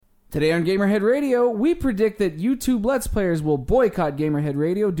Today on Gamerhead Radio, we predict that YouTube Let's Players will boycott Gamerhead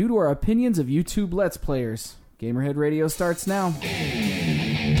Radio due to our opinions of YouTube Let's Players. Gamerhead Radio starts now.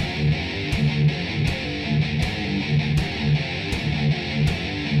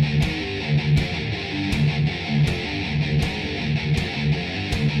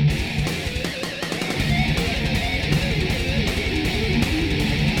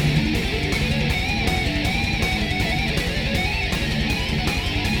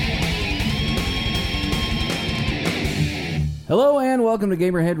 Hello and welcome to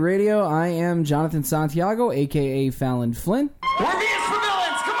Gamerhead Radio. I am Jonathan Santiago, a.k.a. Fallon Flynn. We're being for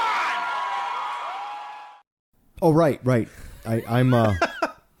villains, come on! Oh, right.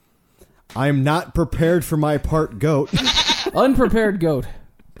 I'm not prepared for my part goat. Unprepared goat.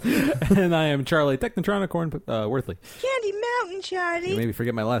 And I am Charlie Technotronicorn Worthley. Candy Mountain, Charlie. You maybe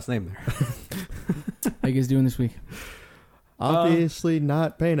forget my last name there. How you guys doing this week? Obviously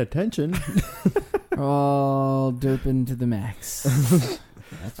not paying attention. All derping to the max.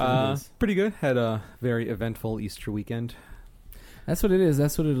 That's what it is. Pretty good. Had a very eventful Easter weekend. That's what it is.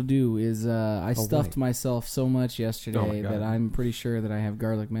 That's what it'll do. Is I stuffed myself so much yesterday that I'm pretty sure that I have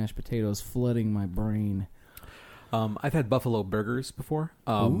garlic mashed potatoes flooding my brain. I've had buffalo burgers before,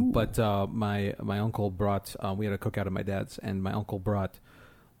 but my uncle brought. We had a cookout at my dad's, and my uncle brought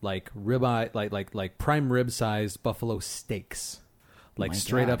like ribeye, like prime rib sized buffalo steaks. Like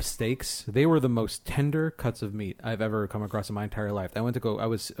straight up steaks. They were the most tender cuts of meat I've ever come across in my entire life. I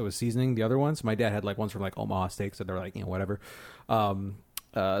was seasoning the other ones. My dad had like ones from like Omaha Steaks that they're like, whatever.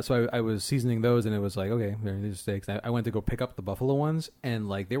 So I was seasoning those, and it was like, okay, there are these steaks. I went to go pick up the buffalo ones, and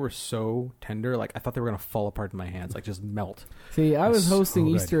like they were so tender, like I thought they were gonna fall apart in my hands, like just melt. See, I was hosting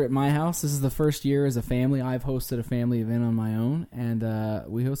Easter at my house. This is the first year as a family I've hosted a family event on my own, and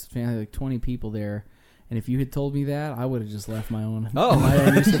we hosted family like 20 people there. And if you had told me that, I would have just left my own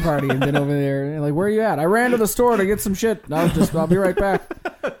Easter party and been over there. And like, where are you at? I ran to the store to get some shit. I'll be right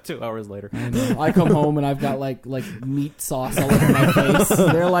back. 2 hours later. I come home and I've got like meat sauce all over my face.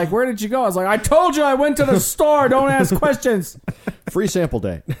 They're like, where did you go? I was like, I told you I went to the store. Don't ask questions. Free sample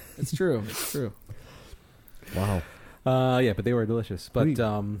day. It's true. It's true. Wow. Yeah, but they were delicious. But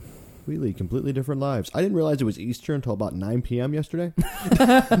we lead completely different lives. I didn't realize it was Easter until about 9 p.m. yesterday.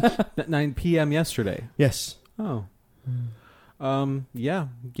 9 p.m. yesterday. Yes. Oh. Yeah,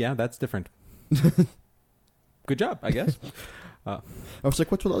 that's different. Good job, I guess. I was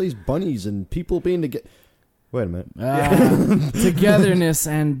like, what's with all these bunnies and people being together? Wait a minute. Togetherness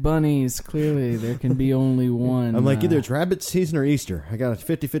and bunnies. Clearly, there can be only one. I'm like, either it's rabbit season or Easter. I got a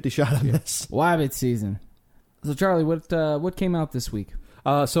 50-50 shot on this. Wabbit season. So, Charlie, what came out this week?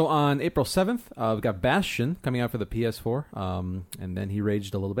 So on April 7th, we've got Bastion coming out for the PS4, and then he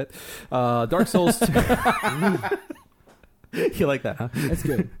raged a little bit. Dark Souls 2. You like that, huh? That's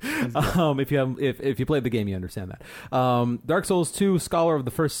good. If you played the game, you understand that. Dark Souls 2, Scholar of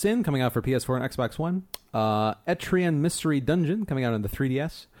the First Sin, coming out for PS4 and Xbox One. Etrian Mystery Dungeon, coming out on the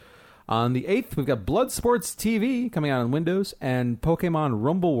 3DS. On the 8th, we've got Bloodsports TV, coming out on Windows, and Pokemon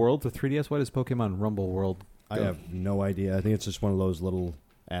Rumble World for 3DS. What is Pokemon Rumble World? I have no idea. I think it's just one of those little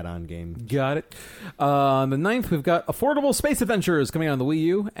add-on games. Got it. On the 9th, we've got Affordable Space Adventures coming out on the Wii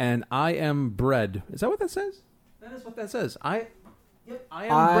U, and I Am Bread. Is that what that says? That is what that says. I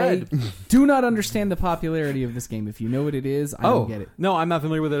Am Bread. I do not understand the popularity of this game. If you know what it is, I don't get it. No, I'm not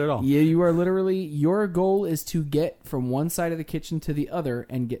familiar with it at all. Yeah, you are literally, your goal is to get from one side of the kitchen to the other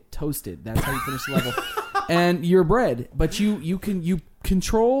and get toasted. That's how you finish the level. And you're bread, but you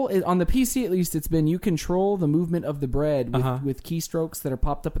control it on the PC, at least it's been, you control the movement of the bread with keystrokes that are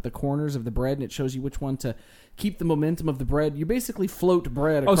popped up at the corners of the bread, and it shows you which one to keep the momentum of the bread. You basically float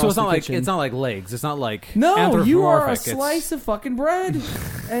bread across so it's the not kitchen. It's not like legs. It's not like no, you are a anthropomorphic. slice of fucking bread,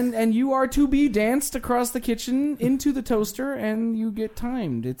 and you are to be danced across the kitchen into the toaster, and you get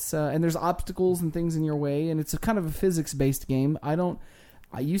timed. It's and there's obstacles and things in your way, and it's a kind of a physics based game.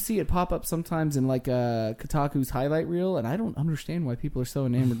 You see it pop up sometimes in like Kotaku's highlight reel, and I don't understand why people are so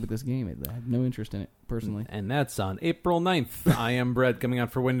enamored with this game. I have no interest in it, personally. And that's on April 9th. I Am Bread coming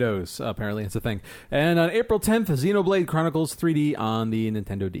out for Windows. Apparently, it's a thing. And on April 10th, Xenoblade Chronicles 3D on the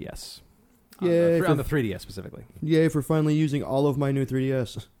Nintendo DS. Yay. On the 3DS specifically. Yay for finally using all of my new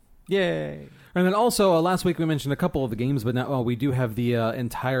 3DS. Yay. And then also, last week we mentioned a couple of the games, but now we do have the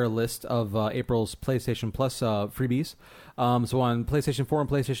entire list of April's PlayStation Plus freebies. So on PlayStation 4 and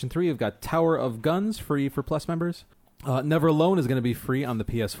PlayStation 3, we've got Tower of Guns free for Plus members. Never Alone is going to be free on the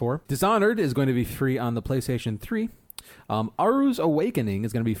PS4. Dishonored is going to be free on the PlayStation 3. Aru's Awakening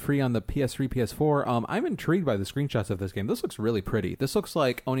is going to be free on the PS3, PS4. I'm intrigued by the screenshots of this game. This looks really pretty. This looks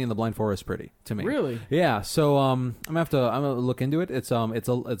like Oni and the Blind Forest pretty to me. Really? Yeah. So I'm gonna look into it. It's a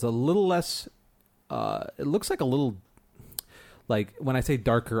little less. It looks like a little. Like when I say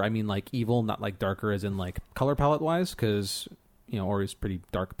darker, I mean like evil, not like darker as in like color palette wise, because Ori's pretty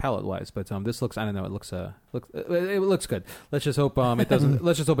dark palette wise. But this looks, I don't know, it looks it looks good. Let's just hope it doesn't.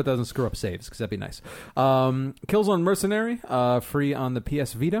 Let's just hope it doesn't screw up saves, because that'd be nice. Killzone Mercenary, free on the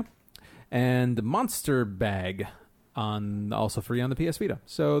PS Vita, and Monster Bag also free on the PS Vita.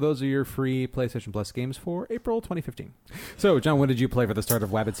 So those are your free PlayStation Plus games for April 2015. So John, what did you play for the start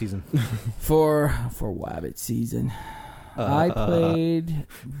of Wabbit season? For Wabbit season. I played,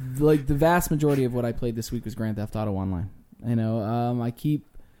 like, the vast majority of what I played this week was Grand Theft Auto Online. I keep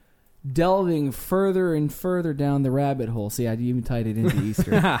delving further and further down the rabbit hole. See, I even tied it into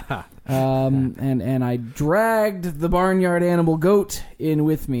Easter. And I dragged the barnyard animal goat in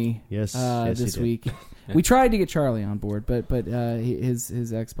with me. Yes, this week. We tried to get Charlie on board, but his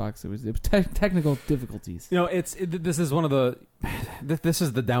Xbox, it was technical difficulties. This is one of the this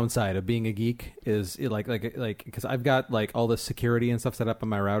is the downside of being a geek, is like because I've got like all this security and stuff set up on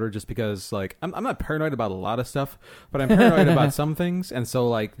my router, just because like I'm not paranoid about a lot of stuff, but I'm paranoid about some things, and so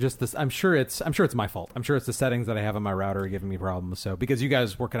like just this, I'm sure it's my fault. I'm sure it's the settings that I have on my router giving me problems. So because you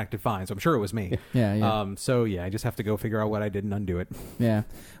guys were connected fine, so I'm sure it was me. Yeah. So yeah, I just have to go figure out what I did and undo it. Yeah.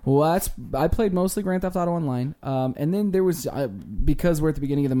 Well, I played mostly Grand Theft Auto Online, and then there was because we're at the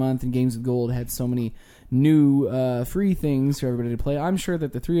beginning of the month and Games with Gold had so many new free things for everybody to play. I'm sure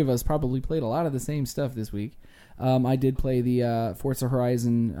that the three of us probably played a lot of the same stuff this week. I did play the Forza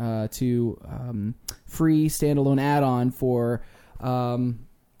Horizon 2 free standalone add-on for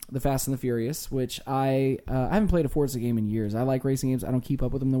the Fast and the Furious, which I haven't played a Forza game in years. I like racing games. I don't keep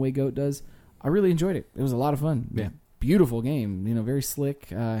up with them the way Goat does. I really enjoyed it. It was a lot of fun. Yeah. Beautiful game. Very slick,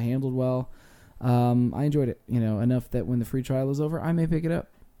 handled well. I enjoyed it. Enough that when the free trial is over, I may pick it up.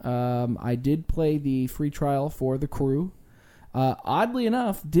 I did play the free trial for The Crew. Oddly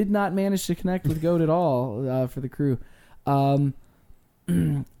enough, did not manage to connect with Goat at all for The Crew.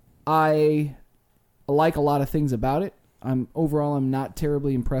 I like a lot of things about it. Overall, I'm not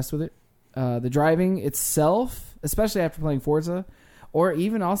terribly impressed with it. The driving itself, especially after playing Forza, or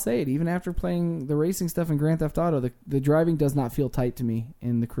even, I'll say it, even after playing the racing stuff in Grand Theft Auto, the driving does not feel tight to me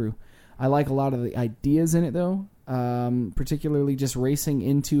in The Crew. I like a lot of the ideas in it, though, particularly just racing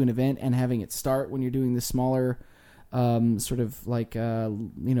into an event and having it start when you're doing the smaller sort of like,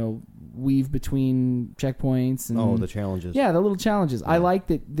 weave between checkpoints. And, the challenges. Yeah, the little challenges. Yeah. I like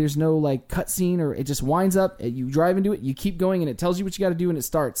that there's no like cutscene, or it just winds up, you drive into it, you keep going, and it tells you what you got to do, and it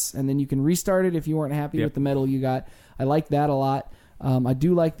starts. And then you can restart it if you weren't happy with the medal you got. I like that a lot. I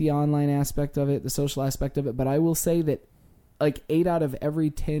do like the online aspect of it, the social aspect of it, but I will say that like 8 out of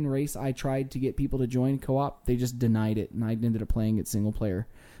every 10 race I tried to get people to join co-op, they just denied it, and I ended up playing it single player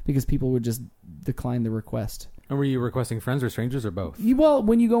because people would just decline the request. And were you requesting friends or strangers or both?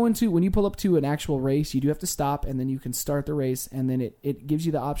 When you pull up to an actual race, you do have to stop, and then you can start the race, and then it gives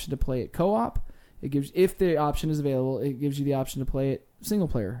you the option to play it co-op. If the option is available, it gives you the option to play it single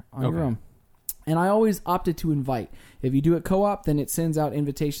player on your own. And I always opted to invite. If you do it co-op, then it sends out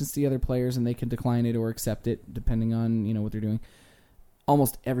invitations to the other players, and they can decline it or accept it, depending on what they're doing.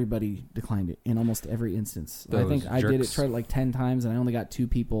 Almost everybody declined it in almost every instance. I think I did it, tried it like 10 times, and I only got 2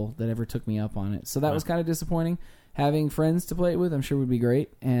 people that ever took me up on it. So that was kind of disappointing. Having friends to play it with, I'm sure would be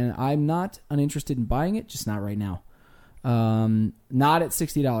great. And I'm not uninterested in buying it, just not right now. Not at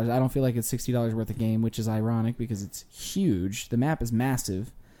 $60. I don't feel like it's $60 worth of game, which is ironic because it's huge. The map is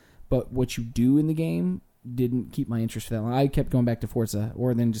massive. But what you do in the game didn't keep my interest for that long. I kept going back to Forza,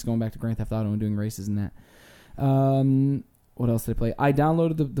 or then just going back to Grand Theft Auto and doing races and that. What else did I play? I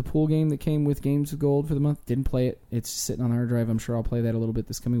downloaded the pool game that came with Games of Gold for the month. Didn't play it. It's sitting on the hard drive. I'm sure I'll play that a little bit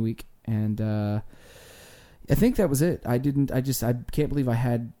this coming week. And I think that was it. I can't believe I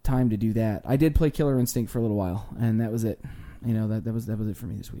had time to do that. I did play Killer Instinct for a little while, and that was it. That was it for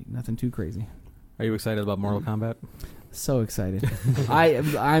me this week. Nothing too crazy. Are you excited about Mortal Kombat? So excited.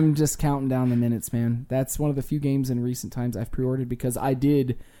 I'm just counting down the minutes, man. That's one of the few games in recent times I've pre-ordered because I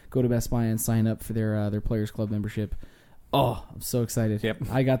did go to Best Buy and sign up for their Players Club membership. Oh, I'm so excited. Yep.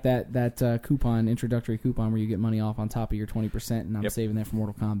 I got that coupon, introductory coupon, where you get money off on top of your 20%, and I'm saving that for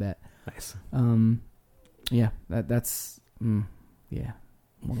Mortal Kombat. Nice. Yeah, that's Mortal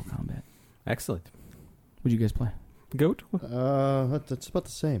Kombat. Excellent. What'd you guys play? Goat? That's about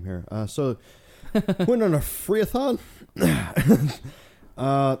the same here. So went on a free-a-thon.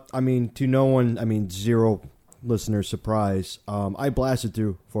 To no one, zero listeners' surprise, I blasted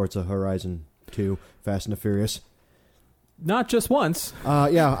through Forza Horizon 2, Fast and the Furious. Not just once.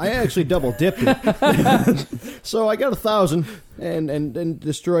 Yeah, I actually double dipped it. So I got 1,000 and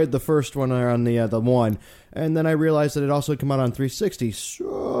destroyed the first one on the one, and then I realized that it also had come out on 360.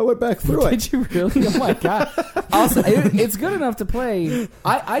 So I went back through it. Did you really? Oh my god! Also, it's good enough to play.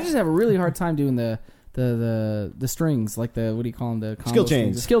 I just have a really hard time doing the strings, like the, what do you call them? The combo Skill strings.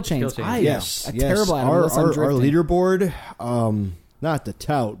 chains. The skill chains. Skill chains. I Yes, am yes. terrible at it Our unless I'm drifting. leaderboard, not the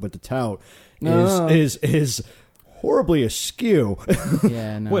tout, but the tout No. is horribly askew.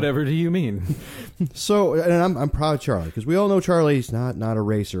 Yeah, no. Whatever do you mean? So, and I'm proud of Charlie, because we all know Charlie's not a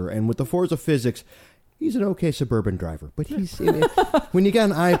racer, and with the Forza physics, he's an okay suburban driver. But he's when you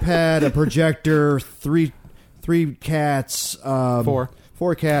got an iPad, a projector, three cats,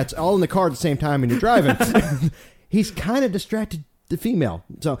 four cats, all in the car at the same time, and you're driving, he's kind of distracted the female.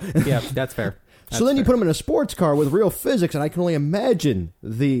 So Yeah, that's fair. so then you put him in a sports car with real physics, and I can only imagine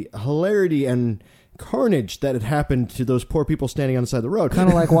the hilarity and carnage that had happened to those poor people standing on the side of the road. Kind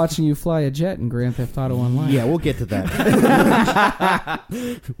of like watching you fly a jet in Grand Theft Auto Online. Yeah, we'll get to that.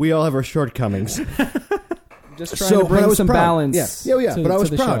 We all have our shortcomings. Just trying to bring some balance. Yeah. to- But I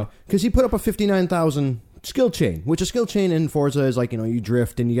was to the proud show. because he put up a 59,000 skill chain, which a skill chain in Forza is like, you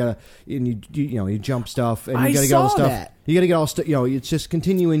drift and you jump stuff and you I got to get all the saw stuff. that. You got to get all stuff. It's just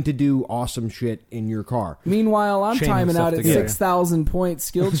continuing to do awesome shit in your car. Meanwhile, I'm Chain timing stuff out at together. 6,000 point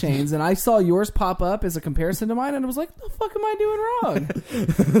skill chains, and I saw yours pop up as a comparison to mine, and I was like, "The fuck am I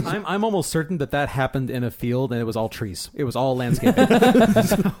doing wrong?" I'm almost certain that happened in a field and it was all trees. It was all landscaping.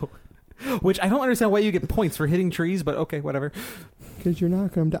 Which I don't understand why you get points for hitting trees, but okay, whatever. Because you're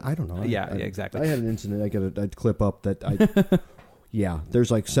not going to. I don't know. Yeah, exactly. I had an incident. I got a clip up that I. Yeah, there's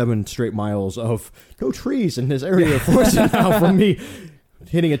like 7 straight miles of no trees in this area of Forza now from me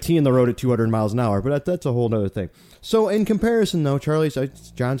hitting a T in the road at 200 miles an hour. But that's a whole other thing. So in comparison, though,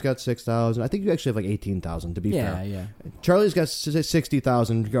 John's got 6,000. I think you actually have like 18,000 to be fair. Yeah. Charlie's got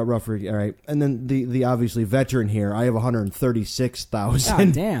 60,000. Got roughly all right, and then the obviously veteran here. I have 136,000.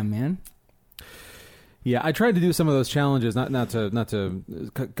 God damn, man. Yeah, I tried to do some of those challenges, not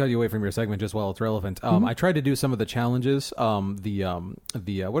to cut you away from your segment just while it's relevant. I tried to do some of the challenges, the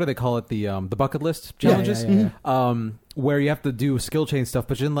what do they call it, the bucket list challenges, where you have to do skill chain stuff,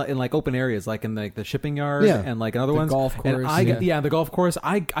 but in like open areas, like in like the shipping yard and like another ones, golf course. And the golf course.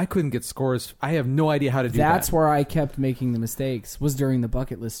 I couldn't get scores. I have no idea how to do that. That's where I kept making the mistakes. Was during the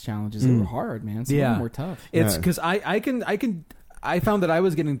bucket list challenges. They were hard, man. Some of them were tough. It's because I found that I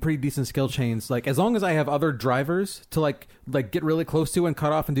was getting pretty decent skill chains. Like as long as I have other drivers to like get really close to and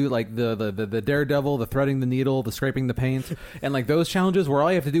cut off and do like the daredevil, the threading the needle, the scraping the paint, and like those challenges where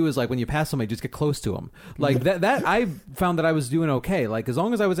all you have to do is like when you pass somebody, just get close to them. Like that I found that I was doing okay. Like as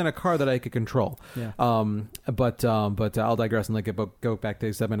long as I was in a car that I could control. Yeah. But I'll digress and go back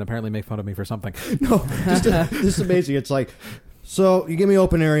to Seb and apparently make fun of me for something. No, this is amazing. It's like, so you give me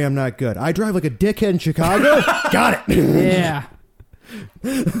open area, I'm not good. I drive like a dickhead in Chicago. Got it. Yeah.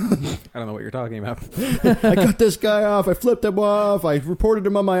 I don't know what you're talking about. I cut this guy off. I flipped him off. I reported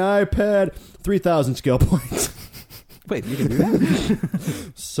him on my iPad. 3,000 skill points. Wait, you can do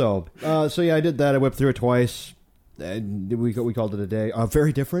that? So yeah, I did that. I whipped through it twice. And we called it a day.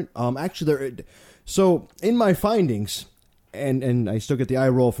 Very different. Actually, so in my findings, and I still get the eye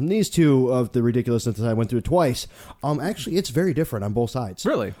roll from these two of the ridiculousness that I went through it twice. Actually, it's very different on both sides.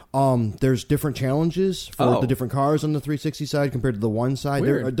 Really? There's different challenges for the different cars on the 360 side compared to the one side.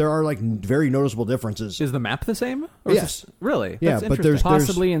 Weird. There are like very noticeable differences. Is the map the same? Or is Yes. Really? Yeah, That's but interesting. there's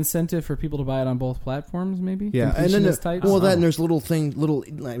Possibly incentive for people to buy it on both platforms, maybe. Yeah, and then Completionist types? that and there's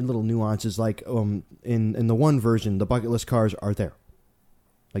little nuances like in the one version, the bucket list cars are there,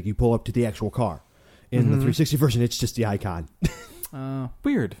 like you pull up to the actual car. In the 360 version, it's just the icon.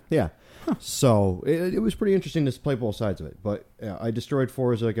 Weird. Yeah. So it was pretty interesting to play both sides of it. But yeah, I destroyed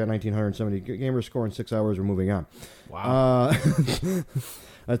Forza. I got 1,970 gamer score in 6 hours. We're moving on. Wow.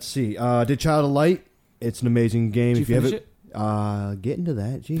 Let's see. Did Child of Light? It's an amazing game. Did If you you finish haven't, get into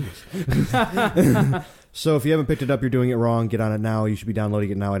that. Jeez. So if you haven't picked it up, you're doing it wrong. Get on it now. You should be downloading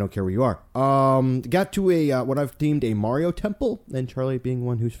it now. I don't care where you are. Got to a what I've deemed a Mario temple, and Charlie, being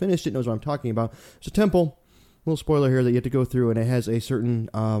one who's finished it, knows what I'm talking about. It's a temple. Little spoiler here that you have to go through, and it has a certain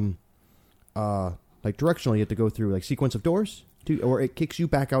like directional you have to go through, like sequence of doors, or it kicks you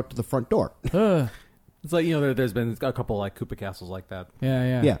back out to the front door. It's like, there's been a couple like Koopa castles like that.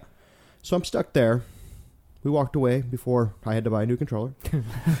 Yeah. Yeah. So I'm stuck there. We walked away before I had to buy a new controller.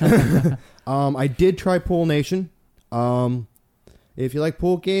 I did try Pool Nation. If you like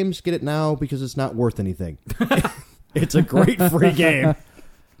pool games, get it now because it's not worth anything. It's a great free game.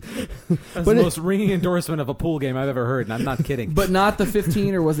 That's the most ringing endorsement of a pool game I've ever heard, and I'm not kidding. But not the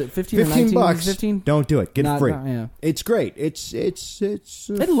 15, or was it 15 or 19? $15. 15? Don't do it. Get it free. Yeah. It's great. It's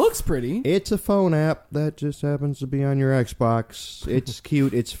It looks pretty. It's a phone app that just happens to be on your Xbox. It's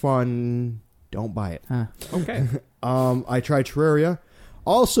cute. It's fun. Don't buy it. Huh. Okay. I tried Terraria.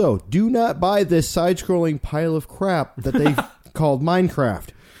 Also, do not buy this side-scrolling pile of crap that they called Minecraft.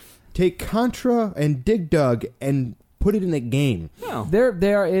 Take Contra and Dig Dug and put it in a game. No.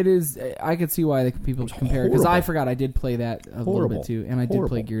 There. It is. I could see why people compare it, because I horrible. forgot I did play that a little Horrible. bit too, and I did play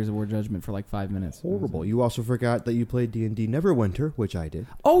Horrible. Gears of War Judgment for like 5 minutes. Horrible. You also forgot that you played D&D Neverwinter, which I did.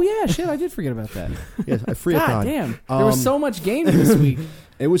 Oh yeah, shit! I did forget about that. Yes, a free God account. damn, there was so much game this week.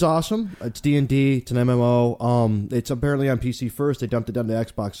 It was awesome. It's D&D. It's an MMO. It's apparently on PC first. They dumped it down to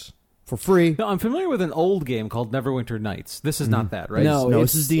Xbox for free. No, I'm familiar with an old game called Neverwinter Nights. This is not that, right? No, No,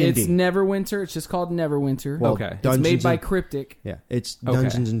 it's, this is D&D. It's Neverwinter. It's just called Neverwinter. Well, Okay. It's Dungeons made by and- Cryptic. Yeah, it's Okay.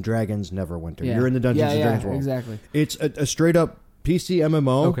 Dungeons and Dragons Neverwinter. Yeah. You're in the Dungeons and Dragons world. Exactly. It's a straight up PC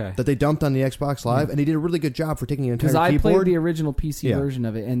MMO Okay. that they dumped on the Xbox Live, and they did a really good job for taking an Because entire I keyboard. played the original PC Yeah. version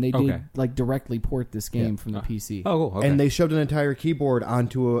of it, and they did Okay. like directly port this game Yeah. from the PC. Oh, cool. Okay. And they shoved an entire keyboard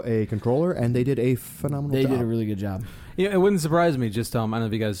onto a controller, and they did a phenomenal They job. did a really good job. Yeah, it wouldn't surprise me. Just I don't know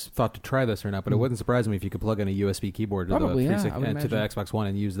if you guys thought to try this or not, but it wouldn't surprise me if you could plug in a USB keyboard to, Probably, the, yeah, 360 I would to the imagine. Xbox One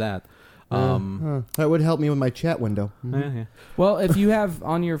and use that. That would help me with my chat window. Yeah. Well, if you have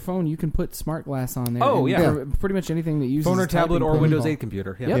on your phone, you can put Smart Glass on there. Oh, and yeah. for pretty much anything that uses Phone or a tablet typing or Windows protocol. 8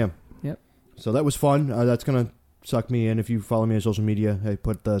 computer. Yeah. Yep. Yeah. Yep. So that was fun. That's going to suck me in. If you follow me on social media, I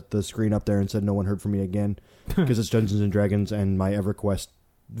put the screen up there and said no one heard from me again because it's Dungeons and Dragons, and my EverQuest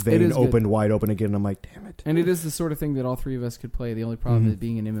It vein is good. opened wide open again. And I'm like, damn it. And it is the sort of thing that all three of us could play. The only problem with it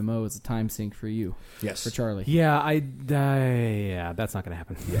being an MMO is a time sink for you, Yes. for Charlie. Yeah, yeah, that's not going to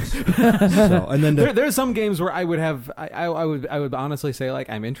happen. So, and then There's some games where I would have, I would honestly say like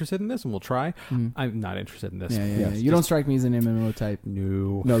I'm interested in this and we'll try. I'm not interested in this. Yeah, yeah, Yes, yeah. You don't strike me as an MMO type.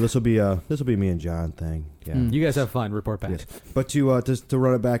 No. no, this will be me and John thing. Yeah. You guys have fun. Report back. Yes. But to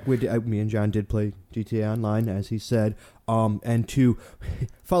run it back, me and John did play GTA Online, as he said. And to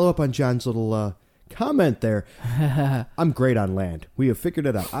follow up on John's little comment there, I'm great on land. We have figured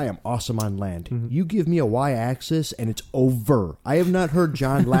it out. I am awesome on land. You give me a Y-axis, and it's over. I have not heard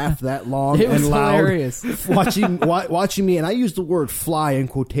John laugh that long It was and loud hilarious. watching me, and I use the word "fly" in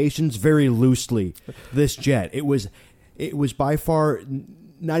quotations very loosely. This jet, it was by far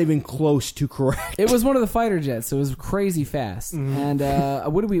not even close to correct. It was one of the fighter jets, so it was crazy fast. And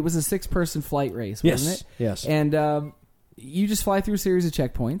it was a 6-person flight race, wasn't it? Yes. And you just fly through a series of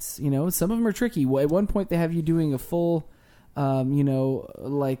checkpoints. You know, some of them are tricky. At one point, they have you doing a full,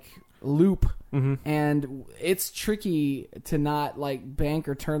 like loop, and it's tricky to not like bank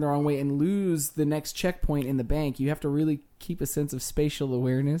or turn the wrong way and lose the next checkpoint in the bank. You have to really keep a sense of spatial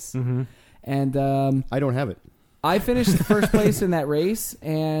awareness. And I don't have it. I finished first place in that race,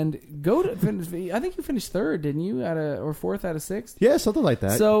 and I think you finished third, didn't you? Or fourth out of sixth. Yeah, something like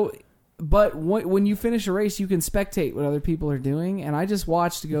that. So, but when you finish a race, you can spectate what other people are doing, and I just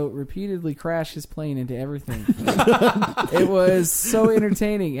watched Goat repeatedly crash his plane into everything. It was so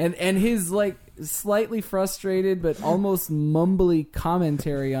entertaining, and his like slightly frustrated but almost mumbly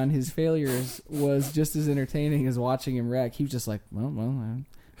commentary on his failures was just as entertaining as watching him wreck. He was just like, well,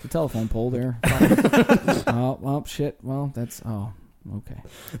 the telephone pole there. Oh, shit. Well, that's okay.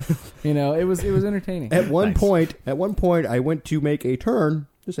 You know, it was entertaining. At one point, I went to make a turn,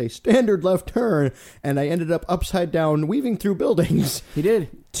 just a standard left turn, and I ended up upside down, weaving through buildings He did.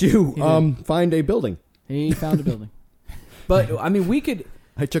 to find a building. He found a building. But I mean,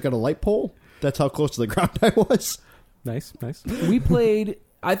 I took out a light pole. That's how close to the ground I was. Nice. we played.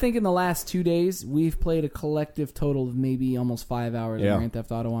 I think in the last 2 days, we've played a collective total of maybe almost 5 hours Yeah. of Grand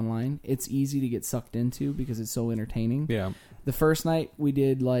Theft Auto Online. It's easy to get sucked into because it's so entertaining. Yeah. The first night we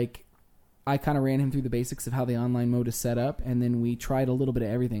did I kind of ran him through the basics of how the online mode is set up, and then we tried a little bit of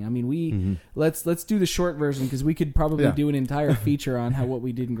everything. I mean, let's do the short version because we could probably do an entire feature on what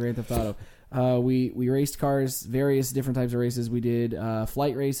we did in Grand Theft Auto. We raced cars, various different types of races. We did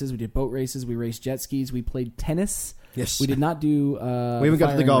flight races, we did boat races, we raced jet skis, we played tennis. Yes. We did not do. We haven't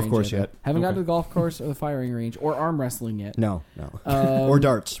got to the firing golf range course yet. Haven't got to the golf course or the firing range or arm wrestling yet. No. Or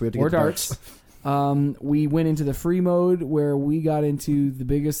darts. We have to get Or to darts. We went into the free mode where we got into the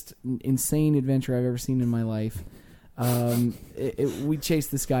biggest insane adventure I've ever seen in my life. We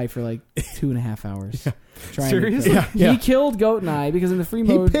chased this guy for like 2.5 hours. Trying Seriously? To kill him. Yeah. He killed Goat and I because in the free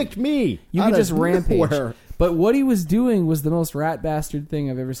He mode picked me. you out could of just rampage. nowhere. But what he was doing was the most rat bastard thing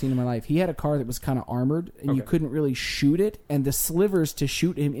I've ever seen in my life. He had a car that was kind of armored, and you couldn't really shoot it, and the slivers to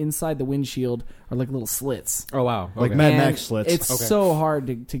shoot him inside the windshield are like little slits. Oh wow! Like Okay. Mad And Max slits. It's so hard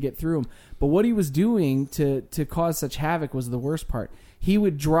to get through them. But what he was doing to cause such havoc was the worst part. He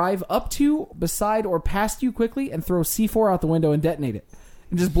would drive up to, beside, or past you quickly and throw C4 out the window and detonate it.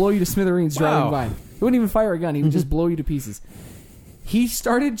 And just blow you to smithereens driving by. He wouldn't even fire a gun. He would just blow you to pieces. He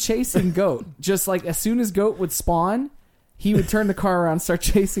started chasing Goat. Just like as soon as Goat would spawn, he would turn the car around and start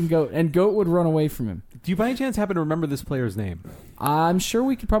chasing Goat. And Goat would run away from him. Do you by any chance happen to remember this player's name? I'm sure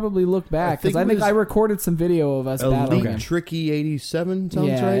we could probably look back. Because I I think think it was I recorded some video of us battling him. Elite Tricky 87 sounds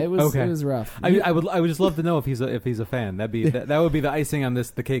Yeah, right. it was rough. I would just love to know if he's a fan. that would be the icing on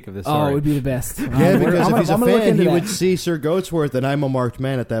the cake of this story. Oh, it would be the best. Yeah, because if he's a fan, he would that. see Sir Goatsworth, and I'm a marked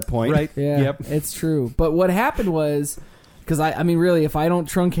man at that point. right. Yeah, Yep. it's true. But what happened was, because I mean, really, if I don't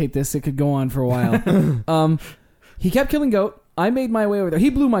truncate this, it could go on for a while. He kept killing Goat. I made my way over there. He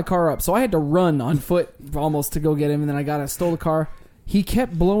blew my car up, so I had to run on foot almost to go get him, and then I stole the car. He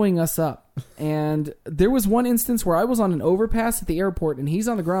kept blowing us up. And there was one instance where I was on an overpass at the airport, and he's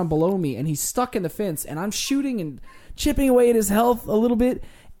on the ground below me, and he's stuck in the fence, and I'm shooting and chipping away at his health a little bit,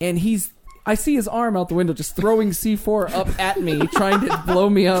 and I see his arm out the window just throwing C4 up at me, trying to blow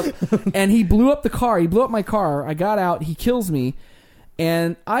me up. And he blew up the car. He blew up my car. I got out. He kills me.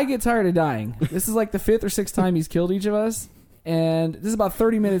 And I get tired of dying. This is like the 5th or 6th time he's killed each of us. And this is about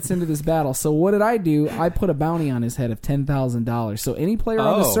 30 minutes into this battle. So what did I do? I put a bounty on his head of $10,000. So any player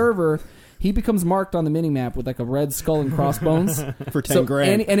on the server, he becomes marked on the minimap with like a red skull and crossbones. For 10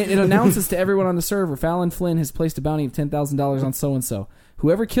 grand. And it announces to everyone on the server, Fallon Flynn has placed a bounty of $10,000 on so-and-so.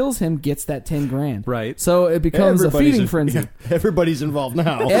 Whoever kills him gets that 10 grand. Right. So it becomes a feeding frenzy. Yeah, everybody's involved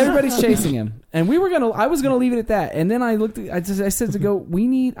now. Everybody's chasing him, and I was gonna leave it at that. And then I looked. I said to go.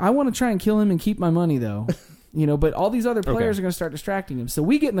 I want to try and kill him and keep my money though, But all these other players are gonna start distracting him. So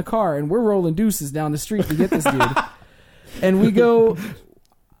we get in the car and we're rolling deuces down the street to get this dude. And we go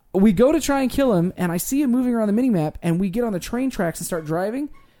to try and kill him, and I see him moving around the minimap, and we get on the train tracks and start driving.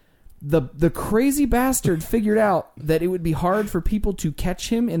 The crazy bastard figured out that it would be hard for people to catch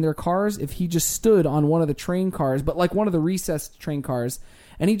him in their cars if he just stood on one of the train cars, but like one of the recessed train cars,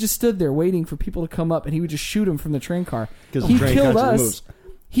 and he just stood there waiting for people to come up, and he would just shoot him from the train car. Because He the train killed constantly us.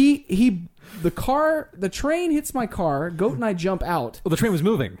 The train hits my car. Goat and I jump out. Well, the train was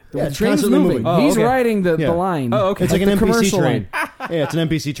moving. Yeah, The it's train's constantly moving. moving. Oh, He's okay. riding the Yeah. line. Oh, okay. It's like an the NPC commercial train. line. Yeah, it's an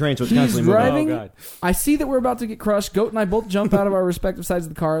NPC train, so it's He's constantly moving. driving. Oh, God. I see that we're about to get crushed. Goat and I both jump out of our respective sides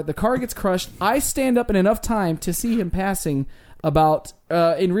of the car. The car gets crushed. I stand up in enough time to see him passing about,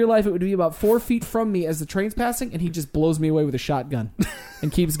 in real life, it would be about 4 feet from me as the train's passing, and he just blows me away with a shotgun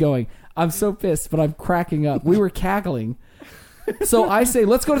and keeps going. I'm so pissed, but I'm cracking up. We were cackling. So I say,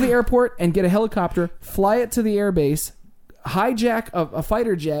 let's go to the airport and get a helicopter, fly it to the airbase, hijack a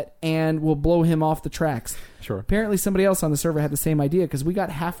fighter jet, and we'll blow him off the tracks. Sure. Apparently somebody else on the server had the same idea, because we got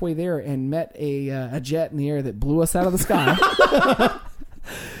halfway there and met a jet in the air that blew us out of the sky.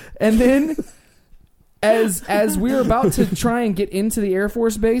 And then as we were about to try and get into the Air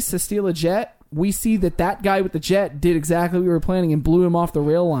Force base to steal a jet, we see that guy with the jet did exactly what we were planning and blew him off the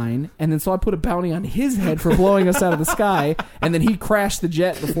rail line. And then so I put a bounty on his head for blowing us out of the sky, and then he crashed the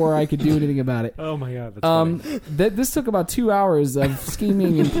jet before I could do anything about it. Oh my God. That's funny. This took about 2 hours of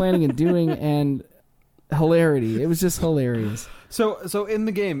scheming and planning and doing, and hilarity. It was just hilarious. So in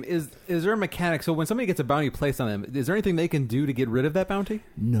the game, is there a mechanic? So when somebody gets a bounty placed on them, is there anything they can do to get rid of that bounty?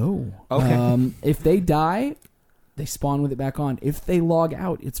 No. Okay. If they die, they spawn with it back on. If they log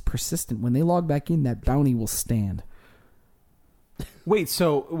out, it's persistent. When they log back in, that bounty will stand. Wait,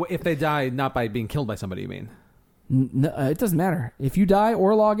 so if they die not by being killed by somebody, you mean? No, it doesn't matter. If you die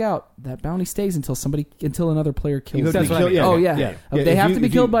or log out, that bounty stays until another player kills You have you. to That's what I kill- mean. yeah, Oh, yeah, yeah. yeah. They If have you- to be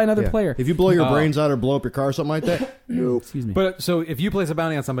if killed you- by another yeah. player. If you blow your Oh. brains out or blow up your car or something like that, nope. Excuse me. But so if you place a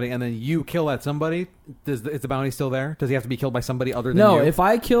bounty on somebody and then you kill that somebody, is the bounty still there? Does he have to be killed by somebody other than No, you? if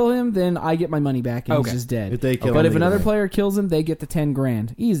I kill him, then I get my money back and Okay. he's just dead. If they kill But him, if they get another it. player kills him, they get the 10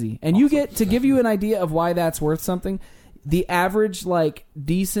 grand. Easy. And you get, to give you an idea of why that's worth something, the average,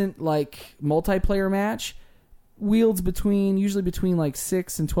 decent, multiplayer match wields usually between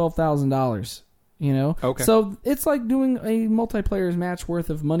 $6,000 and $12,000. Okay. So it's like doing a multiplayer's match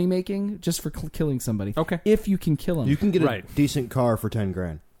worth of money making just for killing somebody. Okay. If you can kill him. You can get a Right. decent car for 10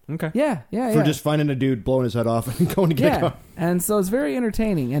 grand. Okay. Yeah. For just finding a dude blowing his head off and going to get a Yeah, car. and so it's very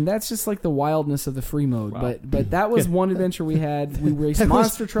entertaining, and that's just the wildness of the free mode. Wow. But that was one adventure we had. We raced That was-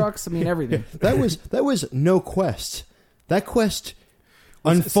 monster trucks. I mean, everything. That was no quest. That quest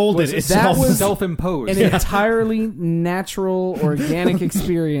unfolded was- itself. that was- Self-imposed. An entirely natural, organic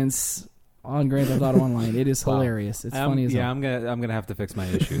experience on Grand Theft Auto Online. It is hilarious. It's funny as hell. I'm gonna have to fix my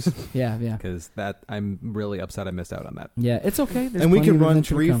issues Yeah. because I'm really upset I missed out on that. Yeah, it's okay. There's And we plenty can of run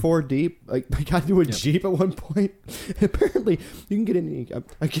adventure to come. 3-4 deep. Like I got into a Jeep at one point. Apparently, you can get in.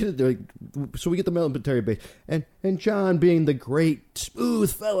 I get it. Like, so we get the military base, and John, being the great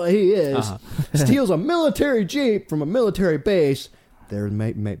smooth fella he is, steals a military Jeep from a military base. There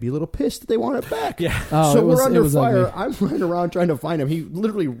might be a little pissed that they want it back. Yeah. Oh, So it was- we're it under was fire. ugly. I'm running around trying to find him. He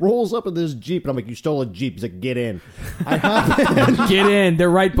literally rolls up in this Jeep, and I'm like, "You stole a Jeep." He's like, "Get in." I hop in. Get in. They're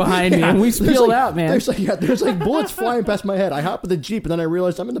right behind me, and we There's spilled like- out, man. There's like bullets flying past my head. I hop in the Jeep, and then I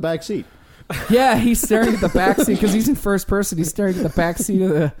realize I'm in the back seat. Yeah, he's staring at the back seat because he's in first person. He's staring at the back seat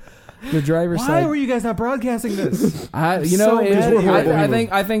of the driver's Why side. were you guys not broadcasting this?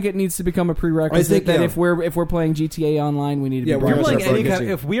 I think it needs to become a prerequisite that if we're playing GTA Online, we need to Yeah, be we're We're Start playing any broadcasting.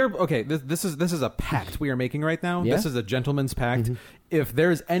 kind. If we are okay, this is a pact we are making right now. Yeah. This is a gentleman's pact. Mm-hmm. If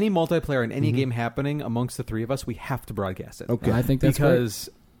there's any multiplayer in any game happening amongst the three of us, we have to broadcast it. Okay. I think that's great. because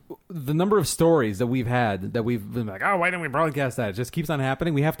the number of stories that we've had that we've been like, oh, why didn't we broadcast that? It just keeps on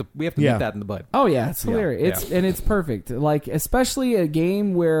happening. We have to Yeah. nip that in the bud. Oh yeah, it's hilarious. yeah. And it's perfect. Like especially a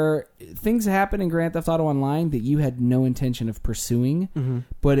game where things happen in Grand Theft Auto Online that you had no intention of pursuing,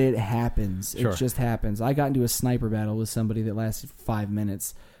 but it happens. Sure. It just happens. I got into a sniper battle with somebody that lasted 5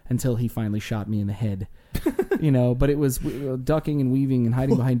 minutes until he finally shot me in the head. But it was ducking and weaving and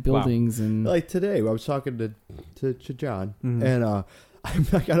hiding behind buildings and Like today, I was talking to John, and I'm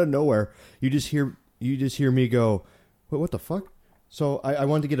like out of nowhere. You just hear me go, "Wait, what the fuck?" So I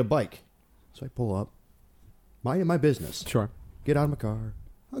wanted to get a bike, so I pull up, minding my business. Sure. Get out of my car.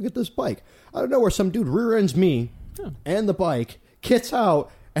 I'll get this bike. Out of nowhere, some dude rear ends me and the bike, gets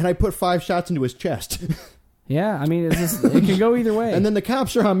out, and I put 5 shots into his chest. yeah. I mean, it can go either way. And then the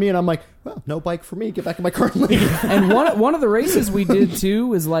cops are on me, and I'm like, well, no bike for me. Get back in my car and leave. And one of the races we did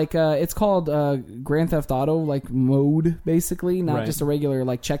too is like it's called Grand Theft Auto like mode, basically, not Right. just a regular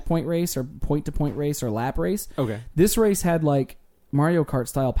like checkpoint race or point to point race or lap race. Okay. This race had like Mario Kart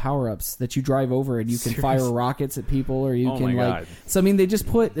style power ups that you drive over and you can fire rockets at people or you Oh can my like. God. So I mean, they just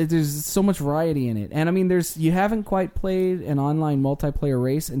there's so much variety in it, and I mean, you haven't quite played an online multiplayer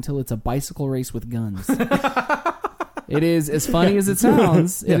race until it's a bicycle race with guns. It is as funny as it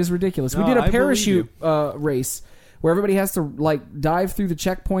sounds. It is ridiculous. We No, did a I believe parachute race where everybody has to like dive through the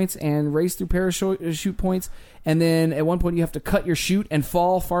checkpoints and race through parachute points, and then at one point you have to cut your chute and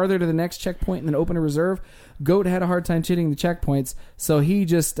fall farther to the next checkpoint and then open a reserve. Goat had a hard time hitting the checkpoints, so he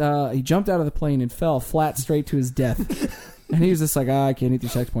just he jumped out of the plane and fell flat straight to his death. And he was just like, I can't hit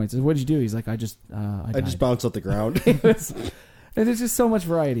these checkpoints. And what did you do? He's like, I just died. bounced off the ground. And there's just so much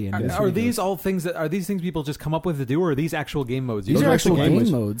variety in it. It's Are ridiculous. these all things are these things people just come up with to do, or are these actual game modes? These Those are are actual actual game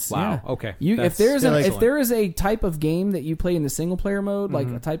game modes. Wow, yeah. okay. If That's there is a type of game that you play in the single player mode, like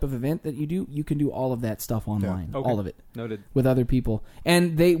a type of event that you do, you can do all of that stuff online, Okay. all of it Noted. with other people.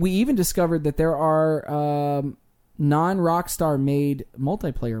 And we even discovered that there are non-Rockstar made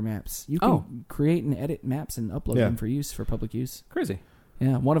multiplayer maps. You can create and edit maps and upload them for use for public use. Crazy.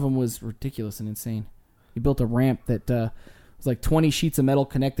 Yeah, one of them was ridiculous and insane. He built a ramp that was like 20 sheets of metal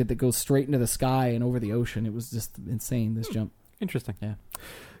connected that goes straight into the sky and over the ocean. It was just insane, this jump. Interesting. Yeah.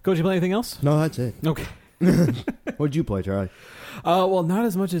 Coach, you play anything else? No, that's it. Okay. What'd you play, Charlie? Well, not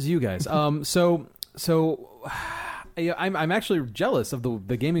as much as you guys. I'm actually jealous of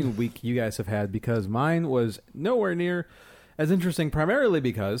the gaming week you guys have had because mine was nowhere near as interesting, primarily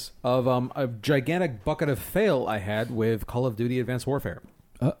because of a gigantic bucket of fail I had with Call of Duty Advanced Warfare.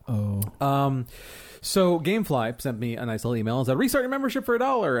 Uh-oh. So GameFly sent me a nice little email and said, restart your membership for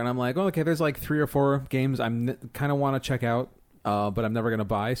 $1. And I'm like, oh, okay, there's like 3 or 4 games I kind of want to check out, but I'm never going to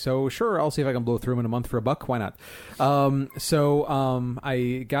buy. So sure, I'll see if I can blow through them in a month for $1. Why not?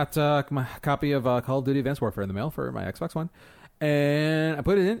 I got my copy of Call of Duty Advanced Warfare in the mail for my Xbox One. And I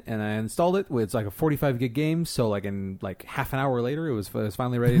put it in, and I installed it. It's like a 45 gig game, so like in like half an hour later, it was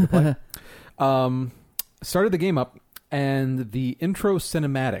finally ready to play. Started the game up, and the intro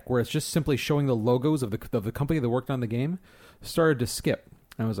cinematic, where it's just simply showing the logos of the company that worked on the game, started to skip.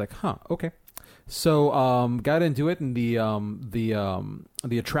 And I was like, huh, okay. So got into it, and the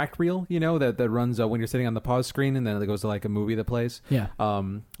attract reel, that runs when you're sitting on the pause screen, and then it goes to like a movie that plays. Yeah.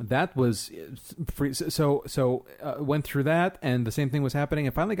 That was free. So went through that, and the same thing was happening.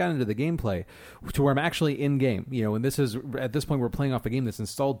 And finally got into the gameplay to where I'm actually in game. And this is at this point we're playing off a game that's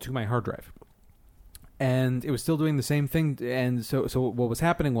installed to my hard drive. And it was still doing the same thing. And so what was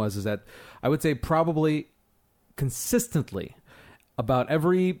happening is that I would say probably consistently about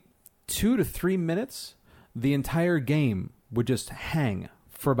every 2 to 3 minutes, the entire game would just hang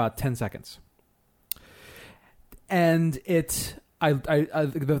for about 10 seconds. And it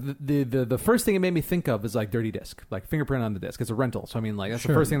the first thing it made me think of is like dirty disc, like fingerprint on the disc. It's a rental, so I mean, like that's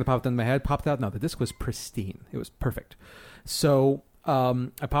the first thing that popped in my head. Popped out. No, the disc was pristine. It was perfect. So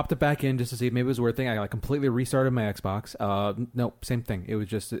I popped it back in just to see if maybe it was worth it. I like completely restarted my Xbox. No, same thing. It was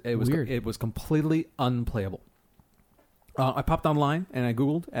just Weird. It was completely unplayable. I popped online and I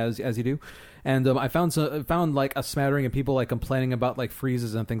Googled as you do, and I found like a smattering of people like complaining about like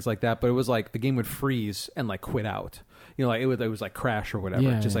freezes and things like that. But it was like the game would freeze and like quit out. You know, like it was like crash or whatever,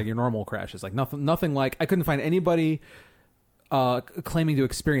 like your normal crash. It's like nothing like I couldn't find anybody claiming to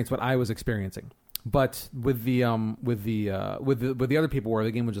experience what I was experiencing. But with the other people where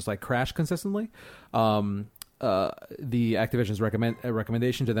the game would just like crash consistently, the Activision's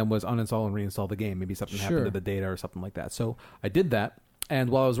recommendation to them was uninstall and reinstall the game. Maybe something happened to the data or something like that. So I did that, and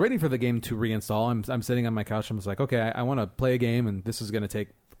while I was waiting for the game to reinstall, I'm sitting on my couch. I'm just like, okay, I want to play a game, and this is going to take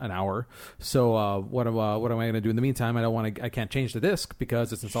an hour. So what am I going to do in the meantime? I can't change the disc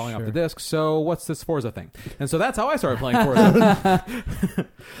because it's installing off the disc. So what's this Forza thing? And so that's how I started playing Forza.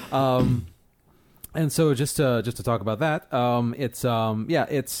 And so just to talk about that, it's John.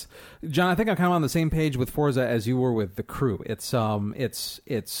 I think I'm kind of on the same page with Forza as you were with The Crew. It's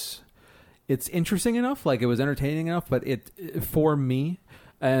interesting enough, like it was entertaining enough, but for me.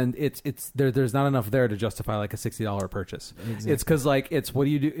 And there's not enough there to justify like a $60 purchase. Exactly. It's because like what do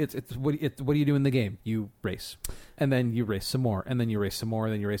you do? What do you do in the game? You race, and then you race some more, and then you race some more,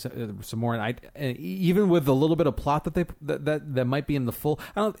 and then you race some more. And even with the little bit of plot that might be in the full,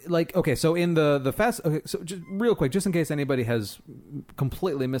 I don't like. Okay, so in the fast. Okay, so just real quick, just in case anybody has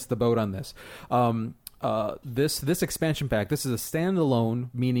completely missed the boat on this. This expansion pack, this is a standalone,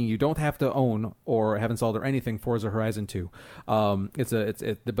 meaning you don't have to own or have installed or anything Forza Horizon 2.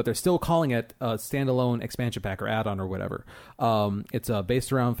 But they're still calling it a standalone expansion pack or add-on or whatever. It's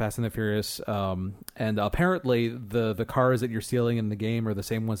based around Fast and the Furious, and apparently the cars that you're stealing in the game are the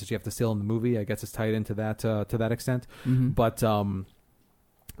same ones that you have to steal in the movie. I guess it's tied into that to that extent. Mm-hmm. But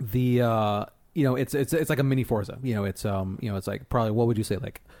it's like a mini Forza. It's like probably, what would you say,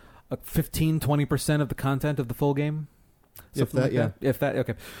 like 15-20% of the content of the full game, if that, like if that,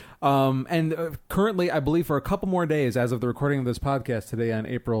 okay. And currently, I believe for a couple more days, as of the recording of this podcast today on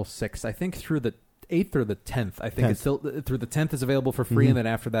April 6th, I think through the 8th or the 10th, I think it's still through the 10th is available for free, and then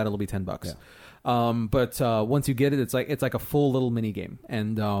after that it'll be $10. Yeah. But once you get it, it's like a full little mini game,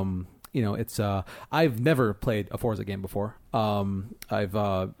 and it's I've never played a Forza game before.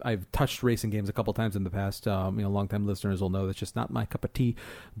 I've touched racing games a couple times in the past. Longtime listeners will know that's just not my cup of tea.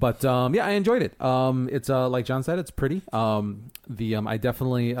 But I enjoyed it. It's like John said, it's pretty. I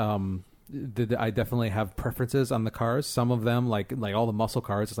definitely have preferences on the cars. Some of them, like all the muscle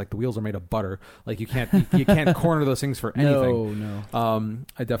cars, it's like the wheels are made of butter. Like you can't corner those things for anything. No.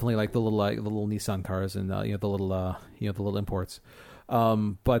 I definitely like the little Nissan cars and the little imports.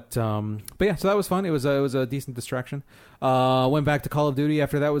 But yeah, so that was fun. It was a decent distraction. Went back to Call of Duty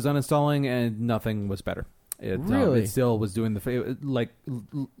after that was uninstalling, and nothing was better. It still was doing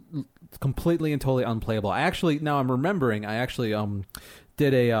completely and totally unplayable. Now I'm remembering, I actually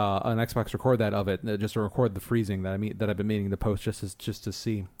did an Xbox record that of it, just to record the freezing that I've been meaning to post just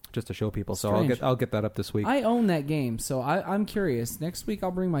to show people. Strange. So I'll get that up this week. I own that game, so I'm curious. Next week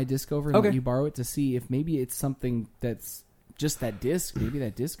I'll bring my disc over and let you borrow it to see if maybe it's something that's just that disc. Maybe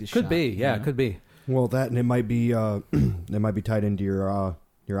that disc is could shot, be, yeah, it could be. Well, that, and it might be tied into your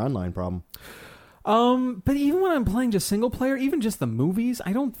online problem. But even when I'm playing just single player, even just the movies,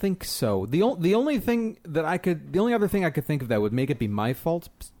 I don't think so. The only other thing I could think of that would make it be my fault,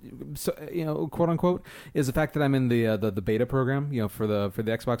 so, quote unquote, is the fact that I'm in the beta program, for the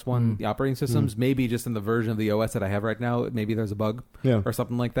Xbox One, the operating systems. Maybe just in the version of the OS that I have right now, maybe there's a bug or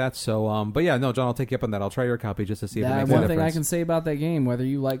something like that. So, but yeah, no, John, I'll take you up on that. I'll try your copy just to see if it makes a difference. One thing I can say about that game, whether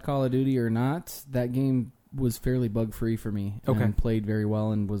you like Call of Duty or not, that game was fairly bug free for me. And played very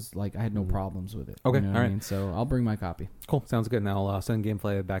well, and was like, I had no problems with it. Okay, all right. I mean? So I'll bring my copy. Cool, sounds good. And I'll send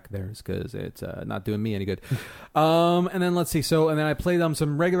Gamefly back theirs because it's not doing me any good. And then let's see. And then I played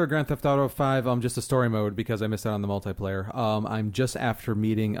some regular Grand Theft Auto 5, just a story mode because I missed out on the multiplayer. I'm just after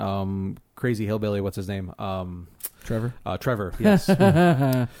meeting Crazy Hillbilly. What's his name? Trevor. Trevor. Yes.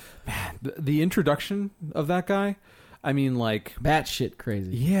 Man, the introduction of that guy. I mean, like batshit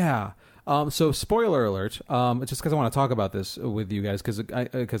crazy. Yeah. So spoiler alert, just because I want to talk about this with you guys, because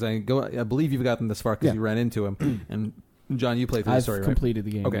I believe you've gotten this far because you ran into him, and John, you played through the story, right? I've completed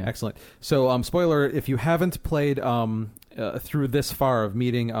the game. Okay, excellent. So spoiler, if you haven't played through this far of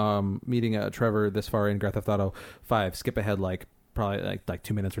meeting Trevor this far in Grand Theft Auto 5, skip ahead probably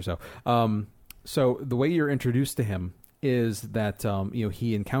 2 minutes or so. So the way you're introduced to him is that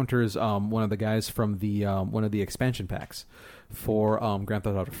he encounters one of the guys from the one of the expansion packs for Grand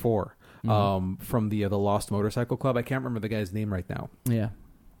Theft Auto 4 from the Lost Motorcycle Club. I can't remember the guy's name right now. Yeah.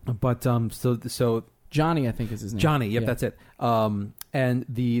 But so Johnny, I think is his name. Johnny, yep, Yeah. that's it. And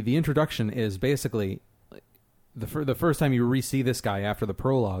the introduction is basically the first time you re-see this guy after the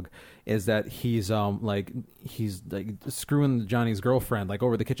prologue is that he's screwing Johnny's girlfriend like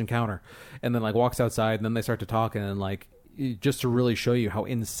over the kitchen counter, and then like walks outside, and then they start to talk, and then like just to really show you how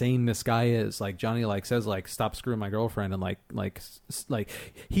insane this guy is, like Johnny like says like stop screwing my girlfriend, and like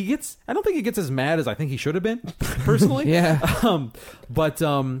he gets, I don't think he gets as mad as I think he should have been personally. Yeah. But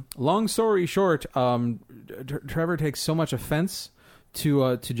long story short, Trevor takes so much offense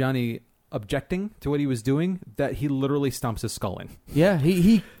to Johnny objecting to what he was doing that he literally stomps his skull in. Yeah,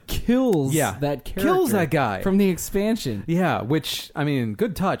 he kills Yeah, that character. kills that guy. From the expansion. Yeah, which, I mean,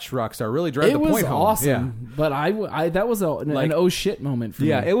 good touch, Rockstar. Really drive It the was point home. awesome. Yeah. But I that was an oh shit moment for me.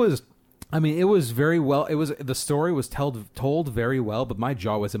 Yeah, it was. I mean, it was very well. It was, the story was told very well, but my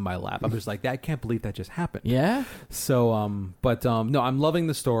jaw was in my lap. I'm just like, I can't believe that just happened. Yeah. So, no, I'm loving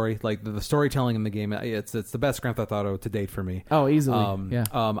the story. Like the storytelling in the game, it's the best Grand Theft Auto to date for me. Oh, easily. Yeah.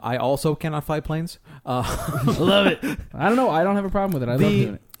 I also cannot fly planes. Love it. I don't know. I don't have a problem with it. I love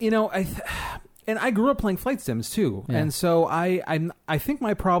doing it. You know, and I grew up playing flight sims too, Yeah. and so I think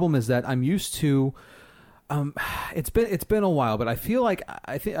my problem is that I'm used to. It's been a while, but I feel like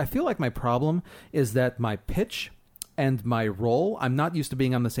my problem is that my pitch and my roll, I'm not used to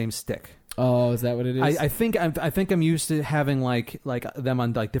being on the same stick. Oh, is that what it is? I think I'm used to having like them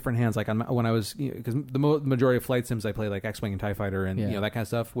on like different hands. Like when I was, because the majority of flight sims I play like X-Wing and TIE Fighter and Yeah. that kind of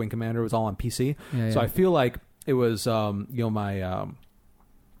stuff. Wing Commander was all on PC, Yeah, so yeah. I feel like it was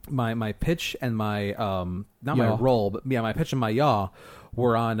my pitch and my not my Yaw. roll, but yeah, my pitch and my yaw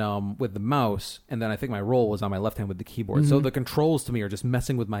were on with the mouse, and then I think my roll was on my left hand with the keyboard. So the controls to me are just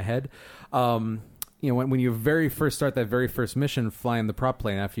messing with my head. When you very first start that very first mission flying the prop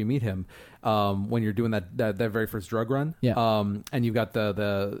plane after you meet him, when you're doing that very first drug run, Yeah. and you've got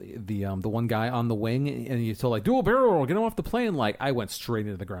the one guy on the wing, and you told like dual barrel, get him off the plane. Like I went straight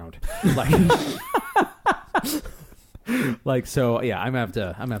into the ground, like. Like, so yeah, I'm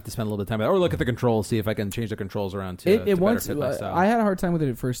gonna have to spend a little bit of time with that, or look at the controls, see if I can change the controls around to better fit my style. I had a hard time with it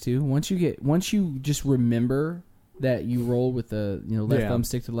at first too. Once you just remember that you roll with the left Yeah.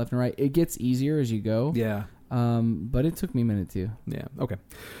 thumbstick to the left and right, it gets easier as you go. Yeah. But it took me a minute too. Yeah. Okay.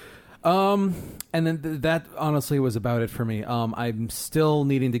 And then that honestly was about it for me. I'm still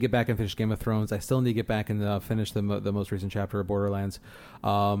needing to get back and finish Game of Thrones. I still need to get back and finish the most recent chapter of Borderlands.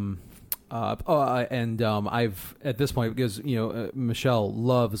 I've at this point, because Michelle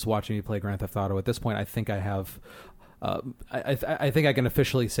loves watching me play Grand Theft Auto. At this point, I think I have. I think I can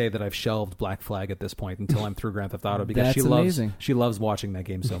officially say that I've shelved Black Flag at this point until I'm through Grand Theft Auto, because That's amazing. She loves watching that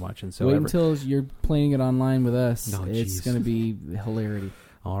game so much, and so Wait until you're playing it online with us. Oh, it's jeez. going to be hilarity.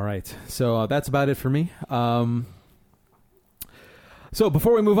 All right, so that's about it for me. So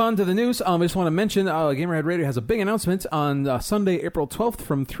before we move on to the news, I just want to mention Gamerhead Radio has a big announcement on Sunday, April 12th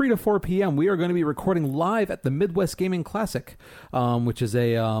from 3 to 4 p.m. We are going to be recording live at the Midwest Gaming Classic, which is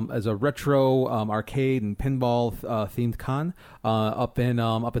a retro arcade and pinball themed con up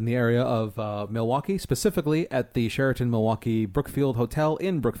in the area of Milwaukee, specifically at the Sheraton Milwaukee Brookfield Hotel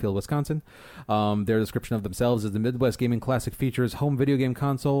in Brookfield, Wisconsin. Their description of themselves is the Midwest Gaming Classic features home video game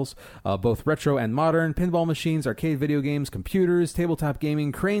consoles, both retro and modern, pinball machines, arcade video games, computers, tabletop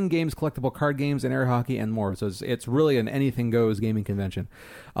gaming, crane games, collectible card games, and air hockey, and more. So it's really an anything goes gaming convention.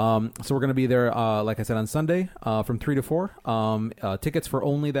 So we're going to be there, like I said, on Sunday from 3 to 4. Tickets for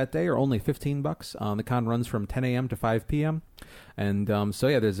only that day are only $15. The con runs from 10 a.m. to 5 p.m. And so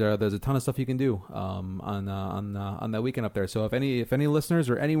yeah, there's a ton of stuff you can do on that weekend up there. So if any listeners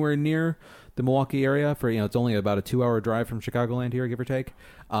are anywhere near the Milwaukee area, for it's only about a 2-hour drive from Chicagoland here, give or take,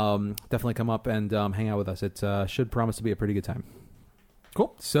 definitely come up and hang out with us. It should promise to be a pretty good time.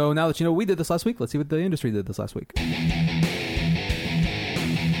 Cool. So now that you know what we did this last week, let's see what the industry did this last week.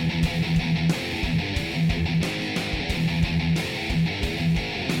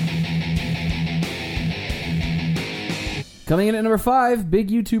 Coming in at number 5, big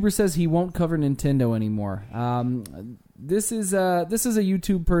YouTuber says he won't cover Nintendo anymore. This is a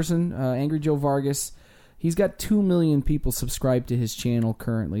YouTube person, Angry Joe Vargas. He's got 2 million people subscribed to his channel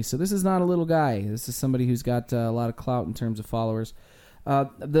currently, so this is not a little guy. This is somebody who's got a lot of clout in terms of followers.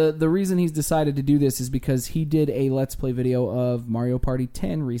 The reason he's decided to do this is because he did a Let's Play video of Mario Party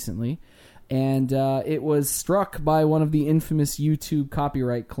 10 recently, and it was struck by one of the infamous YouTube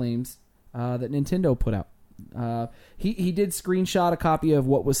copyright claims that Nintendo put out. He did screenshot a copy of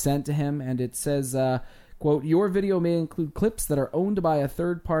what was sent to him, and it says, Quote, your video may include clips that are owned by a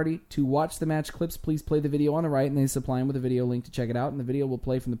third party. To watch the match clips, please play the video on the right, and they supply them with a video link to check it out, and the video will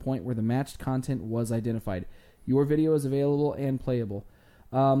play from the point where the matched content was identified. Your video is available and playable.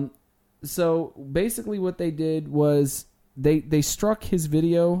 So basically what they did was they struck his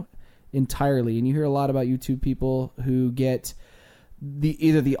video entirely, and you hear a lot about YouTube people who get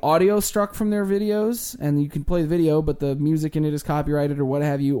either the audio struck from their videos, and you can play the video, but the music in it is copyrighted or what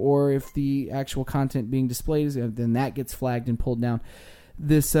have you, or if the actual content being displayed is, then that gets flagged and pulled down.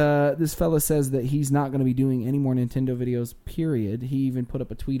 This fella says that he's not going to be doing any more Nintendo videos, period. He even put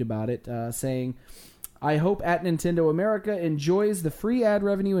up a tweet about it, saying, I hope at Nintendo America enjoys the free ad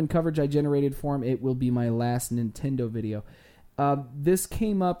revenue and coverage I generated for him. It will be my last Nintendo video. This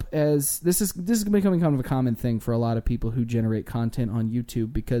came up as this is becoming kind of a common thing for a lot of people who generate content on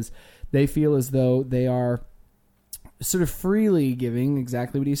YouTube, because they feel as though they are sort of freely giving,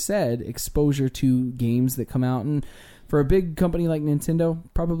 exactly what he said, exposure to games that come out. And for a big company like Nintendo,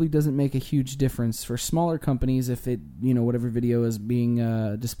 probably doesn't make a huge difference. For smaller companies, if it, whatever video is being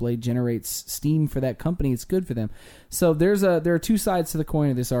displayed generates steam for that company, it's good for them. So there are two sides to the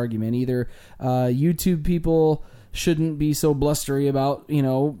coin of this argument. Either YouTube people shouldn't be so blustery about,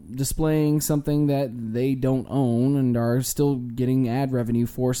 displaying something that they don't own and are still getting ad revenue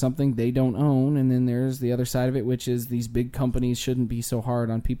for something they don't own. And then there's the other side of it, which is these big companies shouldn't be so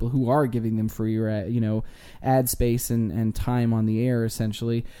hard on people who are giving them free, ad space and time on the air,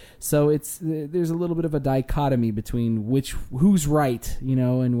 essentially. So there's a little bit of a dichotomy between who's right,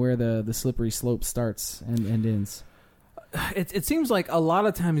 and where the slippery slope starts and ends. It seems like a lot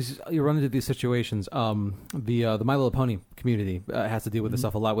of times you run into these situations. The My Little Pony community has to deal with this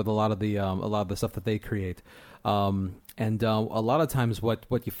stuff a lot, with a lot of the stuff that they create. And a lot of times what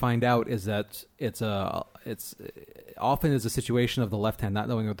you find out is that it's often is a situation of the left hand not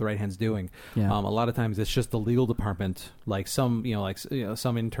knowing what the right hand's doing. Yeah. A lot of times it's just the legal department, like some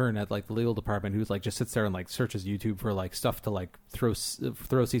intern at like the legal department who's like just sits there and like searches YouTube for like stuff to like throw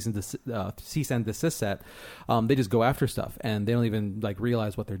cease and desist at. They just go after stuff and they don't even like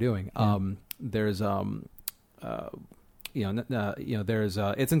realize what they're doing.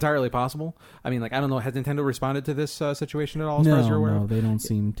 It's entirely possible. I mean, like, I don't know, has Nintendo responded to this situation at all, as far as you're aware? No, they don't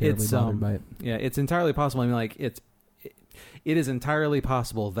seem terribly bothered by it. Yeah, it's entirely possible. I mean, like, it is entirely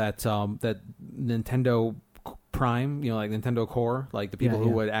possible that that Nintendo Prime, like Nintendo Core, like the people who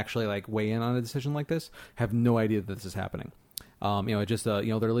would actually like weigh in on a decision like this, have no idea that this is happening. Just their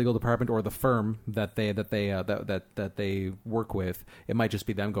legal department or the firm that they work with, it might just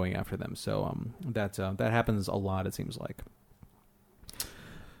be them going after them. So that happens a lot, it seems like.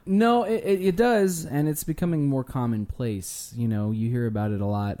 No, it does, and it's becoming more commonplace. You hear about it a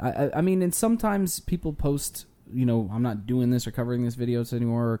lot. I mean, and sometimes people post, I'm not doing this or covering this videos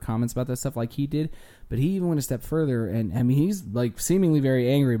anymore, or comments about that stuff like he did. But he even went a step further, and I mean, he's like seemingly very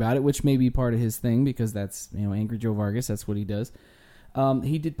angry about it, which may be part of his thing, because that's, Angry Joe Vargas, that's what he does.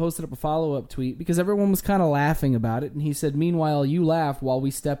 He did posted up a follow-up tweet because everyone was kind of laughing about it, and he said, meanwhile, you laugh while we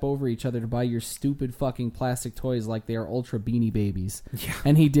step over each other to buy your stupid fucking plastic toys like they are Ultra Beanie Babies. Yeah.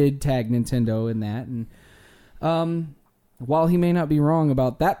 And he did tag Nintendo in that, and while he may not be wrong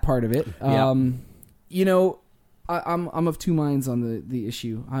about that part of it, I'm of two minds on the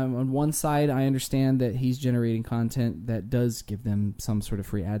issue. On one side, I understand that he's generating content that does give them some sort of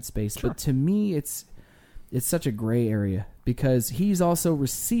free ad space, sure. But to me, it's such a gray area, because he's also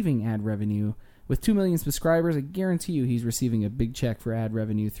receiving ad revenue. With 2 million subscribers, I guarantee you he's receiving a big check for ad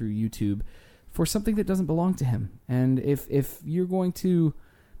revenue through YouTube for something that doesn't belong to him. And if you're going to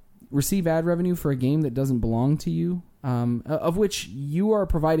receive ad revenue for a game that doesn't belong to you, of which you are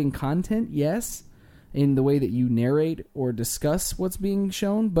providing content, yes, in the way that you narrate or discuss what's being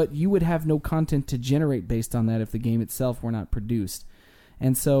shown, but you would have no content to generate based on that if the game itself were not produced.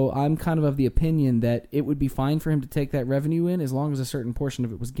 And so I'm kind of the opinion that it would be fine for him to take that revenue in as long as a certain portion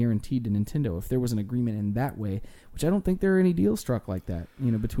of it was guaranteed to Nintendo, if there was an agreement in that way, which I don't think there are any deals struck like that,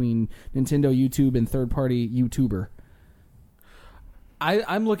 between Nintendo, YouTube, and third-party YouTuber.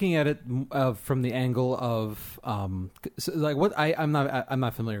 I'm looking at it from the angle of what I'm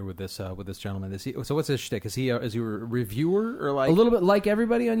not familiar with this gentleman. So what's his shtick? Is he a reviewer, or like a little bit like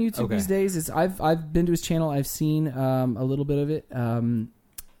everybody on YouTube these days? I've been to his channel. I've seen a little bit of it.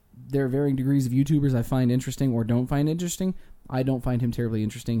 There are varying degrees of YouTubers I find interesting or don't find interesting. I don't find him terribly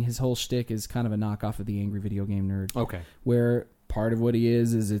interesting. His whole shtick is kind of a knockoff of the Angry Video Game Nerd. Okay, where part of what he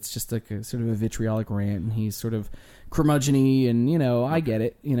is it's just like a sort of a vitriolic rant, and he's sort of curmudgeon-y, and I get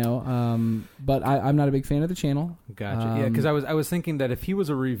it, but I'm not a big fan of the channel. Gotcha. Yeah, because I was thinking that if he was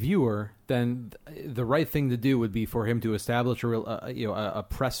a reviewer, then the right thing to do would be for him to establish a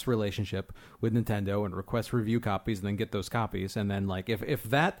press relationship with Nintendo and request review copies, and then get those copies. And then like if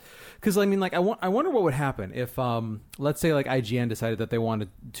that, because I mean like I wonder what would happen if let's say like IGN decided that they wanted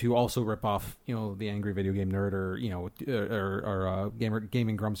to also rip off the Angry Video Game Nerd or or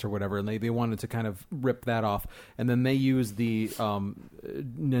Gaming Grumps or whatever, and they wanted to kind of rip that off, and then they use the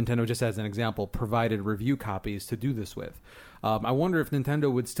Nintendo, just as an example, provided review copies to do this with. I wonder if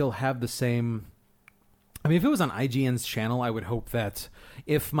Nintendo would still have the same. I mean, if it was on IGN's channel, I would hope that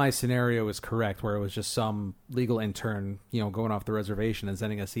if my scenario is correct, where it was just some legal intern, going off the reservation and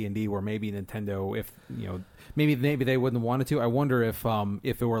sending a C&D, where maybe Nintendo, if maybe they wouldn't want it to. I wonder if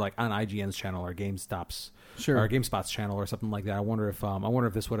it were like on IGN's channel or GameStop's. Sure. Or GameSpot's channel or something like that. I wonder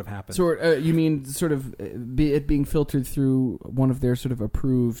if this would have happened. So you mean sort of it being filtered through one of their sort of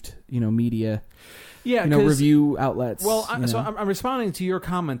approved media. Yeah, review outlets. Well, so I'm responding to your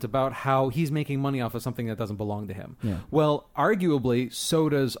comment about how he's making money off of something that doesn't belong to him. Yeah. Well, arguably, so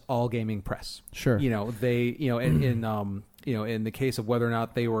does all gaming press. Sure. They in the case of whether or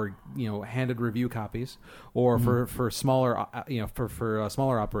not they were handed review copies, or for smaller for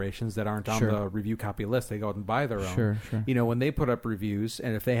smaller operations that aren't on Sure. the review copy list, they go out and buy their own. Sure. When they put up reviews,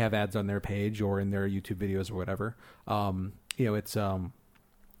 and if they have ads on their page or in their YouTube videos or whatever, it's I'm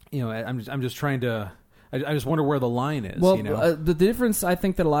just trying to. I just wonder where the line is. Well, the difference I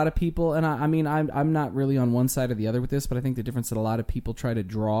think that a lot of people, and I mean I'm not really on one side or the other with this, but I think the difference that a lot of people try to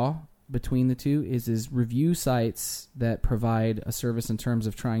draw between the two is review sites that provide a service in terms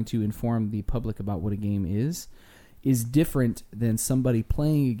of trying to inform the public about what a game is different than somebody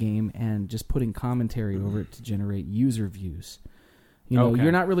playing a game and just putting commentary over it to generate user views. Okay.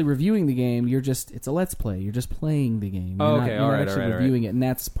 You're not really reviewing the game. It's a let's play. You're just playing the game. You're not actually reviewing it, and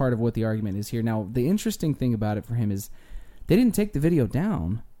that's part of what the argument is here. Now, the interesting thing about it for him is they didn't take the video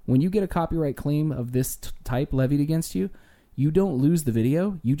down. When you get a copyright claim of this type levied against you, you don't lose the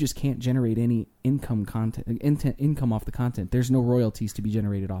video. You just can't generate any income off the content. There's no royalties to be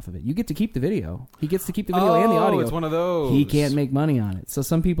generated off of it. You get to keep the video. He gets to keep the video and the audio. It's one of those. He can't make money on it. So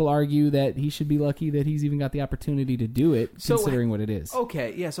some people argue that he should be lucky that he's even got the opportunity to do it, considering what it is.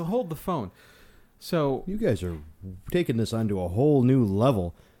 Okay, yeah. So hold the phone. So You guys are taking this onto a whole new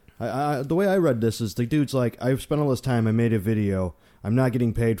level. The way I read this is the dude's like, I've spent all this time. I made a video. I'm not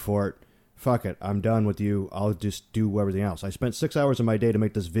getting paid for it. Fuck it, I'm done with you. I'll just do everything else. I spent 6 hours of my day to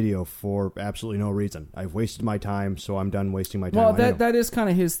make this video for absolutely no reason. I've wasted my time, so I'm done wasting my time. Well, that is kind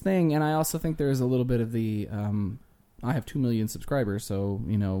of his thing, and I also think there is a little bit of the, I have 2 million subscribers, so,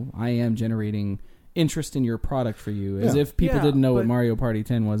 I am generating interest in your product for you, as if people didn't know what Mario Party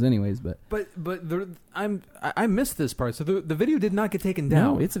 10 was anyways, but I missed this part. So the video did not get taken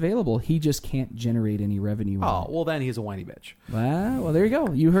down. No, it's available. He just can't generate any revenue. Oh, well then he's a whiny bitch. Well, there you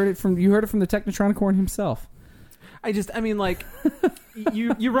go. You heard it from the Technotronicorn himself. You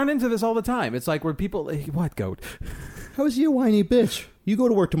run into this all the time. It's like where people, what, goat? How is he a whiny bitch? You go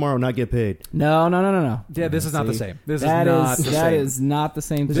to work tomorrow and not get paid. No. Yeah, this is not the same. That is not the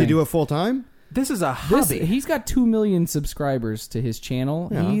same Does thing. he do it full time? This is a hobby. He's got 2 million subscribers to his channel.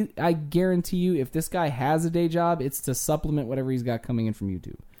 Yeah. I guarantee you, if this guy has a day job, it's to supplement whatever he's got coming in from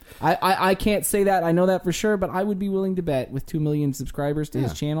YouTube. I can't say that. I know that for sure, but I would be willing to bet with 2 million subscribers to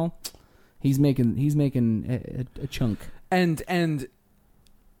his channel, he's making a chunk. And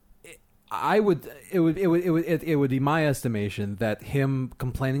it would be my estimation that him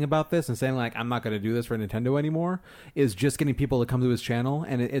complaining about this and saying like I'm not going to do this for Nintendo anymore is just getting people to come to his channel,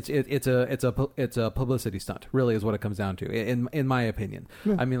 and it's a publicity stunt. Really, is what it comes down to, in my opinion.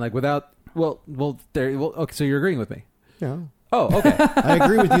 Yeah. I mean, like okay, so you're agreeing with me? Yeah. Oh, okay. I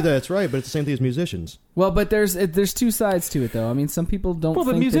agree with you that it's right, but it's the same thing as musicians. Well, but there's 2 sides to it, though. I mean, some people don't. Well,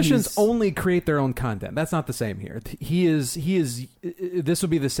 think the musicians only create their own content. That's not the same here. He is. This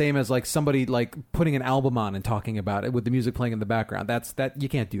would be the same as like somebody like putting an album on and talking about it with the music playing in the background. You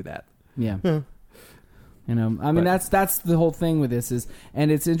can't do that. Yeah. That's the whole thing with this is, and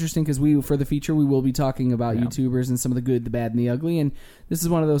it's interesting because for the feature we will be talking about YouTubers and some of the good, the bad, and the ugly, and this is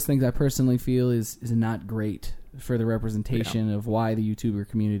one of those things I personally feel is not great for the representation of why the YouTuber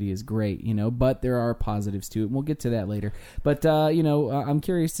community is great, but there are positives to it, and we'll get to that later. But, I'm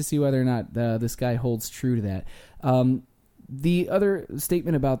curious to see whether or not this guy holds true to that. The other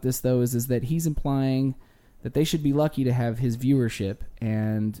statement about this, though, is that he's implying that they should be lucky to have his viewership,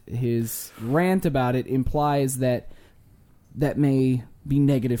 and his rant about it implies that may be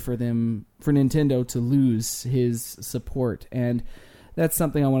negative for Nintendo to lose his support, and that's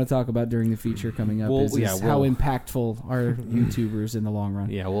something I want to talk about during the feature coming up. How impactful are YouTubers in the long run?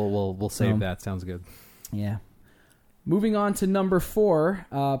 Yeah, we'll save that. Sounds good. Yeah. Moving on to number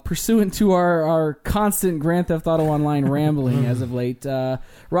 4, pursuant to our constant Grand Theft Auto Online rambling as of late,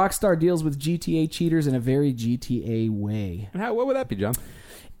 Rockstar deals with GTA cheaters in a very GTA way. And what would that be, John?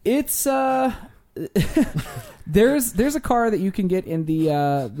 It's there's a car that you can get in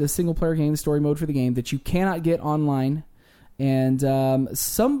the single player game, the story mode for the game, that you cannot get online. And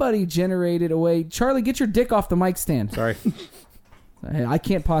somebody generated a way. Charlie, get your dick off the mic stand. Sorry. I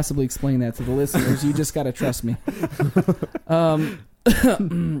can't possibly explain that to the listeners. You just got to trust me.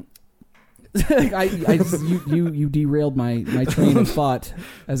 You derailed my train of thought,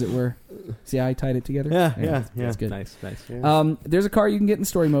 as it were. See how I tied it together? Yeah. That's good. Nice. Yeah. There's a car you can get in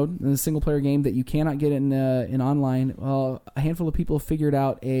story mode in the single player game that you cannot get in online. A handful of people figured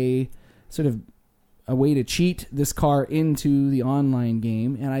out a sort of a way to cheat this car into the online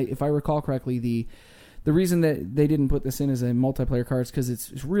game, and if I recall correctly, the reason that they didn't put this in as a multiplayer car is because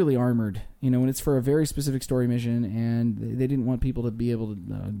it's really armored, and it's for a very specific story mission, and they didn't want people to be able to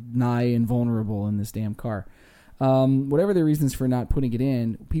nigh invulnerable in this damn car. Whatever the reasons for not putting it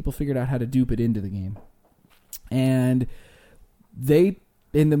in, people figured out how to dupe it into the game, and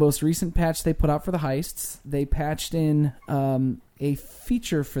in the most recent patch they put out for the heists, they patched in a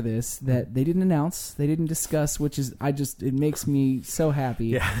feature for this that they didn't announce, they didn't discuss, which is it makes me so happy.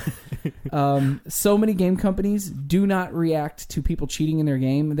 Yeah. So many game companies do not react to people cheating in their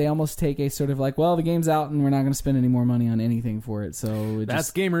game. They almost take a sort of like, well, the game's out and we're not going to spend any more money on anything for it. So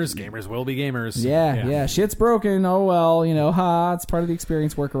that's gamers. Gamers will be gamers. Yeah. Shit's broken. Oh well, it's part of the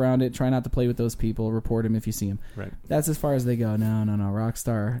experience. Work around it. Try not to play with those people. Report them if you see them. Right. That's as far as they go. No.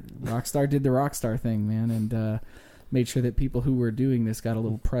 Rockstar did the Rockstar thing, man, and made sure that people who were doing this got a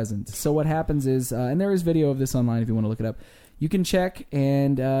little present. So what happens is, and there is video of this online if you want to look it up, you can check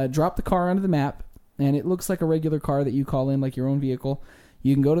and drop the car onto the map, and it looks like a regular car that you call in, like your own vehicle.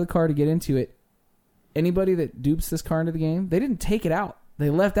 You can go to the car to get into it. Anybody that dupes this car into the game, they didn't take it out. They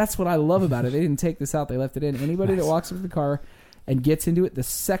left. That's what I love about it. They didn't take this out. They left it in. Anybody that walks up to the car and gets into it, the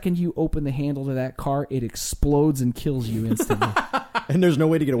second you open the handle to that car, it explodes and kills you instantly. And there's no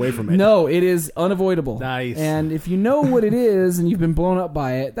way to get away from it. No, it is unavoidable. Nice. And if you know what it is and you've been blown up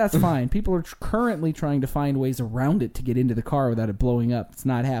by it, that's fine. People are currently trying to find ways around it to get into the car without it blowing up. It's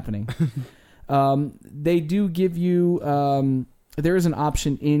not happening. They do give you... there is an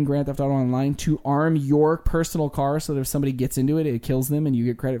option in Grand Theft Auto Online to arm your personal car so that if somebody gets into it, it kills them and you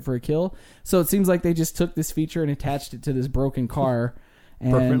get credit for a kill. So it seems like they just took this feature and attached it to this broken car.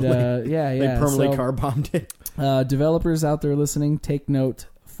 And They permanently car bombed it. Developers out there listening, take note.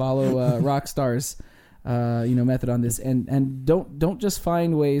 Follow Rockstar's method on this, and don't just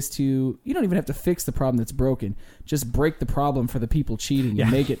find ways to. You don't even have to fix the problem that's broken. Just break the problem for the people cheating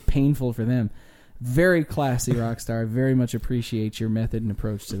and make it painful for them. Very classy, Rockstar. Very much appreciate your method and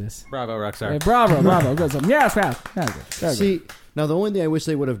approach to this. Bravo, Rockstar. Hey, bravo. Good stuff. Yes, fast. See, now the only thing I wish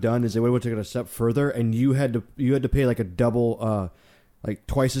they would have done is they would have taken it a step further, and you had to pay like a double, like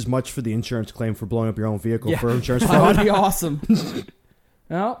twice as much for the insurance claim for blowing up your own vehicle for insurance That fraud. would be awesome.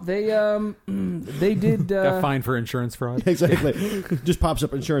 Well, they did. Got fined for insurance fraud. Exactly. Just pops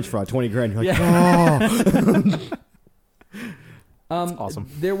up insurance fraud, $20,000. You're like, oh. That's awesome.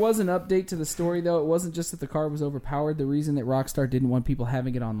 There was an update to the story, though. It wasn't just that the car was overpowered. The reason that Rockstar didn't want people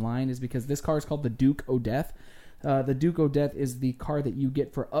having it online is because this car is called the Duke O'Death. The Duke O'Death is the car that you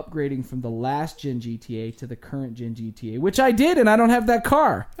get for upgrading from the last gen GTA to the current gen GTA, which I did, and I don't have that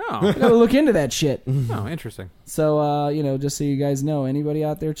car. Oh, I gotta look into that shit. oh, interesting. So, just so you guys know, anybody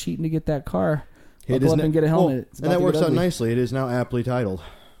out there cheating to get that car, It buckle is up na- and get a helmet. well, It's and about that to works get out ugly. nicely. It is now aptly titled.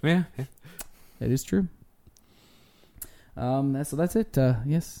 Yeah. That is true. So that's it.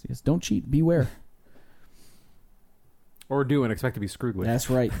 Yes, don't cheat. Beware. Or do and expect to be screwed with. That's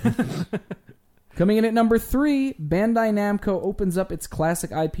right. Coming in at number 3, Bandai Namco opens up its classic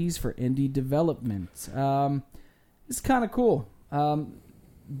IPs for indie development. It's kind of cool. Bandai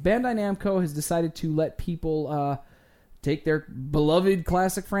Namco has decided to let people take their beloved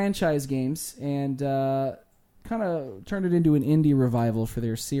classic franchise games and kind of turn it into an indie revival for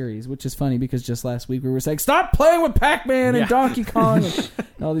their series, which is funny because just last week we were saying, stop playing with Pac-Man and Donkey Kong and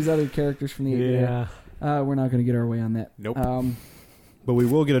all these other characters from the 8-bit era. We're not going to get our way on that. Nope. But we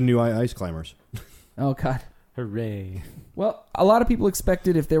will get a new Ice Climbers. Oh, God. Hooray. Well, a lot of people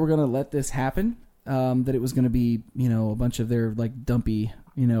expected if they were going to let this happen, that it was going to be, a bunch of their, like, dumpy,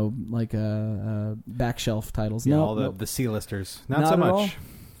 back shelf titles. Yeah, No, all nope. the C-listers. Not so Not at much. all.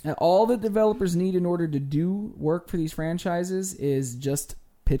 And all that developers need in order to do work for these franchises is just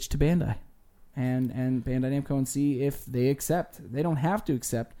pitch to Bandai. And Bandai Namco and see if they accept. They don't have to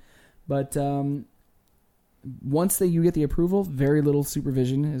accept. But once you get the approval, very little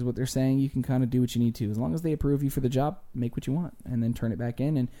supervision is what they're saying. You can kind of do what you need to. As long as they approve you for the job, make what you want, and then turn it back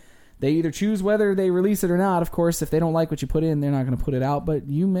in. And they either choose whether they release it or not. Of course, if they don't like what you put in, they're not going to put it out. But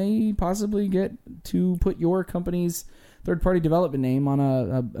you may possibly get to put your company's third-party development name on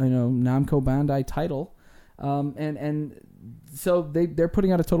a Namco Bandai title. And so they're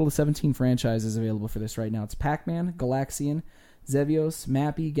putting out a total of 17 franchises available for this right now. It's Pac-Man, Galaxian, Xevious,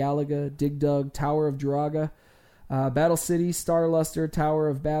 Mappy, Galaga, Dig Dug, Tower of Duraga, Battle City, Star Luster, Tower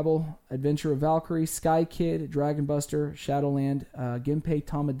of Babel, Adventure of Valkyrie, Sky Kid, Dragon Buster, Shadowland, Ginpei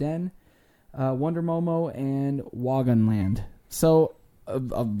Tomaden, Wonder Momo, and Wagonland. So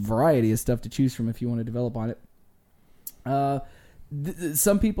a variety of stuff to choose from if you want to develop on it.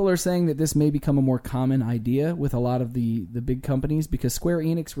 Some people are saying that this may become a more common idea with a lot of the big companies, because Square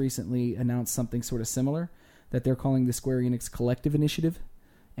Enix recently announced something sort of similar that they're calling the Square Enix Collective Initiative,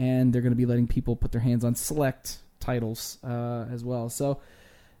 and they're going to be letting people put their hands on select titles as well. So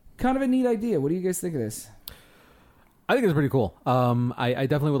kind of a neat idea. What do you guys think of this? I think it's pretty cool. I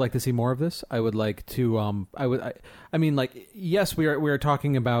definitely would like to see more of this. I would like to. I mean, like, yes, we are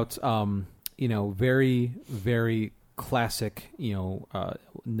talking about very, very classic,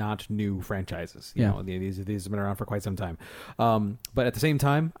 not new franchises. You know, these have been around for quite some time. But at the same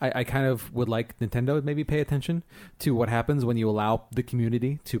time, I kind of would like Nintendo to maybe pay attention to what happens when you allow the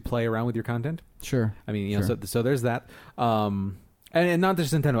community to play around with your content. Sure. I mean, so there's that. And not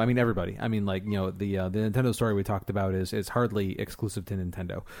just Nintendo. I mean, everybody. I mean, like, the Nintendo story we talked about is hardly exclusive to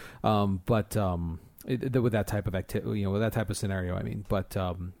Nintendo. With that type of activity, with that type of scenario, I mean, but.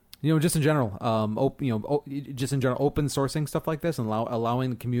 Just in general, open sourcing stuff like this and allowing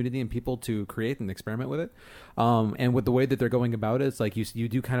the community and people to create and experiment with it. And with the way that they're going about it, it's like you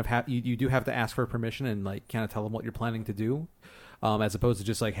do kind of have you do have to ask for permission and like kind of tell them what you're planning to do, as opposed to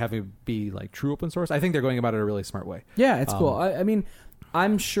just like having it be like true open source. I think they're going about it a really smart way. Yeah, it's cool. I mean,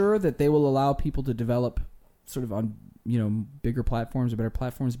 I'm sure that they will allow people to develop sort of on bigger platforms or better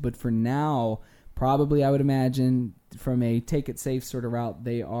platforms, but for now, probably I would imagine from a take it safe sort of route,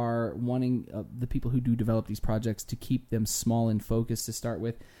 they are wanting the people who do develop these projects to keep them small and focused to start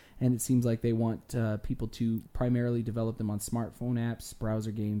with. And it seems like they want people to primarily develop them on smartphone apps,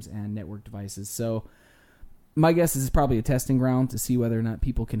 browser games, and network devices. So my guess is it's probably a testing ground to see whether or not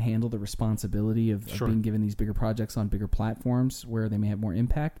people can handle the responsibility of being given these bigger projects on bigger platforms where they may have more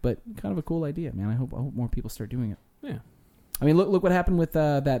impact. But kind of a cool idea, man. I hope more people start doing it. Yeah. I mean, look what happened with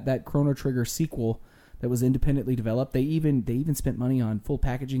that Chrono Trigger sequel that was independently developed. They even spent money on full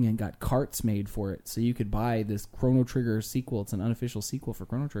packaging and got carts made for it, so you could buy this Chrono Trigger sequel. It's an unofficial sequel for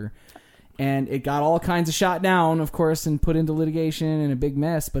Chrono Trigger, and it got all kinds of shot down, of course, and put into litigation and a big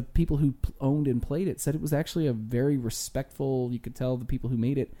mess. But people who owned and played it said it was actually a very respectful. You could tell the people who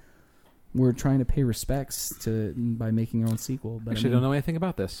made it were trying to pay respects by making their own sequel. But Actually, don't know anything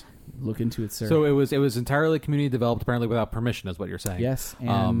about this. Look into it, sir. So it was entirely community developed, apparently without permission, is what you're saying. Yes,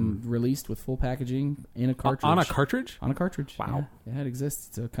 and released with full packaging in a cartridge. On a cartridge? On a cartridge. Wow. Yeah, it exists.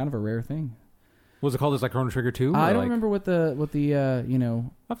 It's a kind of a rare thing. Was it called as like Chrono Trigger 2? I don't remember what the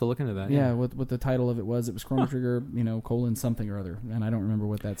I'll have to look into that. Yeah, what the title of it was. It was Chrono Trigger, : something or other, and I don't remember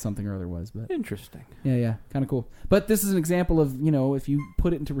what that something or other was. But interesting. Yeah, kind of cool. But this is an example of if you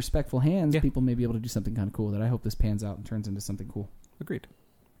put it into respectful hands, people may be able to do something kind of cool. That I hope this pans out and turns into something cool. Agreed.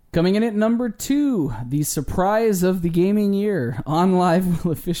 Coming in at number 2, the surprise of the gaming year: OnLive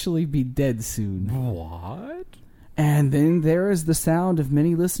will officially be dead soon. What? And then there is the sound of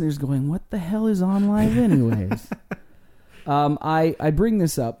many listeners going, "What the hell is OnLive anyways?" I bring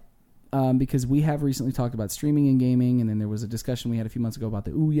this up because we have recently talked about streaming and gaming, and then there was a discussion we had a few months ago about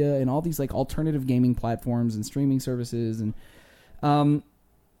the Ouya and all these like alternative gaming platforms and streaming services. And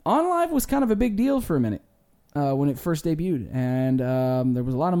OnLive was kind of a big deal for a minute when it first debuted, and there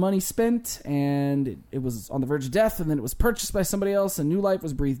was a lot of money spent, and it was on the verge of death, and then it was purchased by somebody else, and new life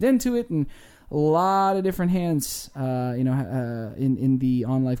was breathed into it, and a lot of different hands, in the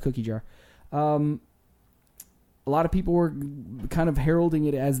OnLive cookie jar. A lot of people were kind of heralding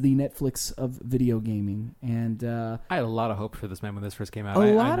it as the Netflix of video gaming, and I had a lot of hope for this man when this first came out.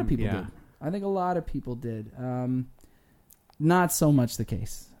 A lot of people did. I think a lot of people did. Not so much the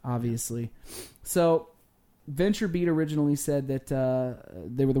case, obviously. So VentureBeat originally said that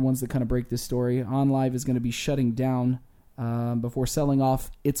they were the ones that kind of break this story. OnLive is going to be shutting down before selling off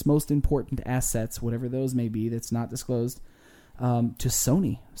its most important assets, whatever those may be, that's not disclosed, to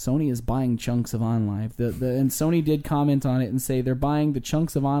Sony. Sony is buying chunks of OnLive. And Sony did comment on it and say they're buying the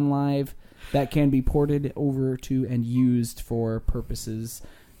chunks of OnLive that can be ported over to and used for purposes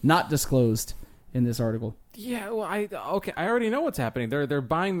not disclosed in this article. Yeah, well, I already know what's happening. They're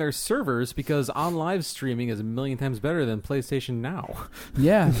buying their servers because on live streaming is a million times better than PlayStation Now.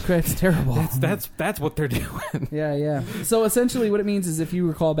 Yeah, it's terrible. That's what they're doing. Yeah. So essentially what it means is, if you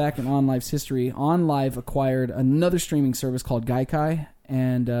recall back in OnLive's history, OnLive acquired another streaming service called Gaikai,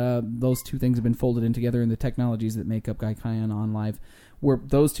 and those two things have been folded in together, and the technologies that make up Gaikai and OnLive,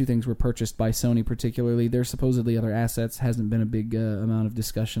 those two things were purchased by Sony particularly. There's supposedly other assets. Hasn't been a big amount of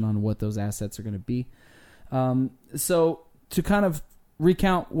discussion on what those assets are going to be. So to kind of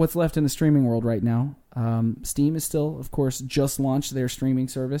recount what's left in the streaming world right now, Steam is still, of course, just launched their streaming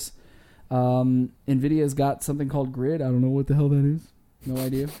service. NVIDIA's got something called Grid. I don't know what the hell that is. No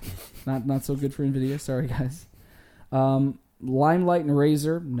idea. Not so good for NVIDIA. Sorry, guys. Limelight and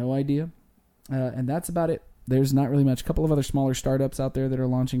Razer, no idea. And that's about it. There's not really much. A couple of other smaller startups out there that are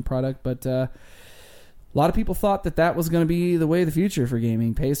launching product, but a lot of people thought that was going to be the way of the future for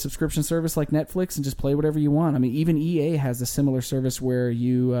gaming. Pay a subscription service like Netflix and just play whatever you want. I mean, even EA has a similar service where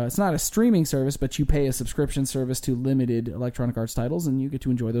you it's not a streaming service, but you pay a subscription service to limited Electronic Arts titles, and you get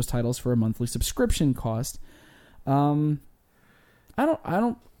to enjoy those titles for a monthly subscription cost. It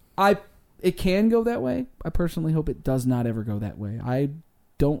can go that way. I personally hope it does not ever go that way. I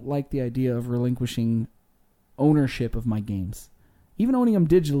don't like the idea of relinquishing ownership of my games. Even owning them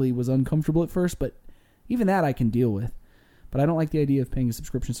digitally was uncomfortable at first, but even that I can deal with. But I don't like the idea of paying a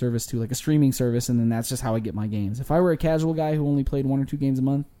subscription service to like a streaming service, and then that's just how I get my games. If I were a casual guy who only played 1 or 2 games a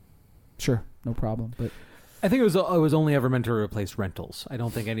month, sure, no problem. But I think it was only ever meant to replace rentals. I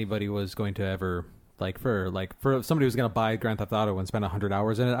don't think anybody was going to ever for somebody who's going to buy Grand Theft Auto and spend 100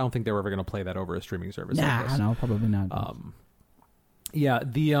 hours in it. I don't think they were ever going to play that over a streaming service. like this. No, probably not.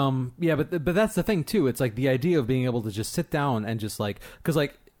 But that's the thing too. It's like the idea of being able to just sit down and just because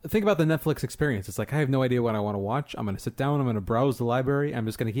think about the Netflix experience. It's like I have no idea what I want to watch. I'm going to sit down. I'm going to browse the library. I'm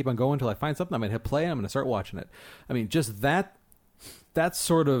just going to keep on going until I find something. I'm going to hit play. And I'm going to start watching it. I mean, just that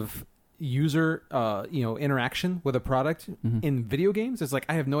sort of user interaction with a product in video games. It's like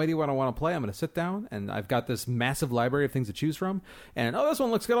I have no idea what I want to play. I'm going to sit down and I've got this massive library of things to choose from. And this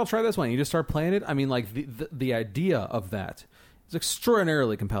one looks good. I'll try this one. And you just start playing it. I mean, like the idea of that. It's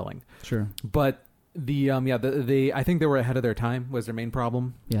extraordinarily compelling. Sure. But I think they were ahead of their time was their main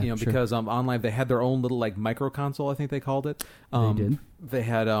problem. Yeah, sure. Because OnLive, they had their own little like micro console, I think they called it. They did. They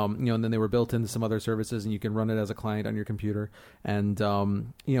had and then they were built into some other services, and you can run it as a client on your computer. And I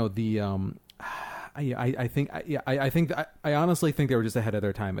honestly think they were just ahead of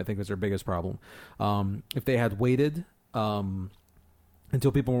their time. I think was their biggest problem. If they had waited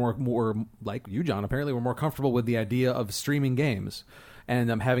until people were more like you, John, apparently were more comfortable with the idea of streaming games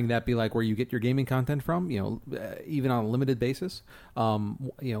and having that be like where you get your gaming content from, even on a limited basis.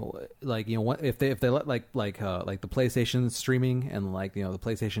 If they let like the PlayStation streaming and the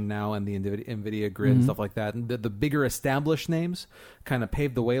PlayStation Now and the NVIDIA Grid and stuff like that, and the bigger established names kind of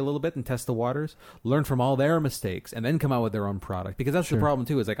pave the way a little bit and test the waters, learn from all their mistakes, and then come out with their own product. Because that's the problem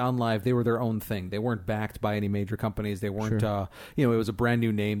too. Is like OnLive, they were their own thing. They weren't backed by any major companies. They weren't. It was a brand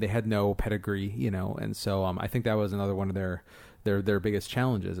new name. They had no pedigree. And so I think that was another one of their biggest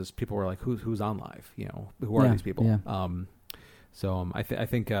challenges is people were like, who's OnLive? Who are these people? Yeah. I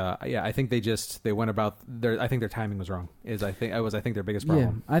think they went about I think their timing was wrong. I think their biggest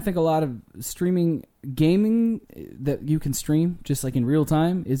problem. Yeah, I think a lot of streaming gaming that you can stream just like in real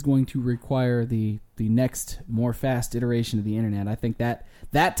time is going to require the next more fast iteration of the internet. I think that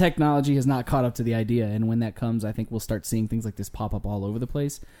technology has not caught up to the idea, and when that comes, I think we'll start seeing things like this pop up all over the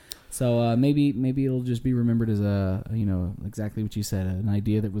place. So maybe it'll just be remembered as exactly what you said, an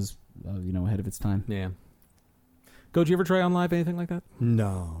idea that was ahead of its time. Yeah. Go, did you ever try OnLive, anything like that?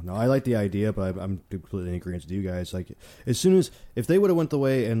 No. I like the idea, but I'm completely in agreement with you guys. Like, as soon as if they would have went the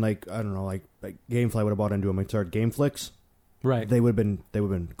way and like GameFly would have bought into them and started GameFlix, right? They would have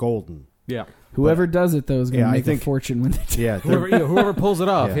been golden. Yeah. Whoever does it though is going to make a fortune when they do. Yeah. Whoever pulls it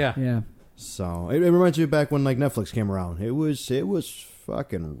off. Yeah. So it reminds me back when like Netflix came around. It was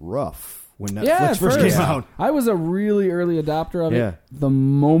fucking rough. When Netflix first came out. I was a really early adopter of it. The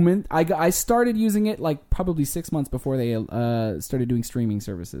moment I started using it, like probably 6 months before they started doing streaming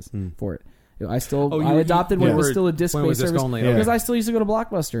services for it. I adopted when it was still a disc-based service because I still used to go to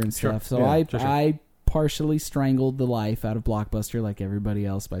Blockbuster and stuff. So I partially strangled the life out of Blockbuster like everybody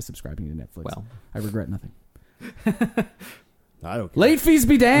else by subscribing to Netflix. Well, I regret nothing. I don't care. Late fees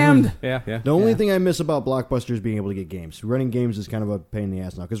be damned. Yeah. The only thing I miss about Blockbuster is being able to get games. Running games is kind of a pain in the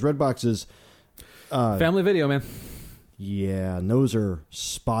ass now because Redbox is family video, man. Yeah, and those are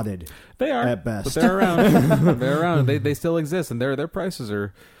spotted. They are at best, but they're around. They're around. They still exist, and their prices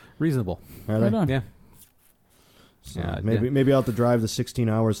are reasonable. Are they? Right on. Yeah. Yeah, maybe I'll have to drive the 16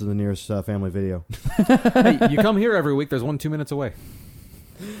 hours to the nearest Family Video. Hey, you come here every week. There's one 2 minutes away.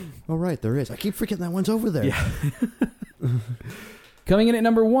 Oh, right, there is. I keep forgetting that one's over there. Yeah. Coming in at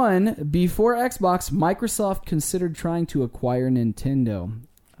number 1, before Xbox, Microsoft considered trying to acquire Nintendo.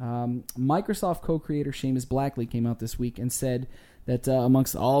 Microsoft co-creator Seamus Blackley came out this week and said that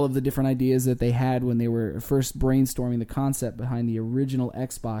amongst all of the different ideas that they had when they were first brainstorming the concept behind the original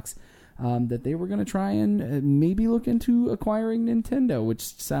Xbox, that they were going to try and maybe look into acquiring Nintendo, which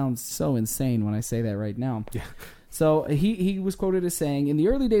sounds so insane when I say that right now. Yeah. So he was quoted as saying, in the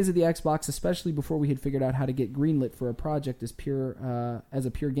early days of the Xbox, especially before we had figured out how to get greenlit for a project as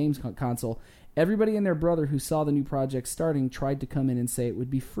a pure games console, everybody and their brother who saw the new project starting tried to come in and say it would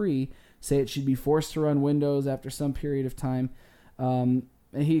be free, say it should be forced to run Windows after some period of time. And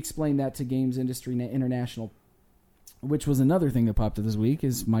he explained that to Games Industry International, which was another thing that popped up this week,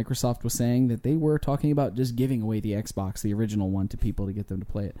 is Microsoft was saying that they were talking about just giving away the Xbox, the original one, to people to get them to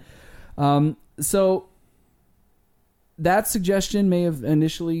play it. So that suggestion may have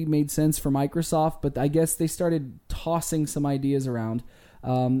initially made sense for Microsoft, but I guess they started tossing some ideas around,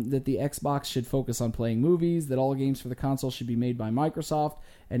 that the Xbox should focus on playing movies, that all games for the console should be made by Microsoft,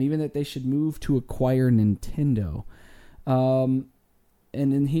 and even that they should move to acquire Nintendo.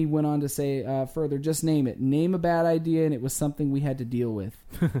 And then he went on to say further, just name it. Name a bad idea, and it was something we had to deal with.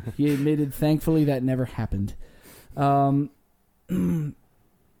 He admitted, thankfully, that never happened.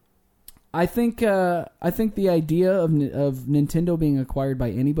 I think the idea of Nintendo being acquired by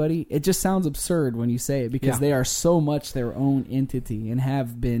anybody, it just sounds absurd when you say it, because they are so much their own entity and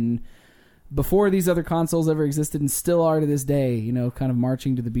have been before these other consoles ever existed and still are to this day, kind of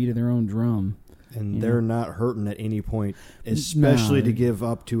marching to the beat of their own drum. And they're not hurting at any point, especially to give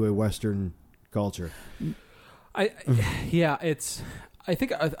up to a Western culture. I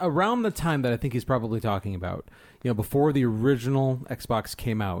think around the time that I think he's probably talking about, before the original Xbox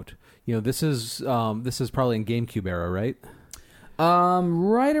came out, this is probably in GameCube era, right?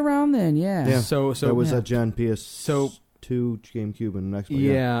 Right around then, yeah. Yeah. So that was a Gen PS2, GameCube, and Xbox.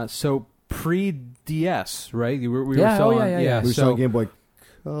 Yeah. So pre-DS, right? We were Yeah, selling, yeah. We were selling Game Boy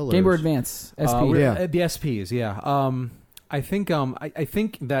Colors. Game Boy Advance, SP. The SPs, yeah. I think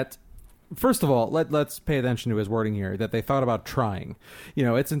that, first of all, let's pay attention to his wording here, that they thought about trying.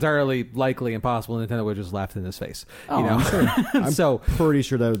 It's entirely likely and possible Nintendo would just laughed in his face. I'm sure. I'm pretty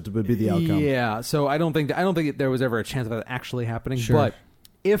sure that would be the outcome. Yeah, so I don't think there was ever a chance of that actually happening. Sure. But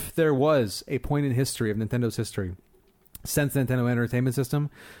if there was a point in history of Nintendo's history since the Nintendo Entertainment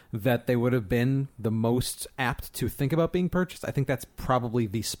System that they would have been the most apt to think about being purchased, I think that's probably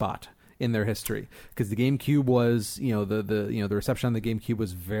the spot in their history, because the GameCube was, the reception on the GameCube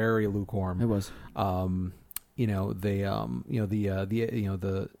was very lukewarm. It was. The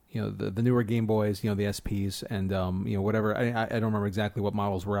newer Game Boys, the SPs, and whatever. I don't remember exactly what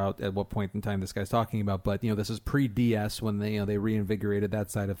models were out at what point in time this guy's talking about, but this is pre-DS when they reinvigorated that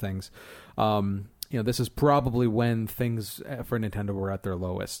side of things. This is probably when things for Nintendo were at their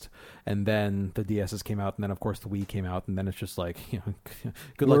lowest, and then the DSs came out, and then of course the Wii came out, and then it's just like,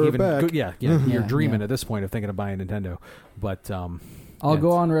 good luck. You're dreaming at this point of thinking of buying Nintendo. But I'll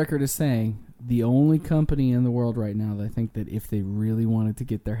go on record as saying the only company in the world right now that I think that if they really wanted to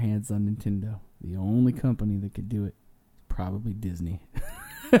get their hands on Nintendo, the only company that could do it, probably Disney.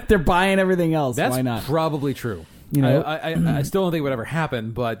 They're buying everything else. That's Why not? Probably true. I still don't think it would ever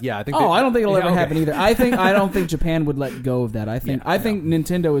happen, but yeah, I think. I don't think it'll ever happen either. I don't think Japan would let go of that. I think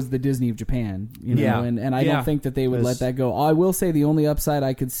Nintendo is the Disney of Japan. And I don't think that they would let that go. I will say the only upside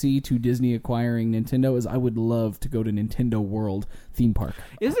I could see to Disney acquiring Nintendo is I would love to go to Nintendo World theme park.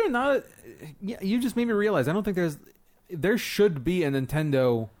 Is there not? You just made me realize. I don't think there should be a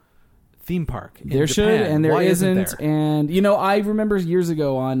Nintendo theme park in there Japan. should, and there Why isn't. There? And I remember years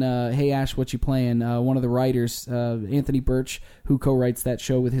ago on Hey Ash, What You Playing, one of the writers, Anthony Birch, who co-writes that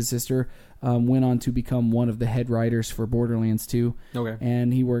show with his sister, went on to become one of the head writers for Borderlands 2. Okay,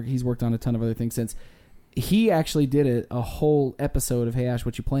 and he's worked on a ton of other things since. He actually did a whole episode of Hey Ash,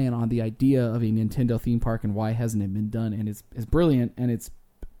 What You Playing on the idea of a Nintendo theme park and why hasn't it been done, and it's brilliant, and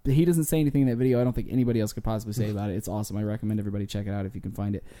he doesn't say anything in that video I don't think anybody else could possibly say about it. It's awesome. I recommend everybody check it out if you can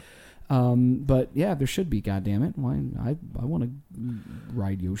find it. But yeah, there should be. Goddammit, why I want to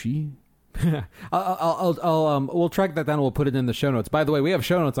ride Yoshi. We'll track that down. And we'll put it in the show notes. By the way, we have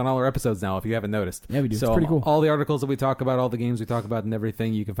show notes on all our episodes now. If you haven't noticed, yeah, we do. So it's pretty cool. All the articles that we talk about, all the games we talk about, and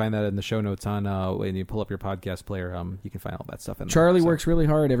everything, you can find that in the show notes on when you pull up your podcast player. You can find all that stuff in there. Charlie works really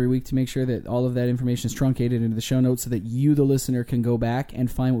hard every week to make sure that all of that information is truncated into the show notes so that you, the listener, can go back and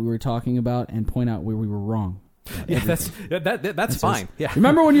find what we were talking about and point out where we were wrong. Yeah, that's fine. Yeah.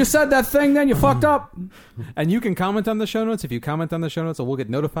 Remember when you said that thing? Then you fucked up. And you can comment on the show notes. If you comment on the show notes, we'll get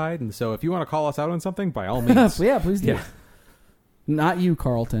notified. And so if you want to call us out on something, by all means. Yeah, please do. Yeah. Not you,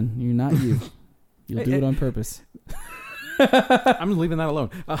 Carlton. You're not you. You'll do it on purpose. I'm leaving that alone.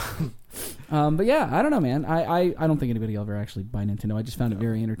 But yeah, I don't know, man. I don't think anybody will ever actually buy Nintendo. I just found it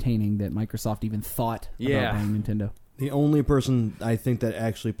very entertaining that Microsoft even thought about buying Nintendo. The only person I think that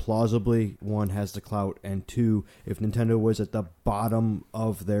actually plausibly, one, has the clout, and two, if Nintendo was at the bottom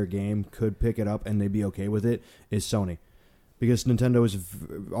of their game, could pick it up and they'd be okay with it, is Sony. Because Nintendo has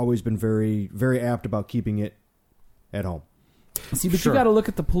always been very, very apt about keeping it at home. See, but you got to look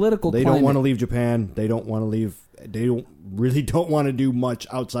at the political They climate. don't want to leave Japan. They don't want to leave. They don't want to do much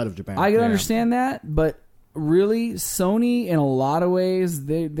outside of Japan. I can understand that, but really, Sony, in a lot of ways,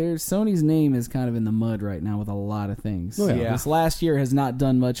 Sony's name is kind of in the mud right now with a lot of things. Oh, yeah. This last year has not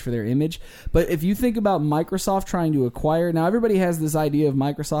done much for their image. But if you think about Microsoft trying to acquire... Now, everybody has this idea of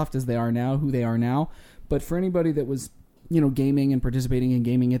Microsoft as they are now, who they are now. But for anybody that was... gaming and participating in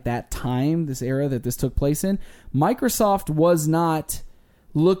gaming at that time, this era that this took place in, Microsoft was not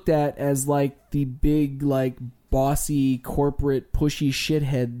looked at as like the big, like, bossy, corporate, pushy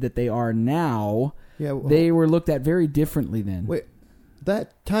shithead that they are now. Yeah, well, they were looked at very differently then. Wait,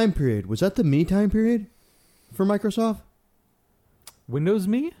 that time period, was that the Me time period for Microsoft? Windows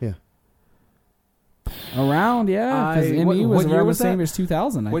Me? Yeah. Around, yeah. Because ME was year around was the same that? as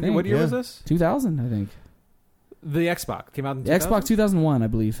 2000, I think. What year was this? 2000, I think. The Xbox came out in The 2000? Xbox 2001, I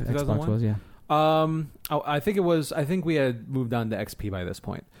believe. 2001? Xbox was, yeah. I think it was. I think we had moved on to XP by this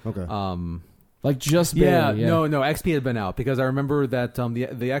point. Okay. Like just barely, yeah. No, XP had been out because I remember that the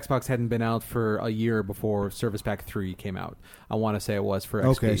Xbox hadn't been out for a year before Service Pack 3 came out. I want to say it was for XP.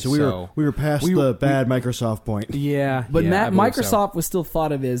 Okay, so we were past the bad Microsoft point. Yeah, but yeah, Microsoft was still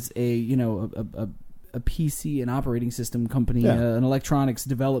thought of as a PC, an operating system company, an electronics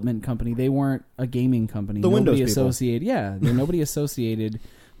development company. They weren't a gaming company. Windows people. Nobody associated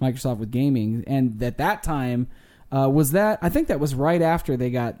Microsoft with gaming. And at that time, I think that was right after they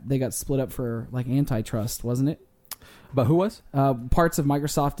got split up for like antitrust, wasn't it? But who was? Parts of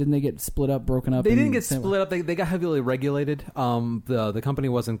Microsoft, didn't they get split up, broken up? They didn't get split up. They got heavily regulated. The company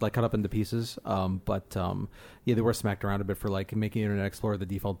wasn't like cut up into pieces. But they were smacked around a bit for like making Internet Explorer the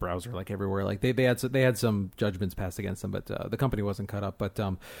default browser like everywhere. Like they had some judgments passed against them, but the company wasn't cut up. But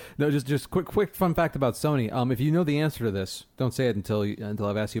no, just quick fun fact about Sony. If you know the answer to this, don't say it until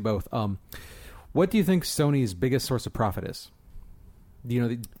I've asked you both. What do you think Sony's biggest source of profit is? Do you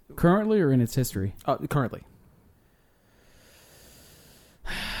know currently or in its history? Currently.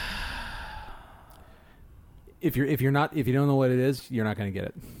 If you don't know what it is, you're not going to get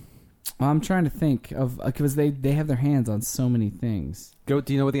it. I'm trying to think of because they have their hands on so many things. Do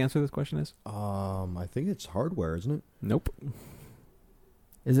you know what the answer to this question is? I think it's hardware, isn't it? Nope.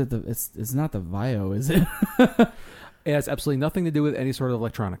 Is it it's not the VAIO, is it? It has absolutely nothing to do with any sort of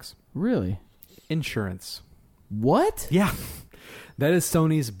electronics. Really? Insurance. What? Yeah. That is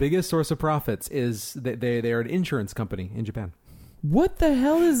Sony's biggest source of profits. Is they are an insurance company in Japan. What the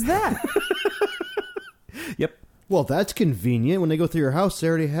hell is that? Yep. Well, that's convenient. When they go through your house, they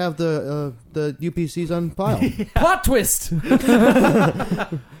already have the UPCs on file. Plot twist.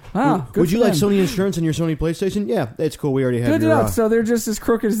 Wow, Would you like Sony insurance in your Sony PlayStation? Yeah, it's cool. We already have Good your... enough. So they're just as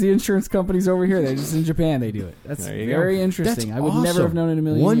crooked as the insurance companies over here. They're just in Japan. They do it. That's very interesting. That's I would never awesome. have known in a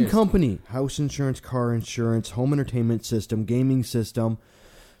million One years. company: house insurance, car insurance, home entertainment system, gaming system.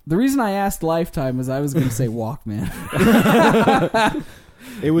 The reason I asked Lifetime was I was going to say Walkman.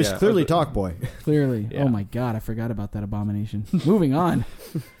 It was clearly Talkboy. Clearly. Yeah. Oh my God, I forgot about that abomination. Moving on.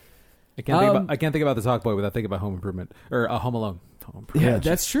 I can't think about the Talkboy without thinking about Home Improvement or Home Alone. Yeah,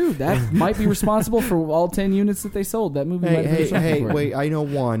 that's true. That might be responsible for all 10 units that they sold. That movie might be responsible Hey, for it. wait, I know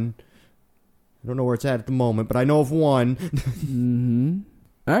one. I don't know where it's at the moment, but I know of one. Mm-hmm.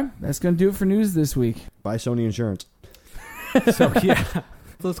 All right, that's going to do it for news this week. Buy Sony insurance. So yeah,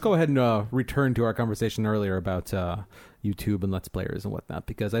 let's go ahead and return to our conversation earlier about YouTube and Let's Players and whatnot,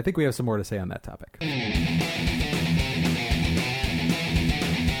 because I think we have some more to say on that topic.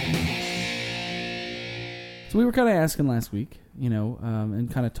 So we were kind of asking last week,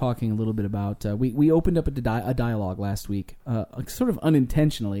 and kind of talking a little bit about, we opened up a dialogue last week, sort of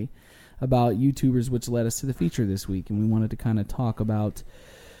unintentionally, about YouTubers, which led us to the feature this week. And we wanted to kind of talk about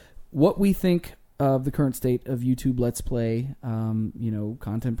what we think of the current state of YouTube Let's Play,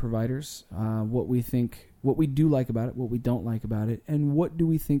 content providers, what we do like about it, what we don't like about it, and what do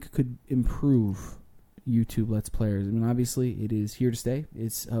we think could improve YouTube Let's Players. I mean, obviously, it is here to stay.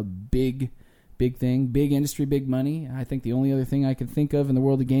 It's a big big thing, big industry, big money. I think the only other thing I can think of in the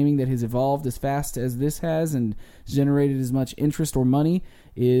world of gaming that has evolved as fast as this has and generated as much interest or money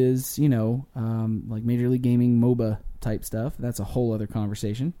is, like Major League Gaming MOBA type stuff. That's a whole other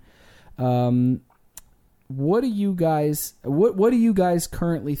conversation. What do you guys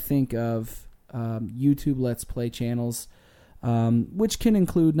currently think of YouTube Let's Play channels, which can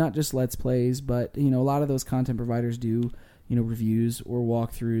include not just Let's Plays, but a lot of those content providers do reviews or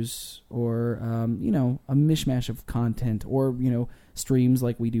walkthroughs or a mishmash of content or streams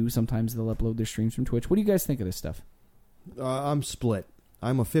like we do. Sometimes they'll upload their streams from Twitch. What do you guys think of this stuff? I'm split.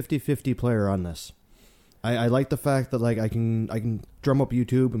 I'm a 50-50 player on this. I like the fact that like I can drum up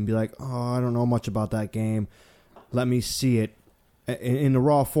YouTube and be like, oh, I don't know much about that game. Let me see it in the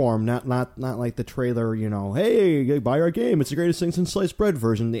raw form, not like the trailer. Hey, buy our game. It's the greatest thing since sliced bread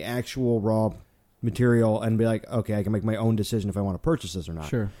version. The actual raw material, and be like, okay, I can make my own decision if I want to purchase this or not.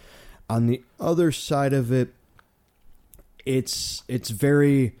 Sure. On the other side of it, it's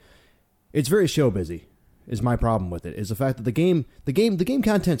very show busy. Is my problem with it is the fact that the game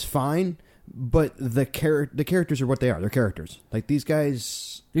content's fine, but the characters are what they are. They're characters. Like these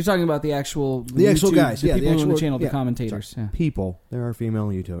guys. You're talking about the actual YouTube, guys, the people the actual, on the channel, yeah, the commentators. Yeah. People. There are female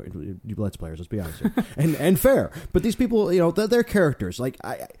YouTube Let's Players. Let's be honest here, and fair. But these people, they're characters. Like,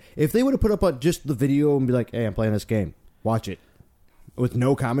 if they would have put up just the video and be like, "Hey, I'm playing this game. Watch it," with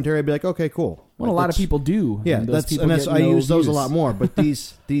no commentary, I'd be like, "Okay, cool." Well, a lot of people do. Yeah, I use those a lot more. But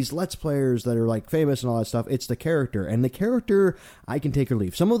these Let's Players that are like famous and all that stuff, it's the character, and the character I can take or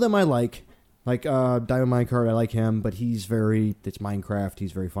leave. Some of them I like. Like Diamond Minecart, I like him, but it's Minecraft.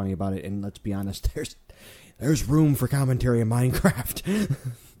 He's very funny about it, and let's be honest, there's room for commentary in Minecraft.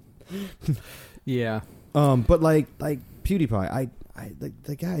 Yeah. But like PewDiePie,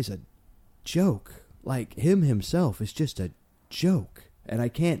 the guy's a joke. Like him himself is just a joke, and I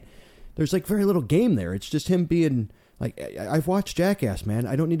can't. There's like very little game there. It's just him being like, I've watched Jackass, man.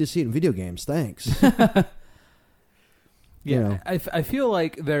 I don't need to see it in video games. Thanks. Yeah, I feel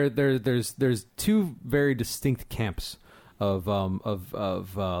like there's two very distinct camps of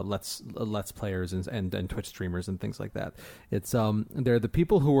let's players and Twitch streamers and things like that. It's they're the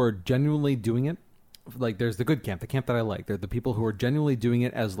people who are genuinely doing it. Like there's the good camp, the camp that I like. They're the people who are genuinely doing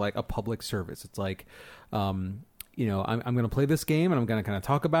it as like a public service. It's like I'm going to play this game and I'm going to kind of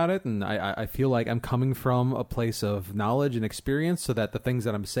talk about it, and I feel like I'm coming from a place of knowledge and experience, so that the things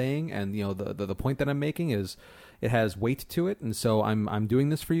that I'm saying and the point that I'm making is it has weight to it, and so I'm doing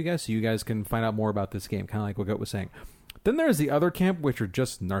this for you guys so you guys can find out more about this game, kind of like what Goat was saying. Then there's the other camp, which are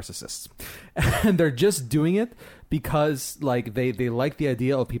just narcissists, and they're just doing it because like they like the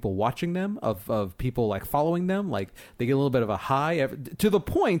idea of people watching them, of people like following them, like they get a little bit of a high to the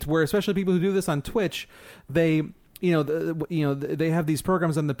point where, especially people who do this on Twitch, they have these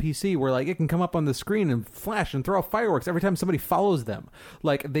programs on the PC where like it can come up on the screen and flash and throw off fireworks every time somebody follows them.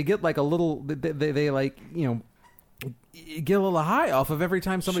 Like they get like a little, they like get a little high off of every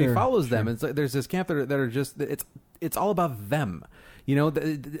time somebody follows them. It's like there's this camp that are just it's all about them.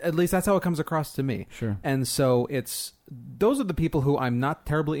 At least that's how it comes across to me. Sure. And so those are the people who I'm not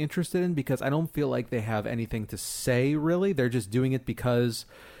terribly interested in, because I don't feel like they have anything to say really. They're just doing it because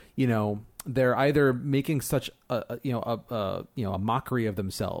they're either making such a mockery of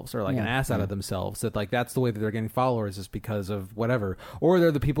themselves, or like an ass out of themselves, that like that's the way that they're getting followers, is because of whatever. Or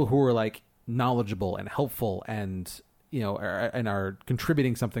they're the people who are like knowledgeable and helpful and are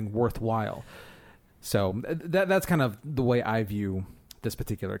contributing something worthwhile. So that's kind of the way I view this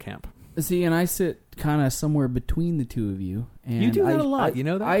particular camp. See, and I sit kind of somewhere between the two of you. And you do that a lot, you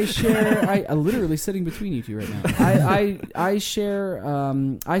know that? I share, I'm literally sitting between you two right now. I share,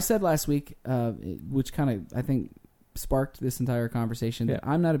 I said last week, which kind of, I think, sparked this entire conversation, that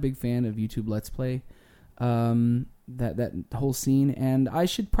I'm not a big fan of YouTube Let's Play, that whole scene, and I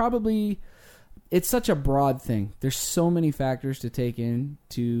should probably, it's such a broad thing. There's so many factors to take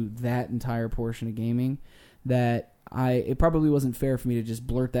into that entire portion of gaming that it probably wasn't fair for me to just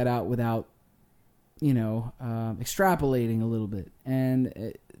blurt that out without, extrapolating a little bit.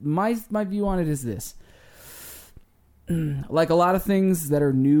 And my view on it is this. Like a lot of things that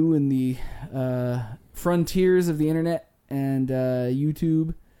are new in the frontiers of the internet and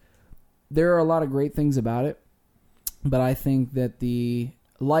YouTube, there are a lot of great things about it. But I think that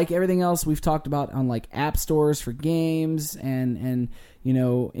like everything else we've talked about on like app stores for games and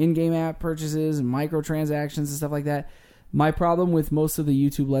in-game app purchases and microtransactions and stuff like that, my problem with most of the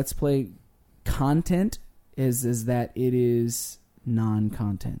YouTube Let's Play content is that it is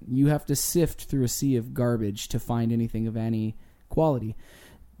non-content. You have to sift through a sea of garbage to find anything of any quality.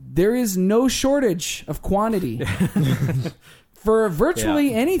 There is no shortage of quantity for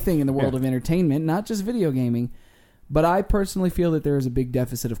virtually anything in the world of entertainment, not just video gaming. But I personally feel that there is a big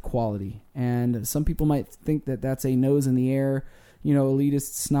deficit of quality. And some people might think that that's a nose in the air,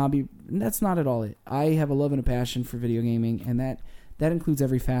 elitist, snobby. And that's not at all it. I have a love and a passion for video gaming, and that includes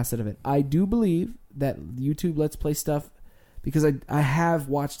every facet of it. I do believe that YouTube Let's Play stuff, because I have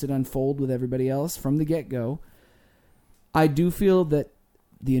watched it unfold with everybody else from the get-go, I do feel that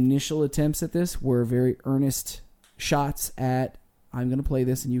the initial attempts at this were very earnest shots at, I'm going to play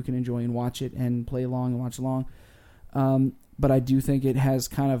this and you can enjoy and watch it and play along and watch along. But I do think it has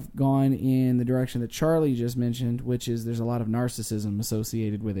kind of gone in the direction that Charlie just mentioned, which is there's a lot of narcissism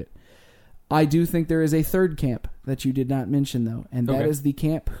associated with it. I do think there is a third camp that you did not mention, though, and that is the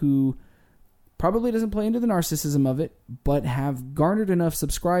camp who probably doesn't play into the narcissism of it, but have garnered enough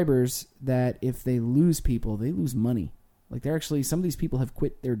subscribers that if they lose people, they lose money. Like, some of these people have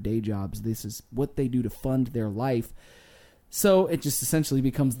quit their day jobs. This is what they do to fund their life. So it just essentially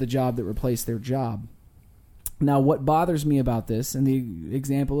becomes the job that replaced their job. Now, what bothers me about this, and the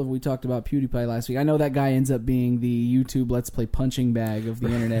example of we talked about PewDiePie last week, I know that guy ends up being the YouTube Let's Play punching bag of the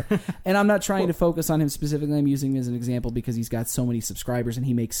internet. And I'm not trying to focus on him specifically. I'm using him as an example because he's got so many subscribers and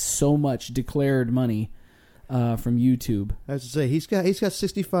he makes so much declared money from YouTube. I was to say, he's got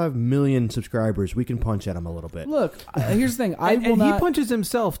 65 million subscribers. We can punch at him a little bit. Look, here's the thing. He punches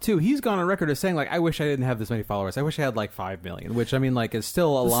himself, too. He's gone on record as saying, I wish I didn't have this many followers. I wish I had, 5 million, which, is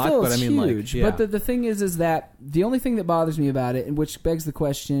still a lot, but huge. But the thing is that the only thing that bothers me about it, and which begs the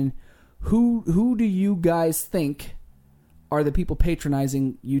question, who do you guys think are the people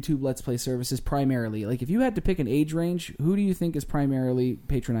patronizing YouTube Let's Play services primarily? If you had to pick an age range, who do you think is primarily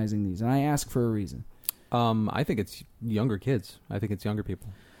patronizing these? And I ask for a reason. I think it's younger kids. I think it's younger people.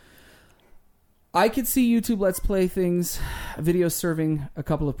 I could see YouTube Let's Play videos serving a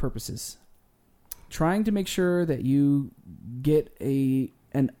couple of purposes. Trying to make sure that you get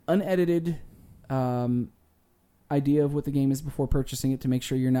an unedited idea of what the game is before purchasing it, to make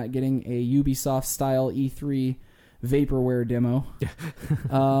sure you're not getting a Ubisoft-style E3 vaporware demo.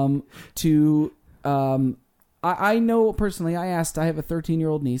 I know personally, I have a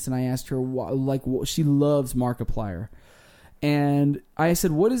 13-year-old niece, and I asked her, she loves Markiplier. And I said,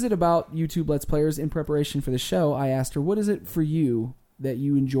 what is it about YouTube Let's Players in preparation for the show? I asked her, what is it for you that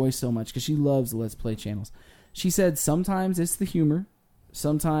you enjoy so much? Because she loves the Let's Play channels. She said, sometimes it's the humor.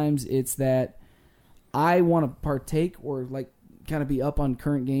 Sometimes it's that I want to partake or kind of be up on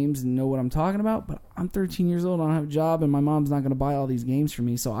current games and know what I'm talking about. But I'm 13 years old, I don't have a job, and my mom's not going to buy all these games for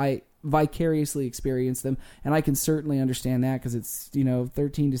me. So I vicariously experience them, and I can certainly understand that because it's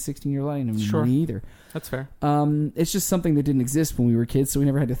 13 to 16 years old. I didn't me either. That's fair. It's just something that didn't exist when we were kids, so we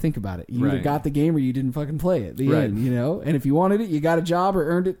never had to think about it. You either got the game or you didn't fucking play it. The end, and if you wanted it, you got a job or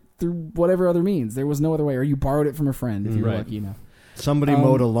earned it through whatever other means. There was no other way, or you borrowed it from a friend if you were lucky enough. Somebody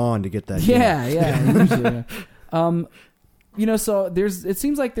mowed a lawn to get that. Usually, so it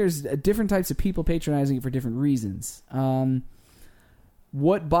seems like there's different types of people patronizing it for different reasons.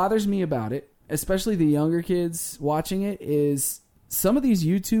 What bothers me about it, especially the younger kids watching it, is some of these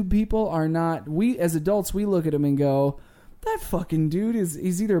YouTube people are not... We, as adults, we look at them and go, that fucking dude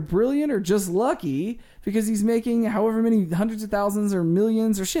is either brilliant or just lucky because he's making however many hundreds of thousands or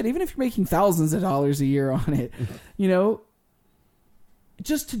millions or shit. Even if you're making thousands of dollars a year on it,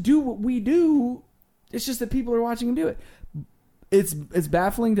 just to do what we do, it's just that people are watching him do it. It's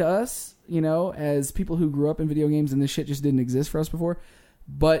baffling to us, as people who grew up in video games and this shit just didn't exist for us before.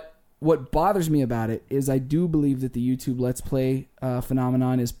 But what bothers me about it is I do believe that the YouTube Let's Play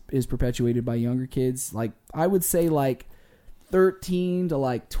phenomenon is perpetuated by younger kids. I would say 13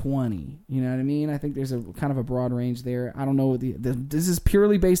 to 20. You know what I mean? I think there's a kind of a broad range there. I don't know. This is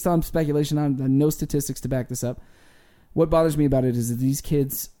purely based on speculation. I have no statistics to back this up. What bothers me about it is that these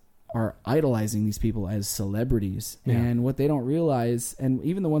kids are idolizing these people as celebrities. Yeah. And what they don't realize, and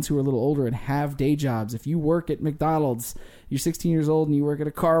even the ones who are a little older and have day jobs, if you work at McDonald's, you're 16 years old and you work at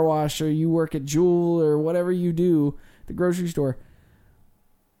a car wash, or you work at Jewel, or whatever you do, the grocery store,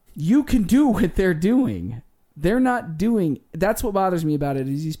 you can do what they're doing. They're not doing... That's what bothers me about it,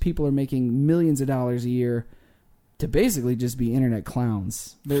 is these people are making millions of dollars a year to basically just be internet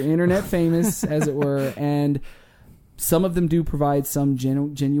clowns. They're internet famous, as it were, and... Some of them do provide some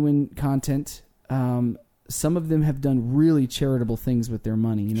genuine content. Some of them have done really charitable things with their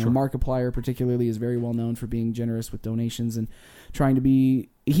money. Markiplier particularly is very well known for being generous with donations and trying to be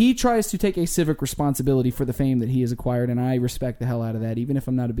he tries to take a civic responsibility for the fame that he has acquired, and I respect the hell out of that, even if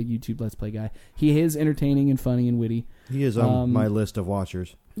I'm not a big YouTube Let's Play guy. He is entertaining and funny and witty. He is on my list of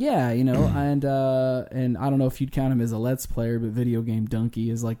watchers. Yeah, and I don't know if you'd count him as a Let's Player, but Video Game Donkey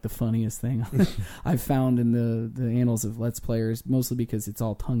is like the funniest thing I've found in the annals of Let's Players, mostly because it's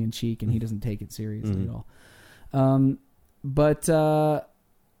all tongue-in-cheek and he doesn't take it seriously at all. But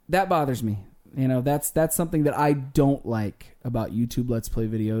that bothers me. That's something that I don't like about YouTube Let's Play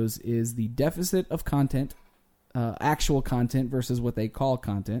videos is the deficit of content, actual content versus what they call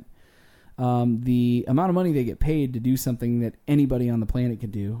content. The amount of money they get paid to do something that anybody on the planet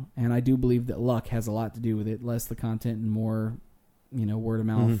could do, and I do believe that luck has a lot to do with it, less the content and more, word of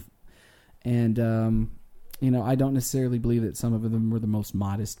mouth. And I don't necessarily believe that some of them were the most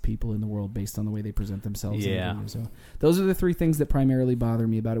modest people in the world based on the way they present themselves. Yeah. In the video. So those are the three things that primarily bother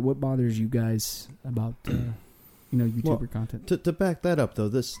me about it. What bothers you guys about, YouTuber content? To back that up, though,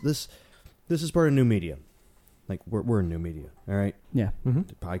 this is part of new media. Like we're in new media, all right? Yeah. The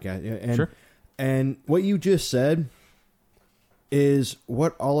podcast, and Sure. And what you just said is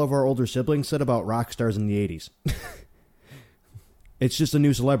what all of our older siblings said about rock stars in the 80s. It's just a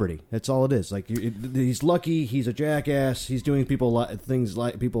new celebrity. That's all it is. Like he's lucky. He's a jackass. He's doing things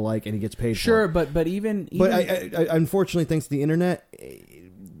like people like, and he gets paid. Sure, for it. but even I unfortunately, thanks to the internet,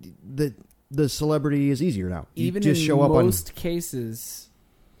 the celebrity is easier now. You even just in show up most cases,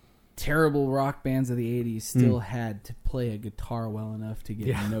 terrible rock bands of the 80s still had to play a guitar well enough to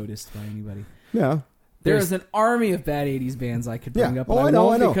get noticed by anybody. Yeah. There's an army of bad 80s bands I could bring up, but I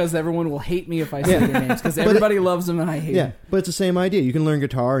know. because everyone will hate me if I say their names, because everybody loves them and I hate them. But it's the same idea. You can learn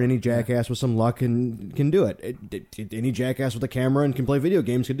guitar, and any jackass with some luck can do it. Any jackass with a camera and can play video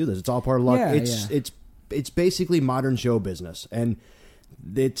games can do this. It's all part of luck. Yeah, It's basically modern show business, and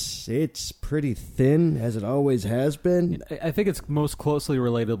it's pretty thin, as it always has been. I think it's most closely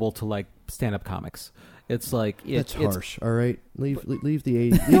relatable to like stand-up comics. It's like that's harsh. All right, leave the 80s, leave the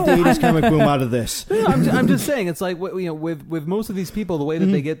 80s comic boom out of this. No, I'm just saying it's like with most of these people, the way that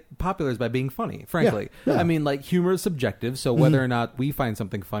they get popular is by being funny. Frankly, Yeah. I mean, like humor is subjective. So whether or not we find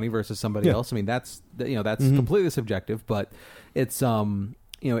something funny versus somebody else, I mean, that's completely subjective. But it's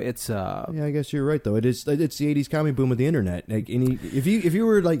it's Yeah, I guess you're right though. It's the 80s comic boom with the internet. Like if you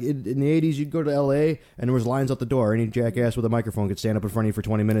were like in the 80s, you'd go to LA and there was lines out the door. Any jackass with a microphone could stand up in front of you for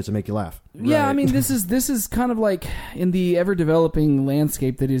 20 minutes and make you laugh. Yeah, Right. I mean, this is kind of like in the ever-developing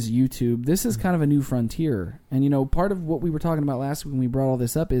landscape that is YouTube. This is kind of a new frontier. And, part of what we were talking about last week when we brought all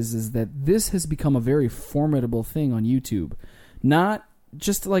this up is that this has become a very formidable thing on YouTube. Not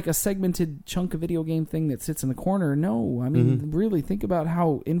just like a segmented chunk of video game thing that sits in the corner. No, I mean, really think about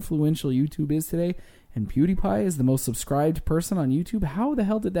how influential YouTube is today. And PewDiePie is the most subscribed person on YouTube. How the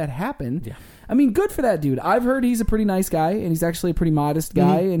hell did that happen? Yeah. I mean, good for that dude. I've heard he's a pretty nice guy, and he's actually a pretty modest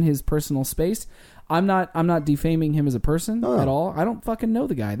guy in his personal space. I'm not defaming him as a person at all. I don't fucking know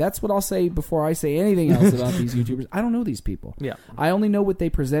the guy. That's what I'll say before I say anything else about these YouTubers. I don't know these people. Yeah. I only know what they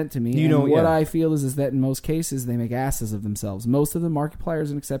present to me. What I feel is that in most cases they make asses of themselves. Most of them, Markiplier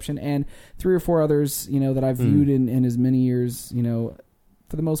is an exception, and 3 or 4 others, that I've viewed in as many years.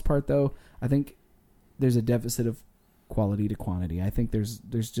 For the most part, though, I think there's a deficit of quality to quantity. I think there's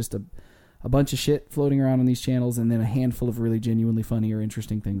just a bunch of shit floating around on these channels, and then a handful of really genuinely funny or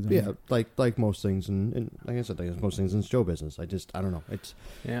interesting things. Yeah, like most things, and like I said, like most things in show business. I don't know. It's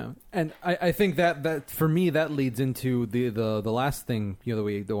and I think that for me that leads into the last thing that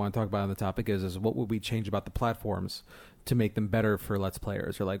we want to talk about on the topic is what would we change about the platforms to make them better for Let's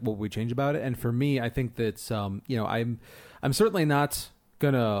Players, or like what would we change about it? And for me, I think that's I'm certainly not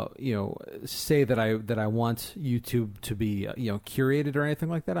gonna say that I want YouTube to be curated or anything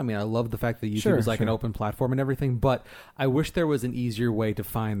like that. I mean, I love the fact that YouTube is like an open platform and everything, but I wish there was an easier way to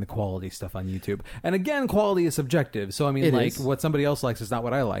find the quality stuff on YouTube. And again, quality is subjective, so I mean, what somebody else likes is not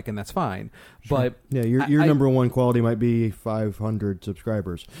what I like, and that's fine. But yeah, your number one quality might be 500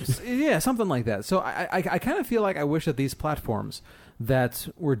 subscribers. Yeah, something like that. So I kind of feel like I wish that these platforms that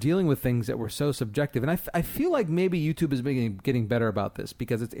were dealing with things that were so subjective, and I feel like maybe YouTube is getting better about this,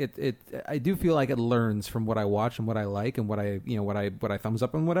 because I do feel like it learns from what I watch and what I like and what I thumbs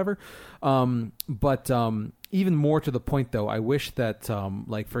up and whatever. But even more to the point, though, I wish that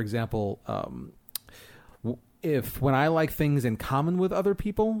like, for example, if when I like things in common with other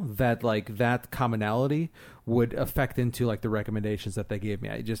people, that like that commonality would affect into like the recommendations that they gave me.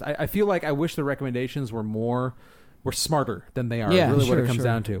 I feel like I wish the recommendations were smarter than they are. Yeah, what it comes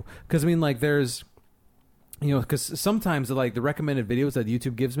down to. Because I mean, like, there's, because sometimes like the recommended videos that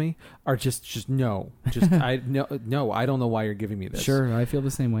YouTube gives me are just no, I don't know why you're giving me this. Sure, I feel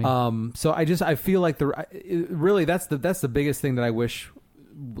the same way. So I feel like really that's the biggest thing that I wish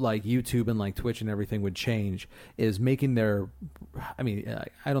like YouTube and like Twitch and everything would change is making their, I mean,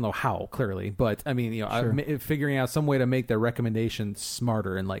 I don't know how clearly, but I mean, figuring out some way to make their recommendations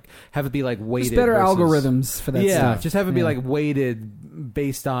smarter and like have it be like weighted. Just better versus, algorithms for that stuff. Just have it be like weighted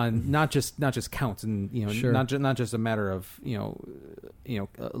based on not just counts and not just a matter of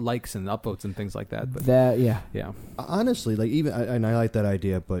likes and upvotes and things like that. But yeah. Honestly, like even and I like that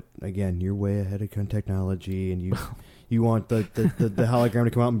idea, but again, you're way ahead of technology, and you want the hologram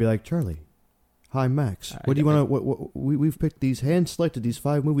to come out and be like, Charlie, hi Max, what do you want to? We've picked these hand selected these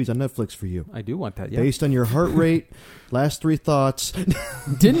 5 movies on Netflix for you. I do want that. Yeah. Based on your heart rate, last 3 thoughts.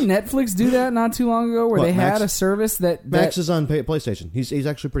 Didn't Netflix do that not too long ago, where they had a service that Max is on PlayStation. He's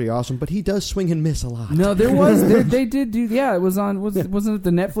actually pretty awesome, but he does swing and miss a lot. No, there was they did do it was on wasn't it the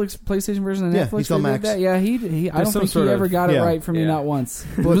Netflix PlayStation version of Netflix? He's on Max. That? Yeah, he I don't think he ever got it right for me, not once.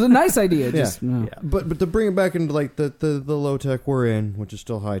 It was a nice idea. But to bring it back into like the low tech we're in, which is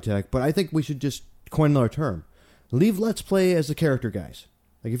still high tech, but I think we should just coin another term. Leave Let's Play as the character guys.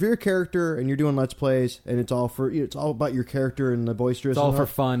 Like if you're a character and you're doing Let's Plays and it's all about your character and the boisterous. It's all for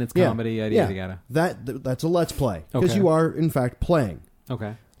fun. It's comedy. Yada. That's a Let's Play because you are in fact playing.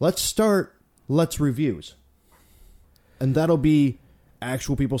 Okay. Let's start Let's Reviews, and that'll be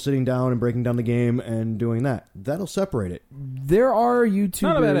actual people sitting down and breaking down the game and doing that. That'll separate it. There are YouTubers.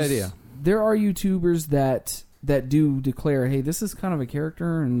 Not a bad idea. There are YouTubers that do declare, hey, this is kind of a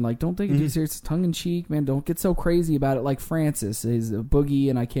character, and like, don't take it too serious. It's tongue in cheek, man. Don't get so crazy about it. Like Francis is a Boogie,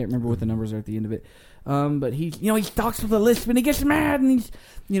 and I can't remember what the numbers are at the end of it. But he talks with a lisp and he gets mad, and he's,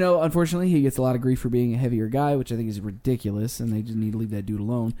 unfortunately, he gets a lot of grief for being a heavier guy, which I think is ridiculous, and they just need to leave that dude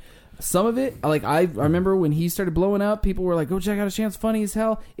alone. Some of it, like I remember when he started blowing up, people were like, "Go check out his channel, it's funny as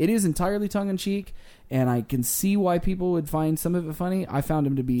hell." It is entirely tongue in cheek, and I can see why people would find some of it funny. I found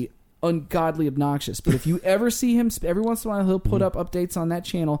him to be ungodly obnoxious, but if you ever see him, every once in a while he'll put up updates on that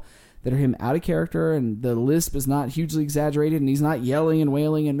channel that are him out of character, and the lisp is not hugely exaggerated, and he's not yelling and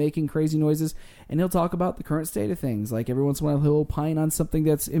wailing and making crazy noises, and he'll talk about the current state of things. Like every once in a while he'll opine on something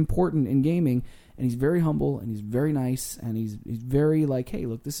that's important in gaming, and he's very humble and he's very nice, and he's very like, hey,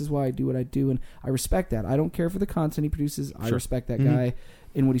 look, this is why I do what I do, and I respect that. I don't care for the content he produces. I respect that guy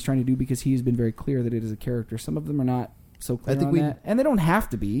in what he's trying to do, because he has been very clear that it is a character. Some of them are not so clear on that, and they don't have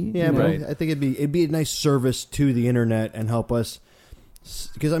to be. Yeah, but I think it'd be a nice service to the internet and help us.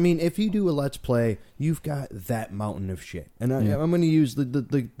 Because I mean, if you do a Let's Play, you've got that mountain of shit, and I'm going to use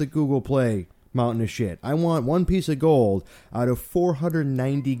the Google Play mountain of shit. I want one piece of gold out of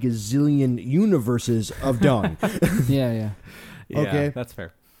 490 gazillion universes of dung. Yeah. Okay, that's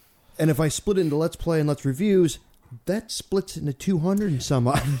fair. And if I split it into Let's Play and Let's Reviews, that splits into 200 and some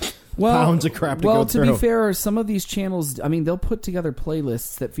odd pounds of crap to go through. Well, to be fair, some of these channels, I mean, they'll put together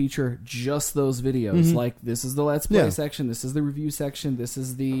playlists that feature just those videos. Like, this is the Let's Play section, this is the review section, this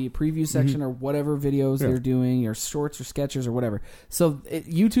is the preview section, or whatever videos they're doing, or shorts or sketches or whatever. So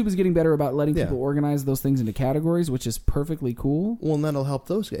YouTube is getting better about letting people organize those things into categories, which is perfectly cool. Well, and that'll help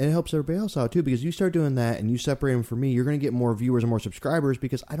those, and it helps everybody else out too, because you start doing that and you separate them from me, you're going to get more viewers and more subscribers,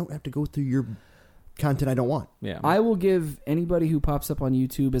 because I don't have to go through your content I don't want. Yeah, I will give anybody who pops up on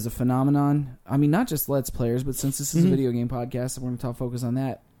YouTube as a phenomenon, I mean, not just Let's Players, but since this is a video game podcast, we're going to focus on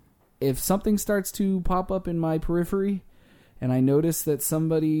that. If something starts to pop up in my periphery and I notice that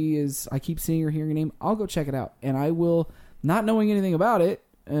somebody is, I keep seeing or hearing a name, I'll go check it out. And I will, not knowing anything about it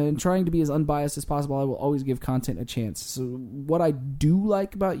and trying to be as unbiased as possible, I will always give content a chance. So what I do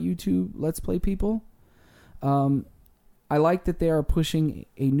like about YouTube Let's Play people, I like that they are pushing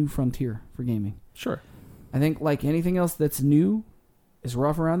a new frontier for gaming. Sure. I think, like anything else that's new, is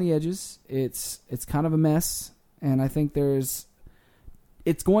rough around the edges. It's kind of a mess, and I think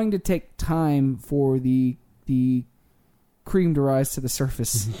it's going to take time for the cream to rise to the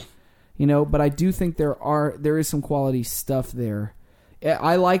surface, But I do think there is some quality stuff there.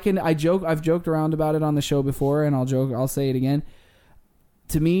 I've joked around about it on the show before, and I'll say it again.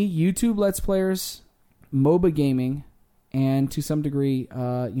 To me, YouTube Let's Players, MOBA gaming, and to some degree,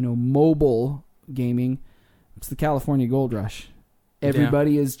 mobile gaming, it's the California gold rush.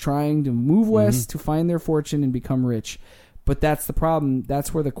 Everybody is trying to move west to find their fortune and become rich. But that's the problem.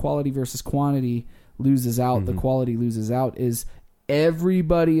 That's where the quality versus quantity loses out. The quality loses out is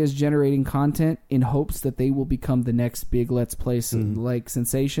everybody is generating content in hopes that they will become the next big Let's Play like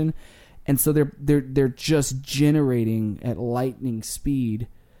sensation. And so they're just generating at lightning speed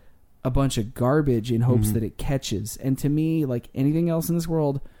a bunch of garbage in hopes that it catches. And to me, like anything else in this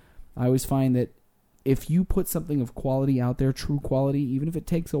world, I always find that if you put something of quality out there, true quality, even if it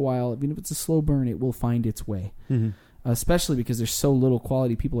takes a while, even if it's a slow burn, it will find its way. Especially because there's so little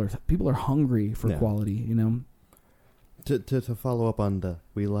quality. People are hungry for quality, to follow up on the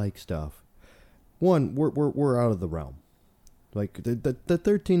we like stuff. One, we're out of the realm. Like the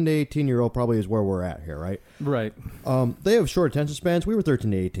 13 to 18-year-old probably is where we're at here, right? Right. They have short attention spans. We were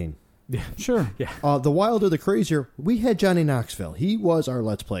 13 to 18. Yeah. Sure. Yeah. The wilder, the crazier. We had Johnny Knoxville. He was our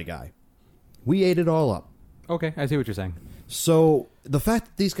Let's Play guy. We ate it all up. Okay, I see what you're saying. So the fact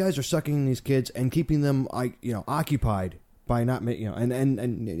that these guys are sucking these kids and keeping them, occupied by not making,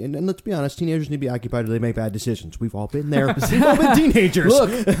 and let's be honest, teenagers need to be occupied or they make bad decisions. We've all been there. We've all been teenagers. Look,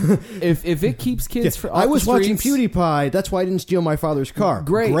 if it keeps kids, I was watching PewDiePie. That's why I didn't steal my father's car.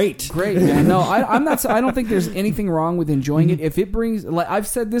 Great, man. No, I'm not. I don't think there's anything wrong with enjoying it. If it brings, like I've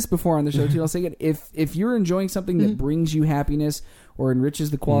said this before on the show too, I'll say it. If you're enjoying something that brings you happiness or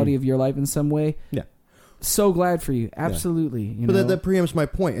enriches the quality of your life in some way, yeah. So glad for you, absolutely. You but know? that preempts my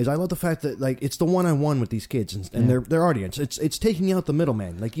point. Is I love the fact that like it's the one-on-one with these kids and their audience. It's taking out the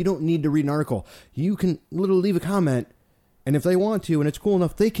middleman. Like you don't need to read an article. You can literally leave a comment, and if they want to, and it's cool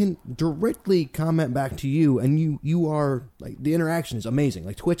enough, they can directly comment back to you. And you are like the interaction is amazing.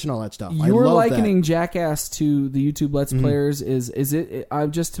 Like Twitch and all that stuff. You're likening that. Jackass to the YouTube Let's Players. Is it?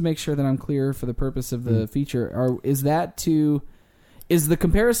 Just to make sure that I'm clear for the purpose of the feature. Is the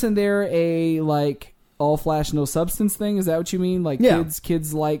comparison there a like? All flash, no substance thing? Is that what you mean? Like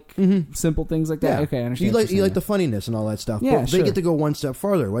kids like simple things like that? Yeah. Okay, I understand. You like the funniness and all that stuff. Yeah, but they get to go one step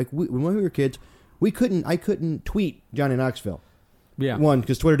farther. Like when we were kids, I couldn't tweet Johnny Knoxville. Yeah. One,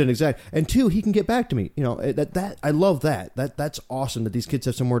 because Twitter didn't exist, and two, he can get back to me. You know that I love that. That's awesome that these kids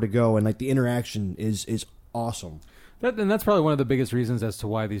have somewhere to go, and like the interaction is awesome. And that's probably one of the biggest reasons as to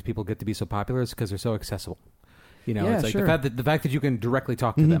why these people get to be so popular is because they're so accessible. You know, it's like the fact that you can directly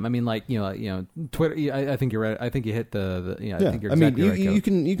talk to them. I mean, like Twitter. I think you're right. I think you hit the. I think you're exactly right.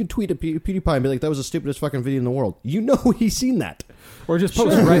 You can tweet at PewDiePie and be like, "That was the stupidest fucking video in the world." You know, he's seen that, or just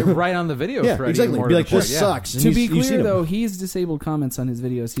post right on the video. Yeah, exactly. Be like, "This sucks." To be clear, though, he's disabled comments on his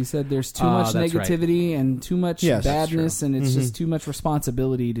videos. He said there's too much negativity and too much badness, and it's just too much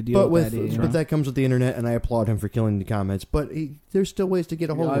responsibility to deal with that. But that comes with the internet, and I applaud him for killing the comments. But there's still ways to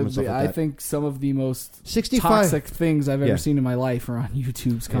get a hold of him. And stuff like that. I think some of the most toxic things I've ever seen in my life are on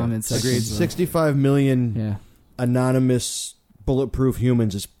YouTube's comments. Agreed. 65 million anonymous bulletproof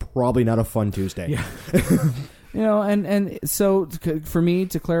humans is probably not a fun Tuesday. Yeah. and so for me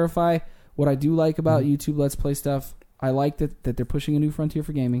to clarify what I do like about YouTube Let's Play stuff, I like that they're pushing a new frontier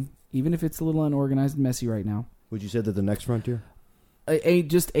for gaming, even if it's a little unorganized and messy right now. Would you say that the next frontier?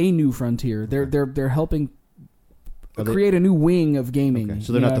 Just a new frontier. They're helping create a new wing of gaming. Okay.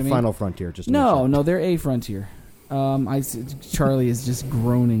 So they're not the final frontier. Just no, they're a frontier. Charlie is just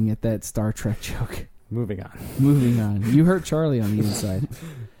groaning at that Star Trek joke. Moving on. You hurt Charlie on the inside.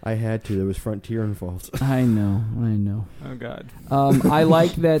 I had to. There was frontier involved. I know. Oh God. I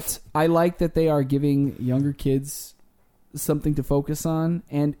like that they are giving younger kids something to focus on,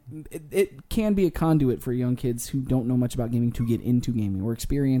 and it can be a conduit for young kids who don't know much about gaming to get into gaming or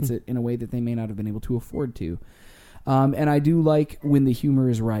experience it in a way that they may not have been able to afford to. And I do like when the humor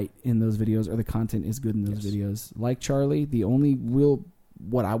is right in those videos or the content is good in those videos. Like Charlie, the only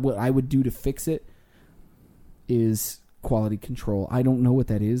what I would do to fix it is quality control. I don't know what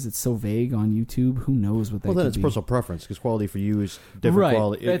that is. It's so vague on YouTube. Who knows what that is? Well, then it's personal preference because quality for you is different right.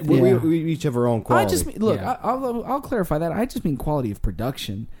 quality. We each have our own quality. I'll clarify that. I just mean quality of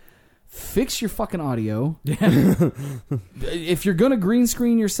production. Fix your fucking audio. If you're going to green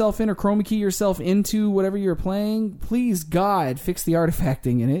screen yourself in or chroma key yourself into whatever you're playing, please, God, fix the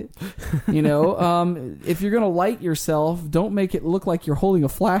artifacting in it. You know, if you're going to light yourself, don't make it look like you're holding a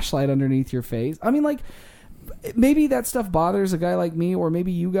flashlight underneath your face. I mean, like, maybe that stuff bothers a guy like me, or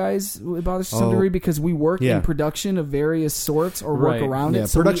maybe you guys it bothers to some degree because we work in production of various sorts or work around it.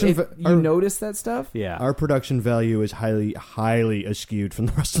 So you notice that stuff. Yeah, our production value is highly, highly askewed from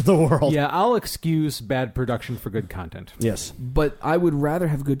the rest of the world. Yeah, I'll excuse bad production for good content. Yes, but I would rather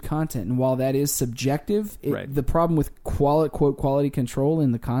have good content, and while that is subjective, the problem with quality control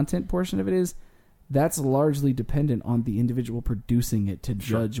in the content portion of it is that's largely dependent on the individual producing it to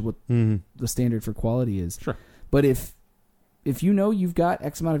judge what the standard for quality is. Sure. But if you know you've got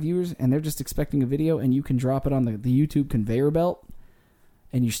X amount of viewers and they're just expecting a video and you can drop it on the YouTube conveyor belt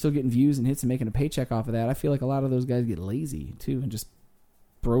and you're still getting views and hits and making a paycheck off of that, I feel like a lot of those guys get lazy too and just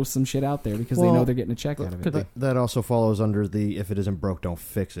throw some shit out there because they know they're getting a check out of it. That also follows under the if it isn't broke, don't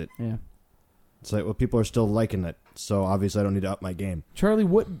fix it. Yeah. It's like, well, people are still liking it, so obviously I don't need to up my game. Charlie,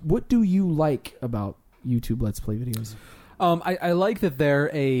 what do you like about YouTube Let's Play videos? I like that they're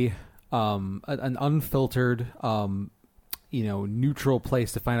an unfiltered, neutral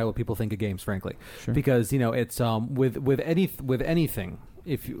place to find out what people think of games. Frankly, because it's with anything,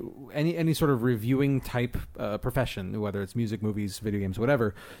 if you any sort of reviewing type profession, whether it's music, movies, video games,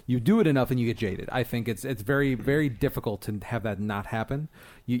 whatever, you do it enough and you get jaded. I think it's very, very difficult to have that not happen.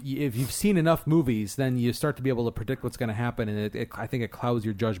 If you've seen enough movies, then you start to be able to predict what's going to happen, and I think it clouds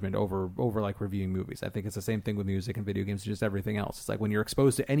your judgment over like reviewing movies. I think it's the same thing with music and video games and just everything else. It's like when you're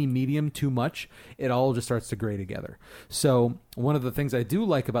exposed to any medium too much, it all just starts to gray together. So one of the things I do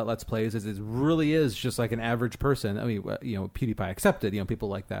like about Let's Plays is it really is just like an average person. I mean, PewDiePie accepted, people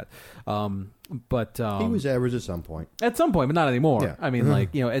like that. But he was average at some point. At some point, but not anymore. Yeah. I mean, I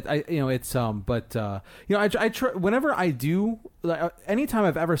try whenever I do. Anytime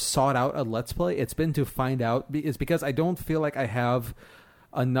I've ever sought out a Let's Play, it's been to find out. It's because I don't feel like I have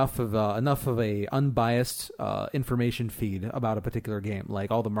enough of a unbiased information feed about a particular game. Like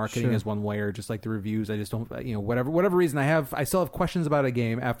all the marketing is one way, or just like the reviews. I just don't, whatever reason I still have questions about a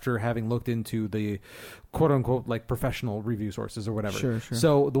game after having looked into the quote unquote like professional review sources or whatever. Sure.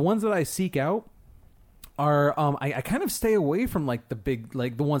 So the ones that I seek out are I kind of stay away from like the big,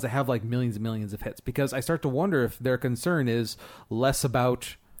 like the ones that have like millions and millions of hits, because I start to wonder if their concern is less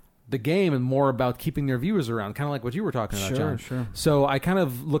about the game and more about keeping their viewers around, kind of like what you were talking about, John. Sure. So I kind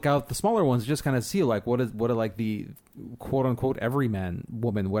of look out the smaller ones, just kind of see like what are like the quote unquote everyman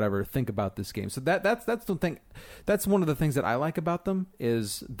woman, whatever, think about this game. So that's the thing. That's one of the things that I like about them,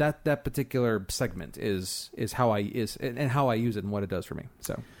 is that particular segment is how I use it and what it does for me.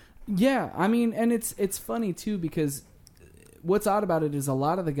 So yeah, I mean, and it's funny too, because what's odd about it is a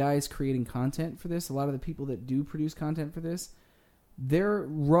lot of the guys creating content for this, a lot of the people that do produce content for this, they're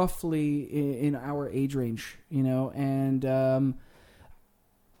roughly in our age range, and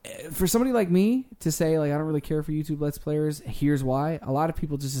for somebody like me to say, like, I don't really care for YouTube Let's Players, here's why. A lot of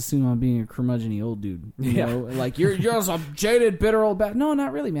people just assume I'm being a curmudgeon-y old dude. You know? Like, you're just a jaded, bitter old bat. No,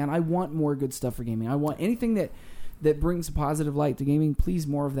 not really, man. I want more good stuff for gaming. I want anything that brings a positive light to gaming. Please,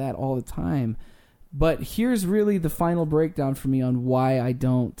 more of that all the time. But here's really the final breakdown for me on why I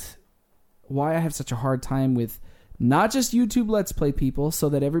have such a hard time with not just YouTube Let's Play people, so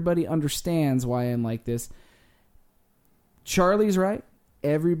that everybody understands why I'm like this. Charlie's right.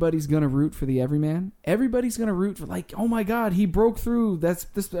 Everybody's going to root for the everyman. Everybody's going to root for, like, oh my God, he broke through. That's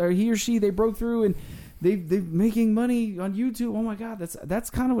this, or he or she, they broke through and they're making money on YouTube. Oh my God, that's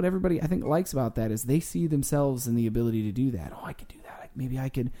kind of what everybody I think likes about that, is they see themselves in the ability to do that. Oh, I could do that. Maybe I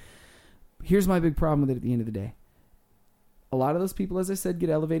could. Here's my big problem with it at the end of the day. A lot of those people, as I said, get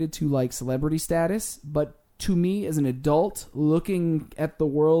elevated to like celebrity status, but to me, as an adult looking at the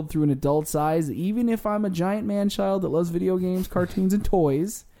world through an adult's eyes, even if I'm a giant man-child that loves video games, cartoons, and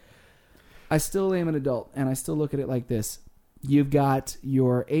toys, I still am an adult, and I still look at it like this. You've got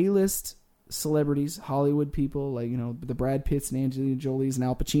your A-list celebrities, Hollywood people, like, the Brad Pitts and Angelina Jolies and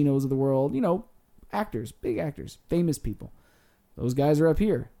Al Pacinos of the world, actors, big actors, famous people. Those guys are up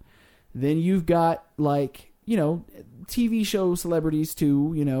here. Then you've got, like, TV show celebrities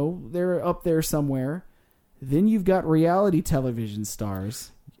too, they're up there somewhere. Then you've got reality television stars.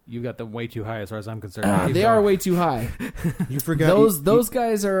 You got them way too high as far as I'm concerned. They are way too high. You forgot those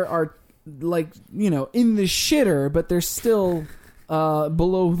guys are like, in the shitter, but they're still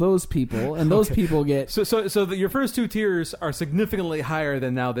below those people, and those people get so your first two tiers are significantly higher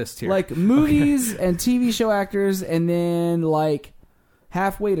than now this tier. Like movies and TV show actors, and then like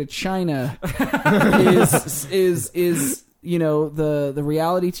halfway to China is the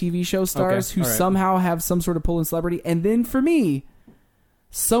reality TV show stars who somehow have some sort of pull in celebrity. And then for me,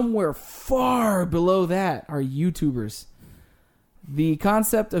 somewhere far below that are YouTubers. The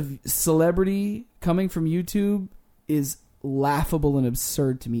concept of celebrity coming from YouTube is laughable and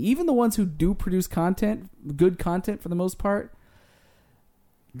absurd to me. Even the ones who do produce content, good content for the most part,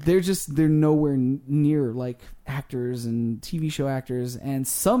 they're nowhere near like actors and TV show actors, and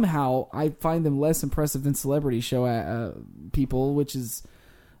somehow I find them less impressive than celebrity show people, which is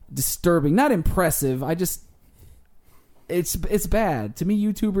disturbing. Not impressive. It's bad to me.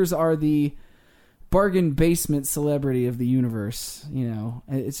 YouTubers are the bargain basement celebrity of the universe.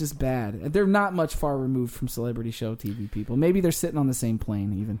 It's just bad. They're not much far removed from celebrity show TV people. Maybe they're sitting on the same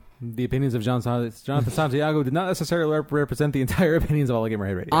plane even. The opinions of Jonathan Santiago did not necessarily represent the entire opinions of All Gamer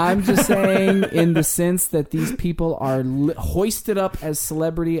Hate Radio. I'm just saying, in the sense that these people are hoisted up as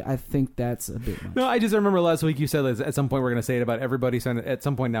celebrity, I think that's a bit much. No, I just remember last week you said at some point we're going to say it about everybody. So at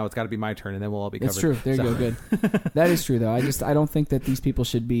some point now it's got to be my turn, and then we'll all be covered. It's true. There you go. Good. That is true, though. I don't think that these people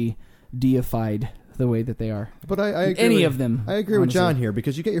should be deified the way that they are. But I agree of them. I agree with John here,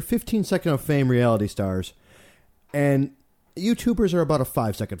 because you get your 15-second of fame reality stars, and YouTubers are about a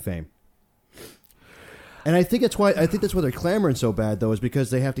 5-second fame. And I think that's why they're clamoring so bad, though, is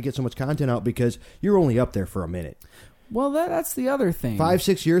because they have to get so much content out, because you're only up there for a minute. Well, that's the other thing.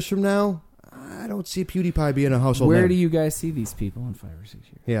 5-6 years from now, I don't see PewDiePie being a household Where name. do you guys see these people in 5 or 6 years?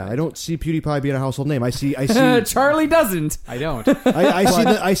 Yeah, I don't see PewDiePie being a household name. I see Charlie doesn't. I don't.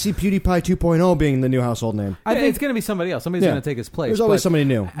 I see PewDiePie 2.0 being the new household name. I think it's going to be somebody else. Somebody's Yeah. going to take his place. There's always but somebody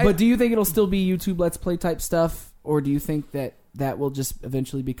new. But do you think it'll still be YouTube Let's Play type stuff, or do you think that will just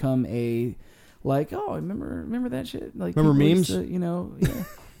eventually become a like, oh, remember that shit? Like, Remember people memes? used to, yeah,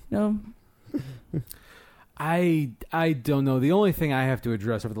 no. I don't know. The only thing I have to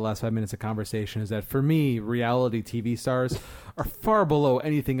address over the last 5 minutes of conversation is that for me, reality TV stars are far below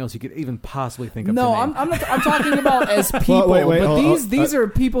anything else you could even possibly think of. No, to name. I'm not. I'm talking about as people. wait, but these are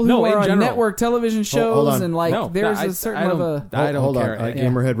people who no, in are on general. network television Hold shows on. and like No, there's I a certain don't- of a. I don't Hold care. on.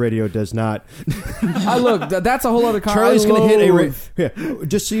 Gamerhead Radio does not. I look. That's a whole other. Charlie's going to hit a. Yeah,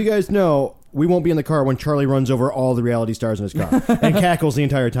 just so you guys know, we won't be in the car when Charlie runs over all the reality stars in his car and cackles the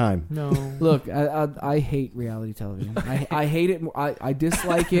entire time. No. Look, I hate reality television. I hate it. I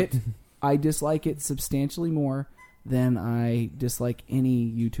dislike it. I dislike it substantially more than I dislike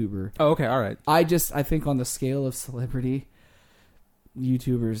any YouTuber. Oh, okay. All right. I think on the scale of celebrity,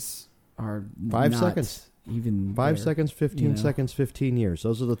 YouTubers are 5 not seconds. even 5 there. seconds, 15 you know. seconds, 15 years.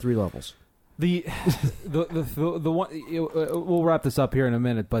 Those are the 3 levels. The one we'll wrap this up here in a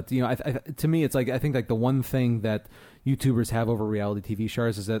minute, but to me it's like I think like the one thing that YouTubers have over reality TV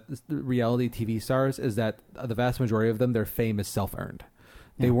stars is that the vast majority of them, their fame is self-earned.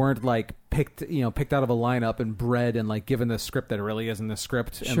 They weren't like picked out of a lineup and bred and like given the script that really isn't the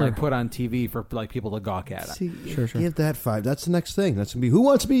script and like put on TV for like people to gawk at. See, Sure. give that 5. That's the next thing. That's going to be Who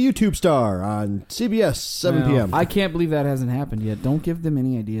Wants to Be a YouTube Star on CBS 7 p.m. I can't believe that hasn't happened yet. Don't give them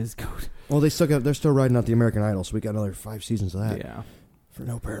any ideas, Code. Well, they're still riding out the American Idol, so we got another 5 seasons of that. Yeah. For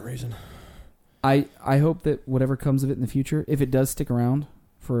no apparent reason. I hope that whatever comes of it in the future, if it does stick around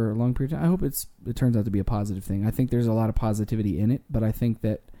for a long period of time, I hope it turns out to be a positive thing. I think there's a lot of positivity in it, but I think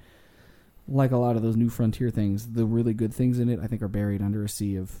that like a lot of those new frontier things, the really good things in it, I think are buried under a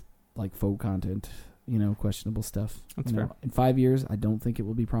sea of like faux content, questionable stuff. That's fair. In 5 years, I don't think it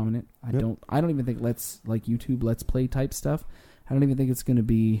will be prominent. I don't even think YouTube Let's Play type stuff. I don't even think it's going to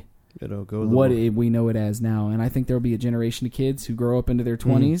be It'll go we know it as now. And I think there'll be a generation of kids who grow up into their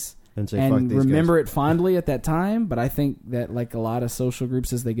 20s and say, fuck and these remember guys. it fondly at that time. But I think that like a lot of social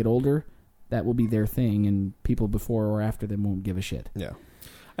groups as they get older, that will be their thing, and people before or after them won't give a shit. Yeah.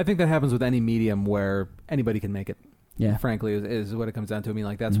 I think that happens with any medium where anybody can make it. Yeah. Frankly, is what it comes down to. I mean,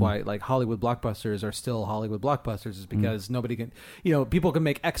 like that's why like Hollywood blockbusters are still Hollywood blockbusters, is because nobody can, people can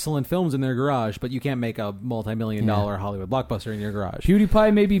make excellent films in their garage, but you can't make a multi-million-dollar Hollywood blockbuster in your garage.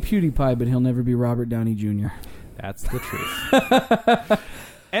 PewDiePie may be PewDiePie, but he'll never be Robert Downey Jr. That's the truth.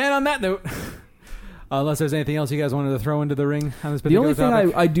 And on that note, unless there's anything else you guys wanted to throw into the ring on this The particular only thing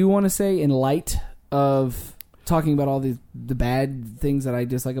topic. I do want to say, in light of talking about all the bad things that I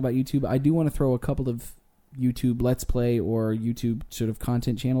dislike about YouTube, I do want to throw a couple of YouTube Let's Play or YouTube sort of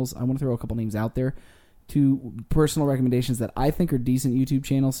content channels. I want to throw a couple names out there to personal recommendations that I think are decent YouTube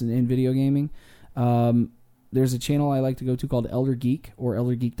channels in video gaming. There's a channel I like to go to called Elder Geek or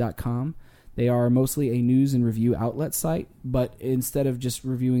eldergeek.com. They are mostly a news and review outlet site, but instead of just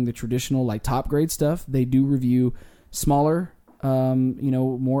reviewing the traditional like top grade stuff, they do review smaller,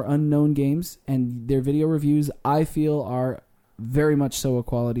 more unknown games, and their video reviews I feel are very much so a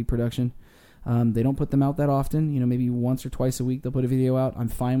quality production. They don't put them out that often. Maybe once or twice a week they'll put a video out. I'm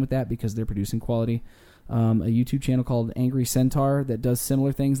fine with that because they're producing quality. A YouTube channel called Angry Centaur that does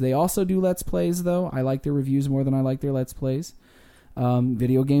similar things. They also do Let's Plays, though. I like their reviews more than I like their Let's Plays.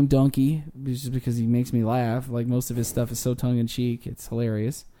 Video Game Donkey, just because he makes me laugh. Like, most of his stuff is so tongue-in-cheek. It's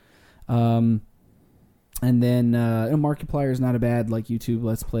hilarious. And then Markiplier is not a bad like YouTube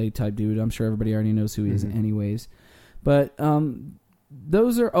Let's Play type dude. I'm sure everybody already knows who he is anyways. But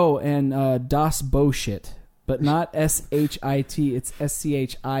those are and Das Boshit, but not SHIT. It's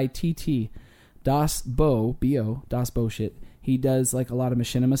SCHITT. Das Bo B-O Das Boshit. He does like a lot of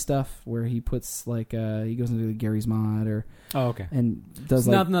machinima stuff where he puts like he goes into the Gary's Mod and does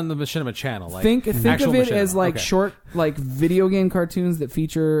like not the Machinima channel. Like think of actual it machinima. as like Okay. short like video game cartoons that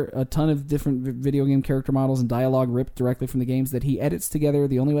feature a ton of different video game character models and dialogue ripped directly from the games that he edits together.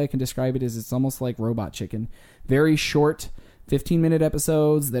 The only way I can describe it is it's almost like Robot Chicken. Very short 15-minute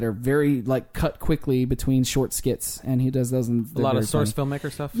episodes that are very like cut quickly between short skits, and he does those. A lot of source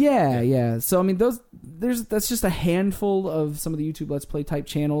filmmaker stuff. Yeah. So I mean, that's just a handful of some of the YouTube Let's Play type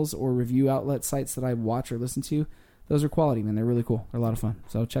channels or review outlet sites that I watch or listen to. Those are quality, man. They're really cool. They're a lot of fun.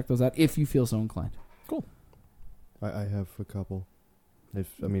 So check those out if you feel so inclined. Cool. I have a couple.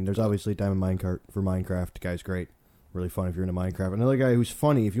 There's obviously Diamond Minecart for Minecraft. The guy's great. Really fun if you're into Minecraft. Another guy who's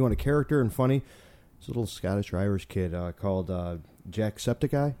funny, if you want a character and funny, It's a little Scottish or Irish kid called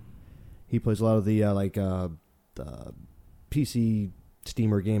Jacksepticeye. He plays a lot of the the PC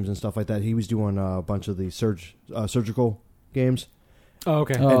Steamer games and stuff like that. He was doing a bunch of the surgical games. Oh,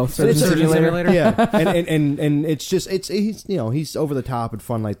 okay. Oh, Surgeon Simulator. Yeah, and it's just he's over the top and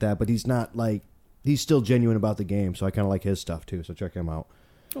fun like that, but he's not like he's still genuine about the game. So I kind of like his stuff too. So check him out.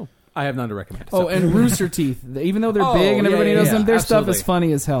 Oh, I have none to recommend. Oh, and Rooster Teeth. Even though they're big and everybody knows them, their stuff is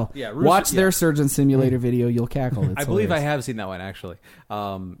funny as hell. Yeah, watch their Surgeon Simulator video. You'll cackle. It's I believe hilarious. I have seen that one actually.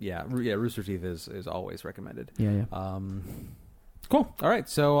 Rooster Teeth is always recommended. Yeah. Cool. All right,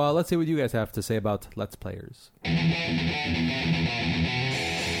 so let's see what you guys have to say about Let's Players.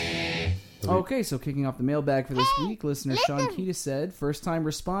 Okay, so kicking off the mailbag for this week, listener Sean Keita said, first-time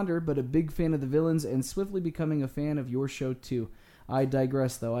responder, but a big fan of the villains and swiftly becoming a fan of your show too. I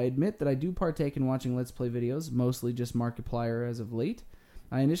digress, though. I admit that I do partake in watching Let's Play videos, mostly just Markiplier as of late.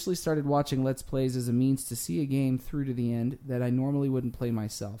 I initially started watching Let's Plays as a means to see a game through to the end that I normally wouldn't play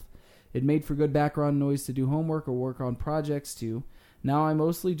myself. It made for good background noise to do homework or work on projects too. Now I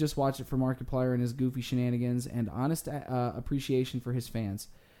mostly just watch it for Markiplier and his goofy shenanigans and honest appreciation for his fans.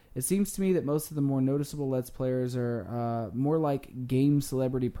 It seems to me that most of the more noticeable Let's Players are more like game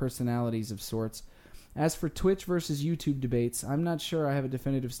celebrity personalities of sorts. As for Twitch versus YouTube debates, I'm not sure I have a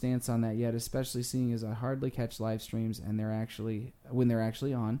definitive stance on that yet, especially seeing as I hardly catch live streams and when they're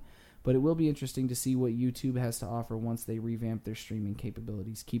actually on. But it will be interesting to see what YouTube has to offer once they revamp their streaming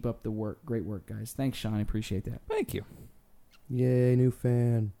capabilities. Keep up the work. Great work, guys. Thanks, Sean. I appreciate that. Thank you. Yay, new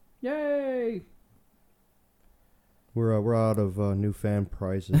fan. Yay! We're out of new fan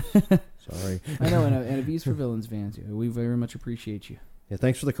prizes. Sorry. I know, and a V's for Villains fans. We very much appreciate you. Yeah,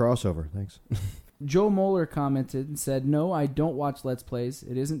 thanks for the crossover. Thanks. Joe Moeller commented and said, no, I don't watch Let's Plays.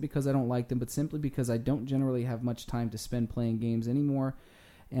 It isn't because I don't like them, but simply because I don't generally have much time to spend playing games anymore.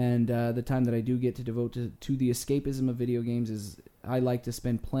 And the time that I do get to devote to the escapism of video games is I like to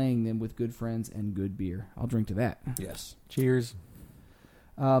spend playing them with good friends and good beer. I'll drink to that. Yes. Cheers.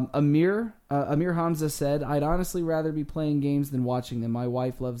 Amir Hamza said, I'd honestly rather be playing games than watching them. My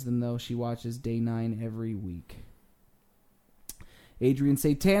wife loves them, though. She watches Day 9 every week. Adrian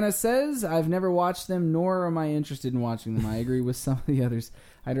Satana says, I've never watched them, nor am I interested in watching them. I agree with some of the others.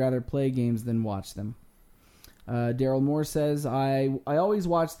 I'd rather play games than watch them. Daryl Moore says, I always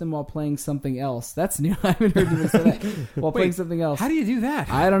watch them while playing something else. That's new. I haven't heard him say that. While playing something else. How do you do that?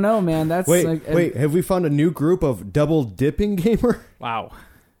 I don't know, man. That's wait. Have we found a new group of double dipping gamer? Wow.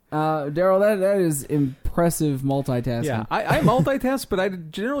 Daryl, that is impressive multitasking. Yeah, I multitask, but I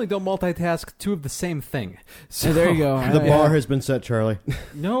generally don't multitask two of the same thing. So there you go. The bar has been set, Charlie.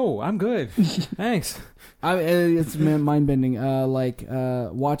 No, I'm good. Thanks. It's mind-bending. Like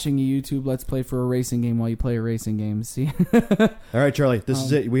watching a YouTube Let's Play for a racing game while you play a racing game. See? All right, Charlie, this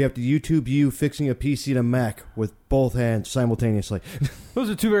is it. We have to YouTube you fixing a PC to Mac with both hands simultaneously. Those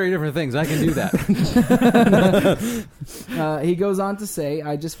are two very different things. I can do that. He goes on to say,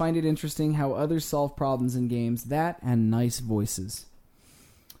 I just find it interesting how others solve problems in games. That and nice voices.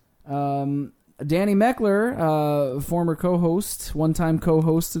 Danny Meckler, former co-host, one-time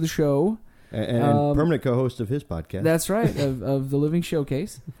co-host of the show. And permanent co-host of his podcast. That's right, of the Living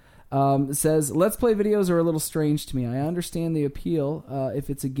Showcase. Says, Let's Play videos are a little strange to me. I understand the appeal if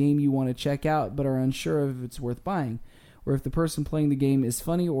it's a game you want to check out, but are unsure if it's worth buying, or if the person playing the game is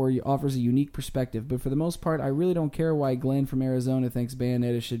funny or offers a unique perspective. But for the most part, I really don't care why Glenn from Arizona thinks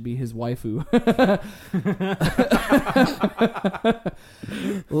Bayonetta should be his waifu.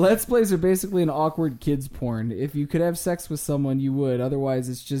 Let's Plays are basically an awkward kids porn. If you could have sex with someone, you would. Otherwise,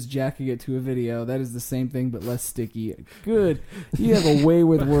 it's just jacking it to a video. That is the same thing, but less sticky. Good. You have a way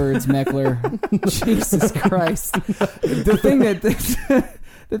with words, Meckler. Jesus Christ.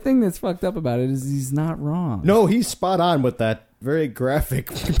 The thing that's fucked up about it is he's not wrong. No, he's spot on with that very graphic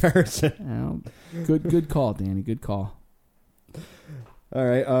comparison. Good call, Danny. Good call. All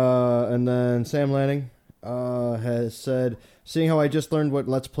right, and then Sam Lanning has said, seeing how I just learned what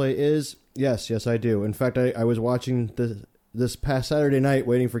Let's Play is, yes, I do. In fact, I was watching this past Saturday night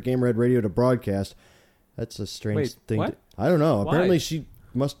waiting for Game Red Radio to broadcast. That's a strange thing. What? I don't know. Why? Apparently she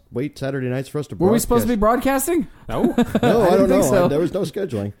must wait Saturday nights for us to broadcast. Were we supposed to be broadcasting? No. No, I don't know. so. There was no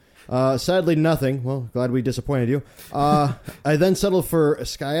scheduling. Sadly, nothing. Well, glad we disappointed you. I then settled for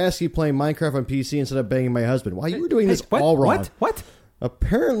Skyaski playing Minecraft on PC instead of banging my husband. Wow, you were doing this all wrong. What?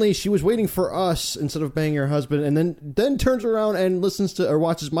 Apparently, she was waiting for us instead of banging her husband, and then turns around and listens to or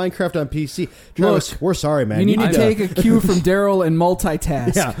watches Minecraft on PC. Travis, we're sorry, man. You need to take a cue from Daryl and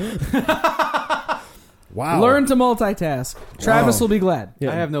multitask. Yeah. Wow. Learn to multitask. Travis will be glad.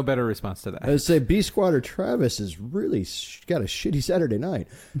 Yeah. I have no better response to that. I'd say B Squad or Travis is really got a shitty Saturday night.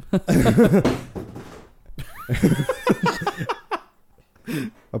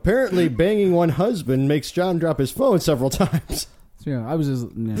 Apparently, banging one husband makes John drop his phone several times. Yeah, I was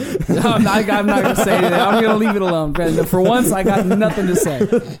just. No. I'm not going to say anything. I'm going to leave it alone. For once, I got nothing to say.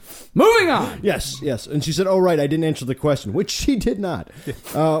 Moving on. Yes. And she said, "Oh, right, I didn't answer the question," which she did not.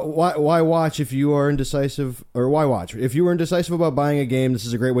 Why watch if you are indecisive? Or why watch? If you were indecisive about buying a game, this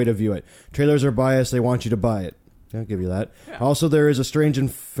is a great way to view it. Trailers are biased. They want you to buy it. I'll give you that. Yeah. Also, there is a strange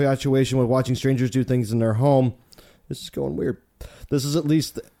infatuation with watching strangers do things in their home. This is going weird. This is at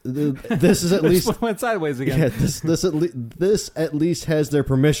least went sideways again. Yeah, this at least has their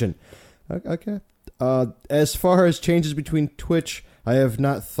permission. Okay. As far as changes between Twitch, I have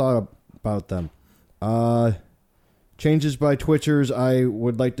not thought about them. Changes by Twitchers, I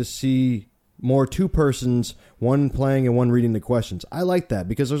would like to see more two persons, one playing and one reading the questions. I like that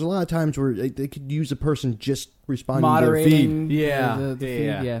because there's a lot of times where they could use a person just responding moderating to their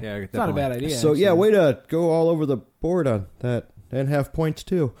feed. Yeah, It's not a bad idea. So actually. yeah, way to go all over the board on that. And have points,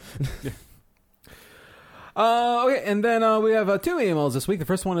 too. Okay, and then we have 2 emails this week. The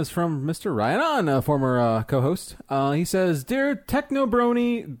first one is from Mr. Ryan On, a former co-host. He says, "Dear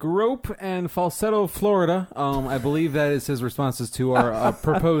Technobrony, Grope, and Falsetto, Florida." I believe that is his responses to our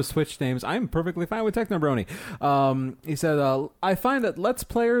proposed Twitch names. I'm perfectly fine with Technobrony. He said, "I find that Let's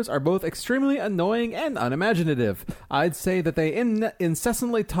Players are both extremely annoying and unimaginative. I'd say that they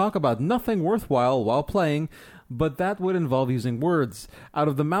incessantly talk about nothing worthwhile while playing, but that would involve using words out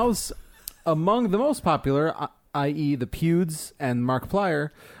of the mouths among the most popular, i.e. the Pewds and Markiplier,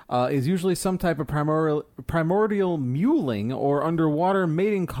 is usually some type of primordial mewling or underwater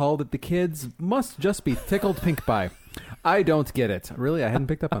mating call that the kids must just be tickled pink by. I don't get it. Really? I hadn't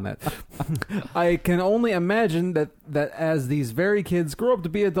picked up on that. I can only imagine that as these very kids grow up to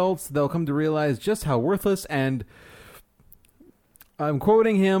be adults, they'll come to realize just how worthless and, I'm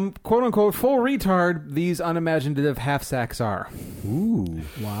quoting him, quote-unquote, full retard these unimaginative half-sacks are. Ooh.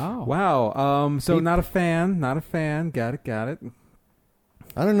 Wow. So not a fan. Got it.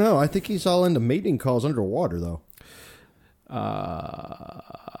 I don't know. I think he's all into mating calls underwater, though. Not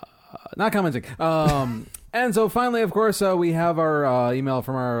commenting. And so finally, of course, we have our email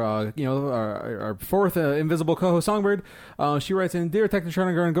from our fourth invisible co-host, Songbird. She writes in, "Dear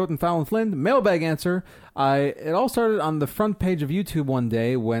Technotronic and Goat and Foul and Flynn, mailbag answer. It all started on the front page of YouTube one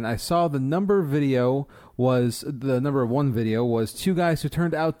day when I saw the number one video was 2 guys who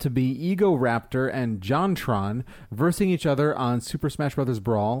turned out to be Ego Raptor and JonTron versing each other on Super Smash Bros.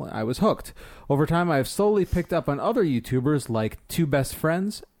 Brawl. I was hooked. Over time, I have slowly picked up on other YouTubers like Two Best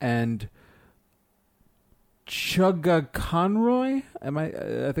Friends and Chugga Conroy. I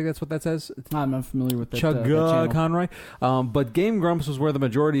think that's what that says. I'm not familiar with that. Chugga Conroy. But Game Grumps was where the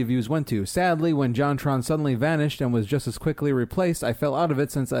majority of views went to. Sadly, when JonTron suddenly vanished and was just as quickly replaced, I fell out of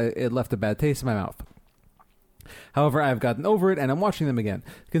it since it left a bad taste in my mouth. However, I've gotten over it and I'm watching them again.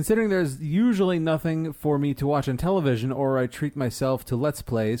 Considering there's usually nothing for me to watch on television, or I treat myself to Let's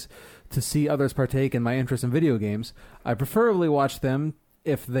Plays to see others partake in my interest in video games, I preferably watch them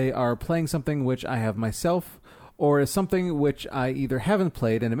if they are playing something which I have myself, or is something which I either haven't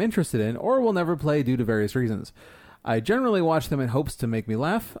played and am interested in, or will never play due to various reasons. I generally watch them in hopes to make me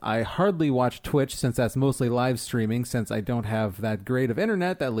laugh. I hardly watch Twitch since that's mostly live streaming, since I don't have that great of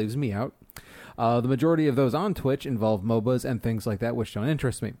internet. That leaves me out. The majority of those on Twitch involve MOBAs and things like that, which don't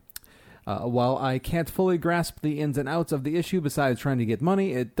interest me. While I can't fully grasp the ins and outs of the issue besides trying to get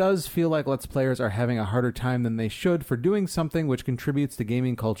money, it does feel like Let's Players are having a harder time than they should for doing something which contributes to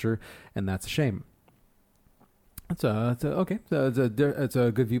gaming culture, and that's a shame. It's a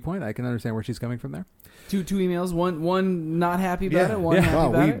good viewpoint. I can understand where she's coming from there. Two emails. One not happy about it. One happy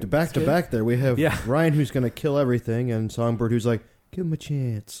about it. Back to back there. We have Ryan who's going to kill everything, and Songbird who's like, give him a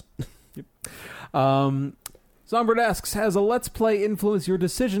chance. Songbird asks, has a Let's Play influenced your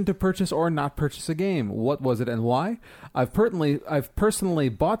decision to purchase or not purchase a game? What was it and why? I've personally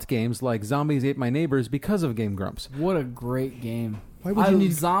bought games like Zombies Ate My Neighbors because of Game Grumps. What a great game. Why would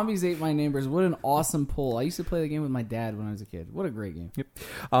you... Zombies Ate My Neighbors. What an awesome pull. I used to play the game with my dad when I was a kid. What a great game. Yep.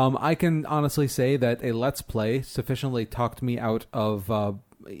 I can honestly say that a Let's Play sufficiently talked me out of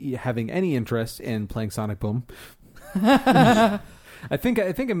having any interest in playing Sonic Boom. I think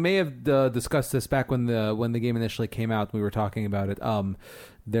I may have discussed this back when the game initially came out. We were talking about it.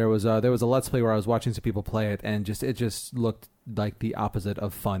 There was a Let's Play where I was watching some people play it, and it just looked like the opposite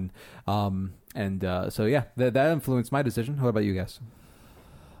of fun. So yeah, that influenced my decision. How about you guys?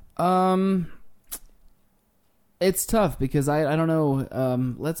 It's tough because I don't know.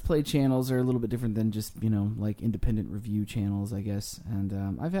 Let's Play channels are a little bit different than just, like independent review channels, I guess.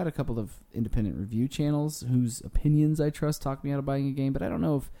 And I've had a couple of independent review channels whose opinions I trust talk me out of buying a game, but I don't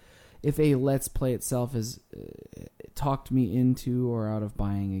know if a Let's Play itself has talked me into or out of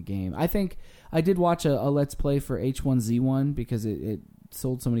buying a game. I think I did watch a Let's Play for H1Z1 because it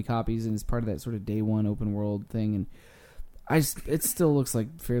sold so many copies and is part of that sort of day one open world thing, and it still looks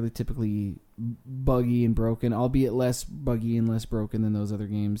like fairly typically buggy and broken, albeit less buggy and less broken than those other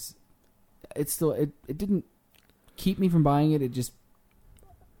games. It didn't keep me from buying it. It just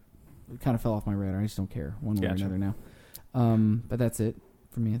kind of fell off my radar. I just don't care one way or another now. But that's it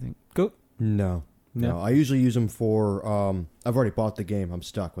for me, I think. Go. No. I usually use them for. I've already bought the game. I'm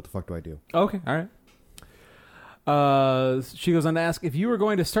stuck. What the fuck do I do? Okay, all right. She goes on to ask, if you were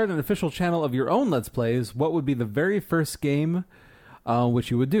going to start an official channel of your own Let's Plays, what would be the very first game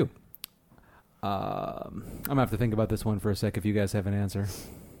which you would do? I'm going to have to think about this one for a sec if you guys have an answer.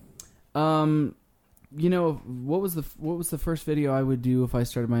 You know, what was the first video I would do if I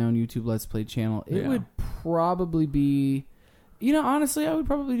started my own YouTube Let's Play channel? It would probably be, you know, honestly, I would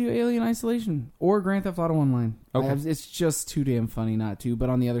probably do Alien Isolation or Grand Theft Auto Online. Okay. It's just too damn funny not to. But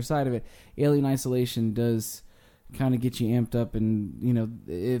on the other side of it, Alien Isolation does kind of get you amped up, and you know,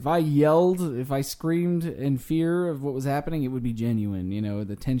 if I screamed in fear of what was happening, it would be genuine. You know,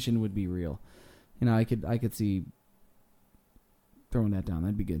 the tension would be real. You know, I could see throwing that down.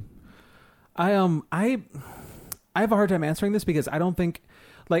 That'd be good. I have a hard time answering this because I don't think,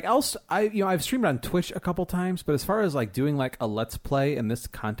 like, I've streamed on Twitch a couple times, but as far as like doing like a Let's Play in this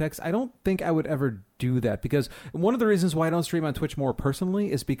context, I don't think I would ever do that, because one of the reasons why I don't stream on Twitch more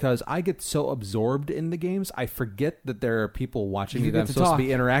personally is because I get so absorbed in the games, I forget that there are people watching me that I'm supposed to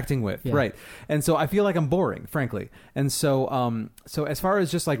be interacting with, right? And so I feel like I'm boring, frankly. And so, so as far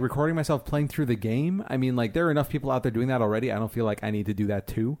as just like recording myself playing through the game, I mean, like there are enough people out there doing that already. I don't feel like I need to do that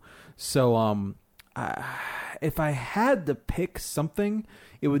too. So, if I had to pick something,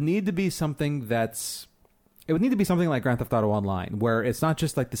 it would need to be something like Grand Theft Auto Online, where it's not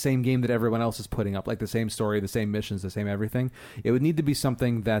just like the same game that everyone else is putting up, like the same story, the same missions, the same everything. It would need to be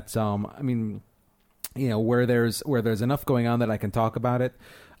something that, I mean, you know, where there's enough going on that I can talk about it.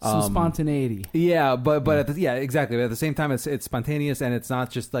 Some spontaneity. Yeah, but exactly. But at the same time, it's spontaneous, and it's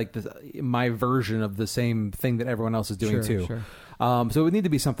not just like my version of the same thing that everyone else is doing too. Sure. So it would need to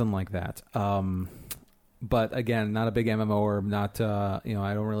be something like that. But again, not a big MMO, or not. You know,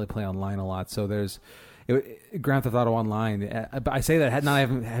 I don't really play online a lot, so there's Grand Theft Auto Online. I say that not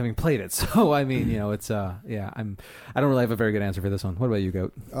having played it, so I mean, you know, it's I don't really have a very good answer for this one. What about you,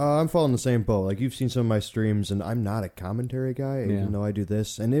 Goat? I'm following the same boat. Like, you've seen some of my streams, and I'm not a commentary guy, even though I do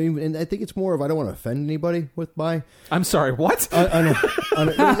this. And I think it's more of I don't want to offend anybody with my. I'm sorry. What? Like,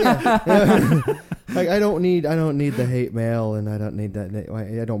 I don't need the hate mail, and I don't need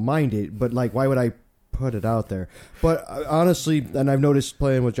that. I don't mind it, but like, why would I put it out there? But honestly, and I've noticed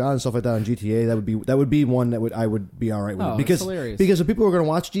playing with John and stuff like that on GTA, that would be one that I would be all right with, because the people who are going to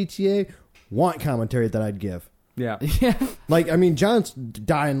watch GTA want commentary that I'd give. Yeah. Like, I mean, John's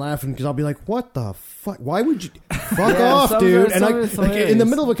dying laughing because I'll be like, "What the fuck? Why would you fuck off, dude?" And like in the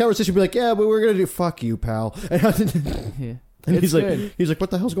middle of a conversation, be like, "Yeah, but we're gonna do fuck you, pal." And he's like, "What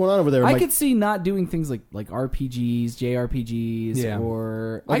the hell's going on over there?" I could see not doing things like RPGs, JRPGs,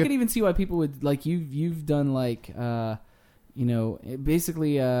 or like I could even see why people would like you've done like you know,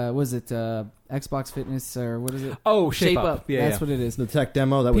 basically was it Xbox Fitness or what is it? Oh, Shape Up. Yeah, that's what it is. The tech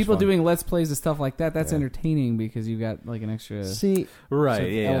demo. That people was fun. Doing Let's Plays and stuff like that. That's entertaining because you got like an extra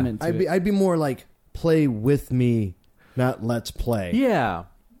element. To I'd be more like play with me, not let's play. Yeah,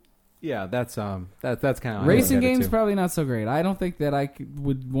 that's kind of racing games. Probably not so great. I don't think that I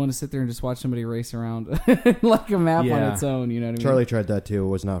would want to sit there and just watch somebody race around like a map on its own. You know what I mean? Charlie tried that too. It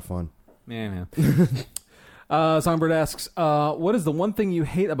was not fun. Yeah, man. Songbird asks, what is the one thing you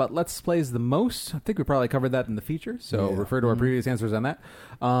hate about Let's Plays the most? I think we probably covered that in the feature, so refer to our previous answers on that.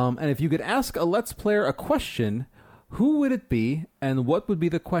 And if you could ask a Let's Player a question, who would it be, and what would be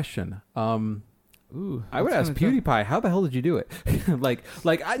the question? I would ask PewDiePie, how the hell did you do it?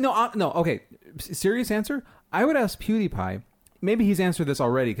 Okay, serious answer? I would ask PewDiePie. Maybe he's answered this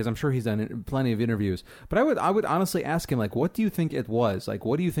already because I'm sure he's done plenty of interviews. But I would honestly ask him, like, what do you think it was? Like,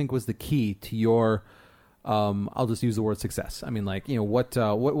 what do you think was the key to your I'll just use the word success. I mean, like, you know, what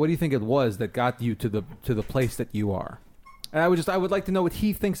do you think it was that got you to the place that you are? And I would like to know what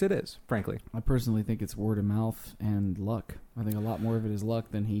he thinks it is, frankly. I personally think it's word of mouth and luck. I think a lot more of it is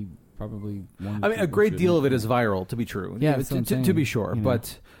luck than he probably wanted. I mean, a great deal of it is viral, to be true. Yeah, to be sure. You know.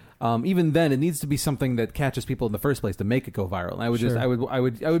 But even then, it needs to be something that catches people in the first place to make it go viral. And I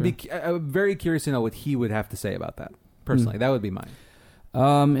would be very curious to know what he would have to say about that. Personally, that would be mine.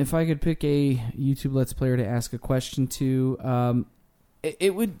 If I could pick a YouTube Let's Player to ask a question to,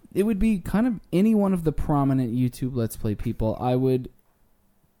 it would be kind of any one of the prominent YouTube Let's Play people.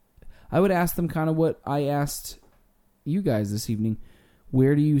 I would ask them kind of what I asked you guys this evening.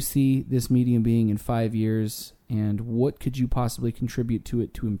 Where do you see this medium being in 5 years, and what could you possibly contribute to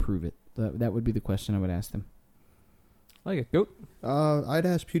it to improve it? That would be the question I would ask them. Like it. Go. I'd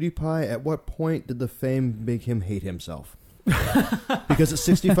ask PewDiePie, at what point did the fame make him hate himself? Because at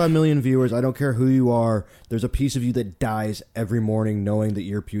 65 million viewers, I don't care who you are, there's a piece of you that dies every morning knowing that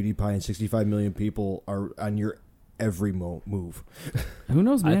you're PewDiePie and 65 million people are on your every move. Who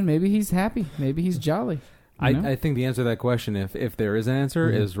knows, man? Maybe he's happy. Maybe he's jolly. I think the answer to that question, if there is an answer,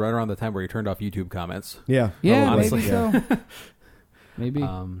 is right around the time where he turned off YouTube comments. Yeah. Yeah, honestly. maybe so. Maybe.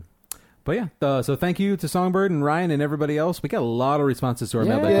 But yeah, so thank you to Songbird and Ryan and everybody else. We got a lot of responses to our Yay.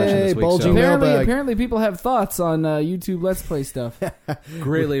 mailbag question this week. Bulging So mailbag. Apparently people have thoughts on YouTube Let's Play stuff.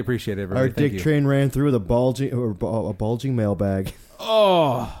 greatly appreciate it, everybody. Our Thank dick you. train ran through with a bulging mailbag.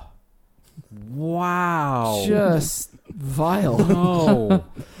 Oh, Wow. just vile. No.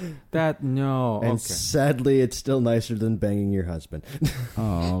 No. And Okay. sadly, it's still nicer than banging your husband.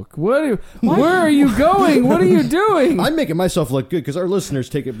 Oh, where are you going? What are you doing? I'm making myself look good because our listeners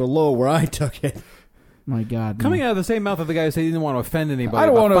take it below where I took it. My God, man. Coming out of the same mouth of the guy who said he didn't want to offend anybody. I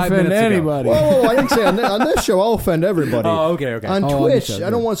don't about want to 5 offend minutes ago. anybody. Whoa, I didn't say on this show I'll offend everybody. Oh, okay. On Oh, Twitch, on the show,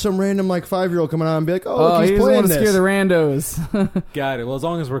 I don't yeah. want some random 5-year-old coming on and be like, Oh, look, he he's doesn't playing want to this. scare the randos. Got it. Well, as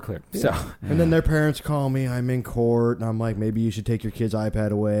long as we're clear. So, And then their parents call me. I'm in court, and I'm like, maybe you should take your kid's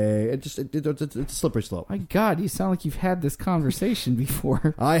iPad away. It's a slippery slope. My God, you sound like you've had this conversation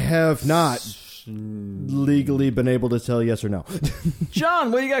before. I have not legally been able to tell yes or no.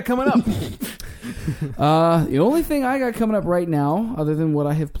 John, what do you got coming up? The only thing I got coming up right now, other than what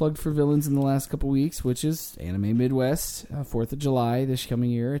I have plugged for Villains in the last couple weeks, which is Anime Midwest, 4th of July this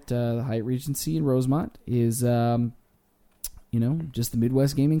coming year at the Hyatt Regency in Rosemont, is just the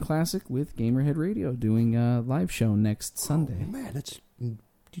Midwest Gaming Classic with Gamerhead Radio doing a live show next Sunday. Oh, man, you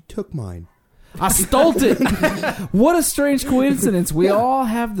took mine. I stole it. What a strange coincidence. We all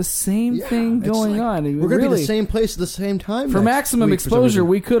have the same thing it's going like, on. We're going to be the same place at the same time. For next maximum week for some exposure, reason.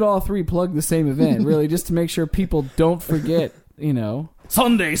 we could all three plug the same event, really, just to make sure people don't forget,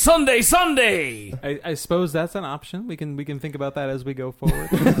 Sunday, Sunday, Sunday. I suppose that's an option. We can think about that as we go forward.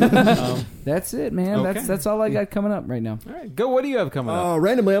 That's it, man. Okay. That's all I got coming up right now. All right, go. What do you have coming up?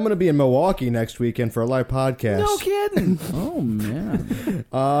 Randomly, I'm going to be in Milwaukee next weekend for a live podcast. No kidding. Oh, man.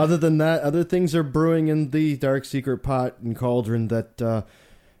 Other than that, other things are brewing in the dark secret pot and cauldron that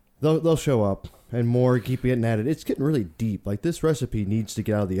they'll show up. And more keep getting at it. It's getting really deep. Like, this recipe needs to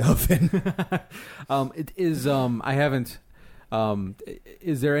get out of the oven. It is. I haven't.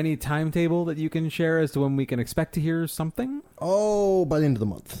 Is there any timetable that you can share as to when we can expect to hear something? Oh, by the end of the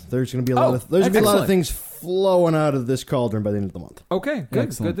month. There's going to be a lot of there's going to be a lot of things flowing out of this cauldron by the end of the month. Okay, good.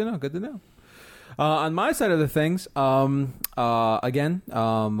 Excellent. Good to know. On my side of the things, again,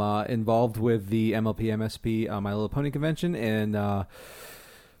 involved with the MLP MSP My Little Pony convention, and I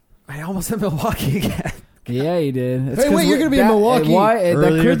almost said Milwaukee again. Yeah, you did. It's Hey, wait, 'cause you're going to be in Milwaukee that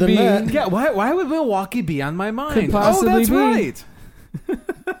earlier could than be. that. Yeah, why would Milwaukee be on my mind? Could possibly that's be. right.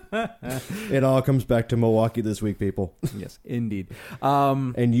 It all comes back to Milwaukee this week, people. Yes, indeed.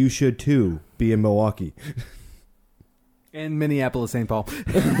 And you should, too, be in Milwaukee. And Minneapolis, St. Paul.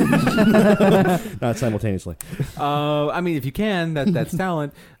 Not simultaneously. I mean, if you can, that's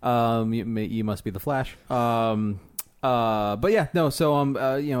talent. You must be the Flash. But yeah, no. So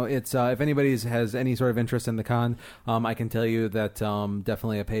it's if anybody has any sort of interest in the con, I can tell you that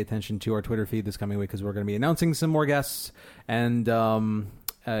definitely pay attention to our Twitter feed this coming week because we're going to be announcing some more guests, and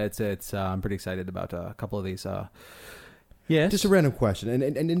it's I'm pretty excited about a couple of these. Yes. Just a random question,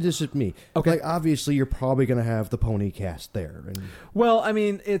 and this is me. Okay. Like, obviously, you're probably going to have the pony cast there, and Well, I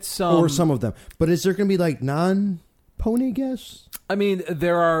mean, it's or some of them. But is there going to be like non-pony guests? I mean,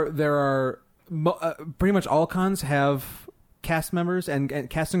 there are pretty much all cons have cast members and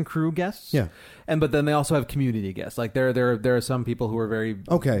cast and crew guests. Yeah. But then they also have community guests. Like there are some people who are very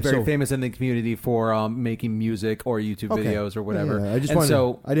so- famous in the community for making music or YouTube videos or whatever. Yeah, I just and wanted.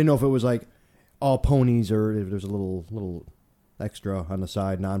 so I didn't know if it was like all ponies or if there's a little extra on the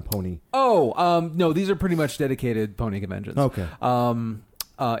side, non-pony. no, these are pretty much dedicated pony conventions. Okay.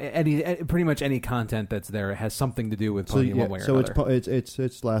 Pretty much any content that's there has something to do with pony in one way or another.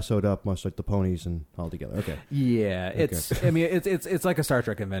 it's lassoed up much like the ponies and all together. Okay. Yeah, it's. I mean, it's like a Star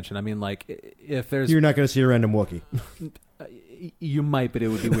Trek convention. I mean, like if there's You're not going to see a random Wookiee. you might, but it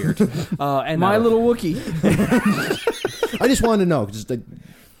would be weird. And My little Wookiee. I just wanted to know, just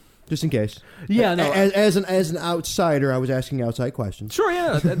in case. Yeah, no. As an outsider, I was asking outside questions. Sure,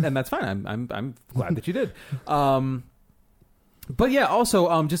 yeah, and that's fine. I'm glad that you did. But yeah,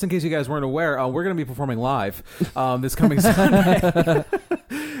 also, just in case you guys weren't aware, we're going to be performing live this coming Sunday.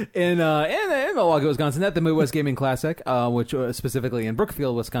 in Milwaukee, Wisconsin, at the Midwest Gaming Classic, which specifically in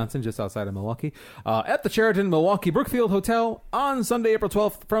Brookfield, Wisconsin, just outside of Milwaukee, at the Sheraton Milwaukee Brookfield Hotel on Sunday, April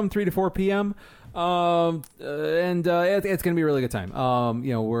 12th, from 3 to 4 p.m. It's going to be a really good time.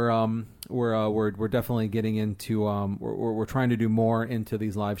 We're definitely getting into we're trying to do more into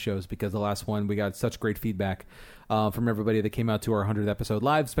these live shows, because the last one we got such great feedback from everybody that came out to our 100th episode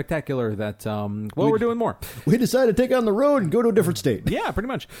live spectacular that we're doing more. We decided to take on the road and go to a different state. Yeah, pretty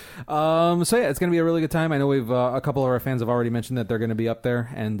much. So yeah, it's going to be a really good time. I know we've a couple of our fans have already mentioned that they're going to be up there,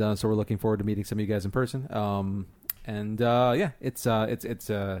 and so we're looking forward to meeting some of you guys in person. It's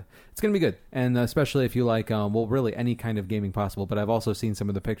going to be good, and especially if you like really any kind of gaming possible. But I've also seen some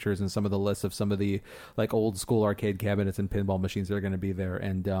of the pictures and some of the lists of some of the like old school arcade cabinets and pinball machines that are going to be there,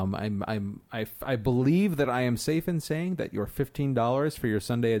 and I believe that I am safe in saying that your $15 for your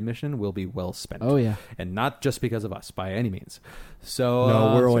Sunday admission will be well spent. Oh yeah, and not just because of us by any means. So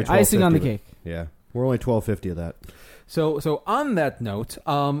no, we're only icing on the cake. Yeah, we're only $12.50 of that. So on that note,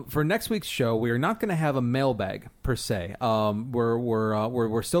 for next week's show, we are not going to have a mailbag per se.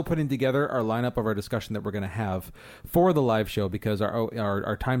 We're still putting together our lineup of our discussion that we're going to have for the live show, because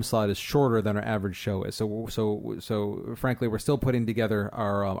our time slot is shorter than our average show is. So frankly, we're still putting together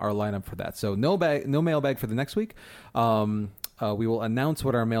our lineup for that. So no mailbag for the next week. We will announce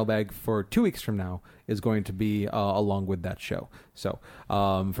what our mailbag for 2 weeks from now is going to be along with that show. So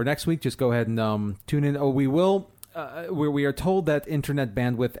for next week, just go ahead and tune in. We are told that internet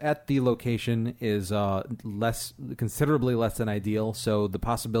bandwidth at the location is considerably less than ideal. So the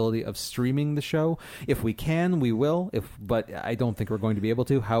possibility of streaming the show, if we can, we will. But I don't think we're going to be able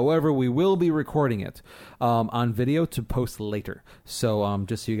to. However, we will be recording it on video to post later. So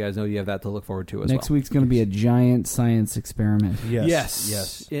just so you guys know, you have that to look forward to as well. Next week's going to be a giant science experiment.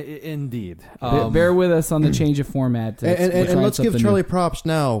 Yes. Indeed. Bear with us on the change of format. And let's give Charlie new. props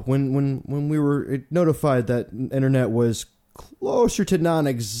now. When we were notified that internet was closer to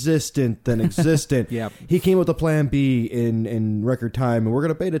non-existent than existent, Yep. He came with a plan B in record time, and we're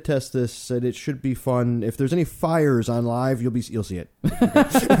going to beta test this, and it should be fun. If there's any fires on live, you'll see it.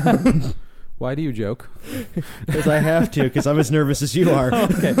 Why do you joke? Because I have to, because I'm as nervous as you are.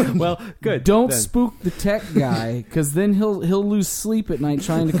 Okay, well, good. Don't then. spook the tech guy, because then he'll lose sleep at night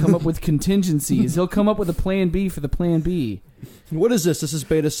trying to come up with contingencies. He'll come up with a plan B for the plan B. What is this? This is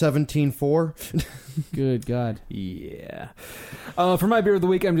beta 17.4? Good God. Yeah. For my beer of the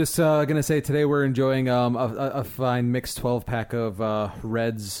week, I'm just going to say today we're enjoying a fine mixed 12-pack of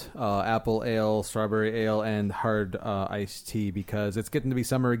Reds, apple ale, strawberry ale, and hard iced tea, because it's getting to be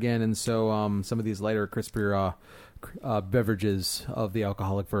summer again, and so some of these lighter, crispier beverages of the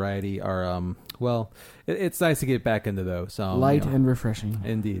alcoholic variety are, it's nice to get back into those. Light and refreshing.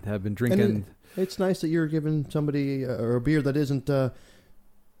 Indeed. I've been drinking... It's nice that you're giving somebody a beer that isn't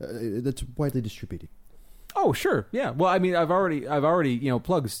that's widely distributed. Oh, sure. Yeah. Well, I mean, I've already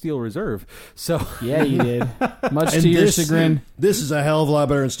plugged Steel Reserve. So yeah, you did. Much to your chagrin. This is a hell of a lot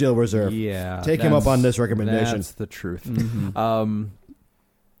better than Steel Reserve. Yeah. Take him up on this recommendation. That's the truth. Mm-hmm.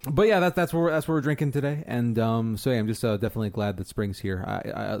 But yeah, that's what we're drinking today, and so yeah, I'm just definitely glad that spring's here.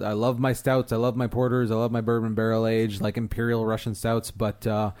 I love my stouts, I love my porters, I love my bourbon barrel aged like Imperial Russian stouts, but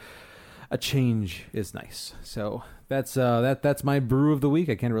a change is nice. So that's my brew of the week.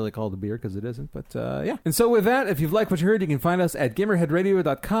 I can't really call it a beer because it isn't, but yeah. And so with that, if you've liked what you heard, you can find us at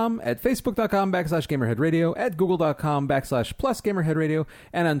GamerHeadRadio.com, at Facebook.com/GamerHeadRadio, at Google.com/+GamerHeadRadio,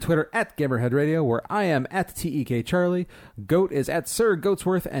 and on Twitter at GamerHeadRadio, where I am at TEK Charlie, Goat is at Sir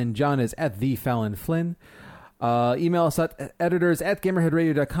Goatsworth, and John is at The Fallon Flynn. Email us at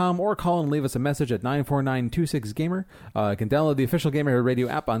editors@GamerHeadRadio.com, or call and leave us a message at 94926gamer. You can download the official Gamerhead Radio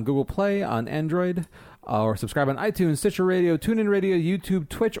app on Google Play, on Android, or subscribe on iTunes, Stitcher Radio, TuneIn Radio, YouTube,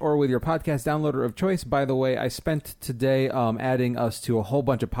 Twitch, or with your podcast downloader of choice. By the way, I spent today adding us to a whole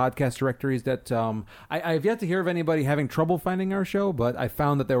bunch of podcast directories that I have yet to hear of anybody having trouble finding our show, but I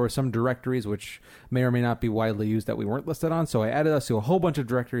found that there were some directories which may or may not be widely used that we weren't listed on, so I added us to a whole bunch of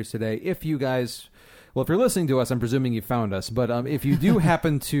directories today. If you guys... Well, if you're listening to us, I'm presuming you found us. But if you do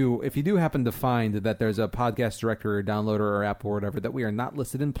happen to find that there's a podcast directory or downloader or app or whatever that we are not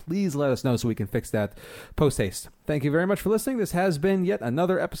listed in, please let us know so we can fix that post haste. Thank you very much for listening. This has been yet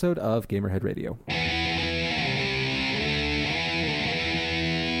another episode of Gamerhead Radio.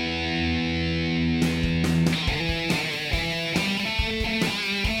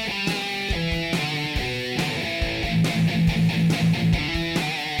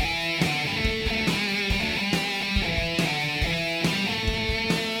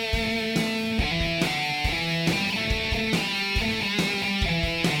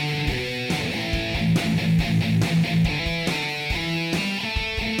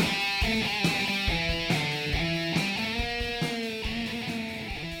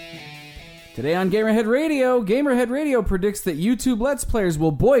 Today on Gamerhead Radio predicts that YouTube Let's Players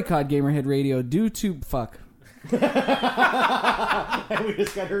will boycott Gamerhead Radio due to... Fuck. And we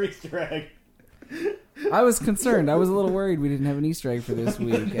just got her Easter egg. I was concerned. I was a little worried we didn't have an Easter egg for this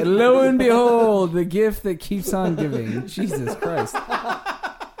week. And lo and behold, the gift that keeps on giving. Jesus Christ.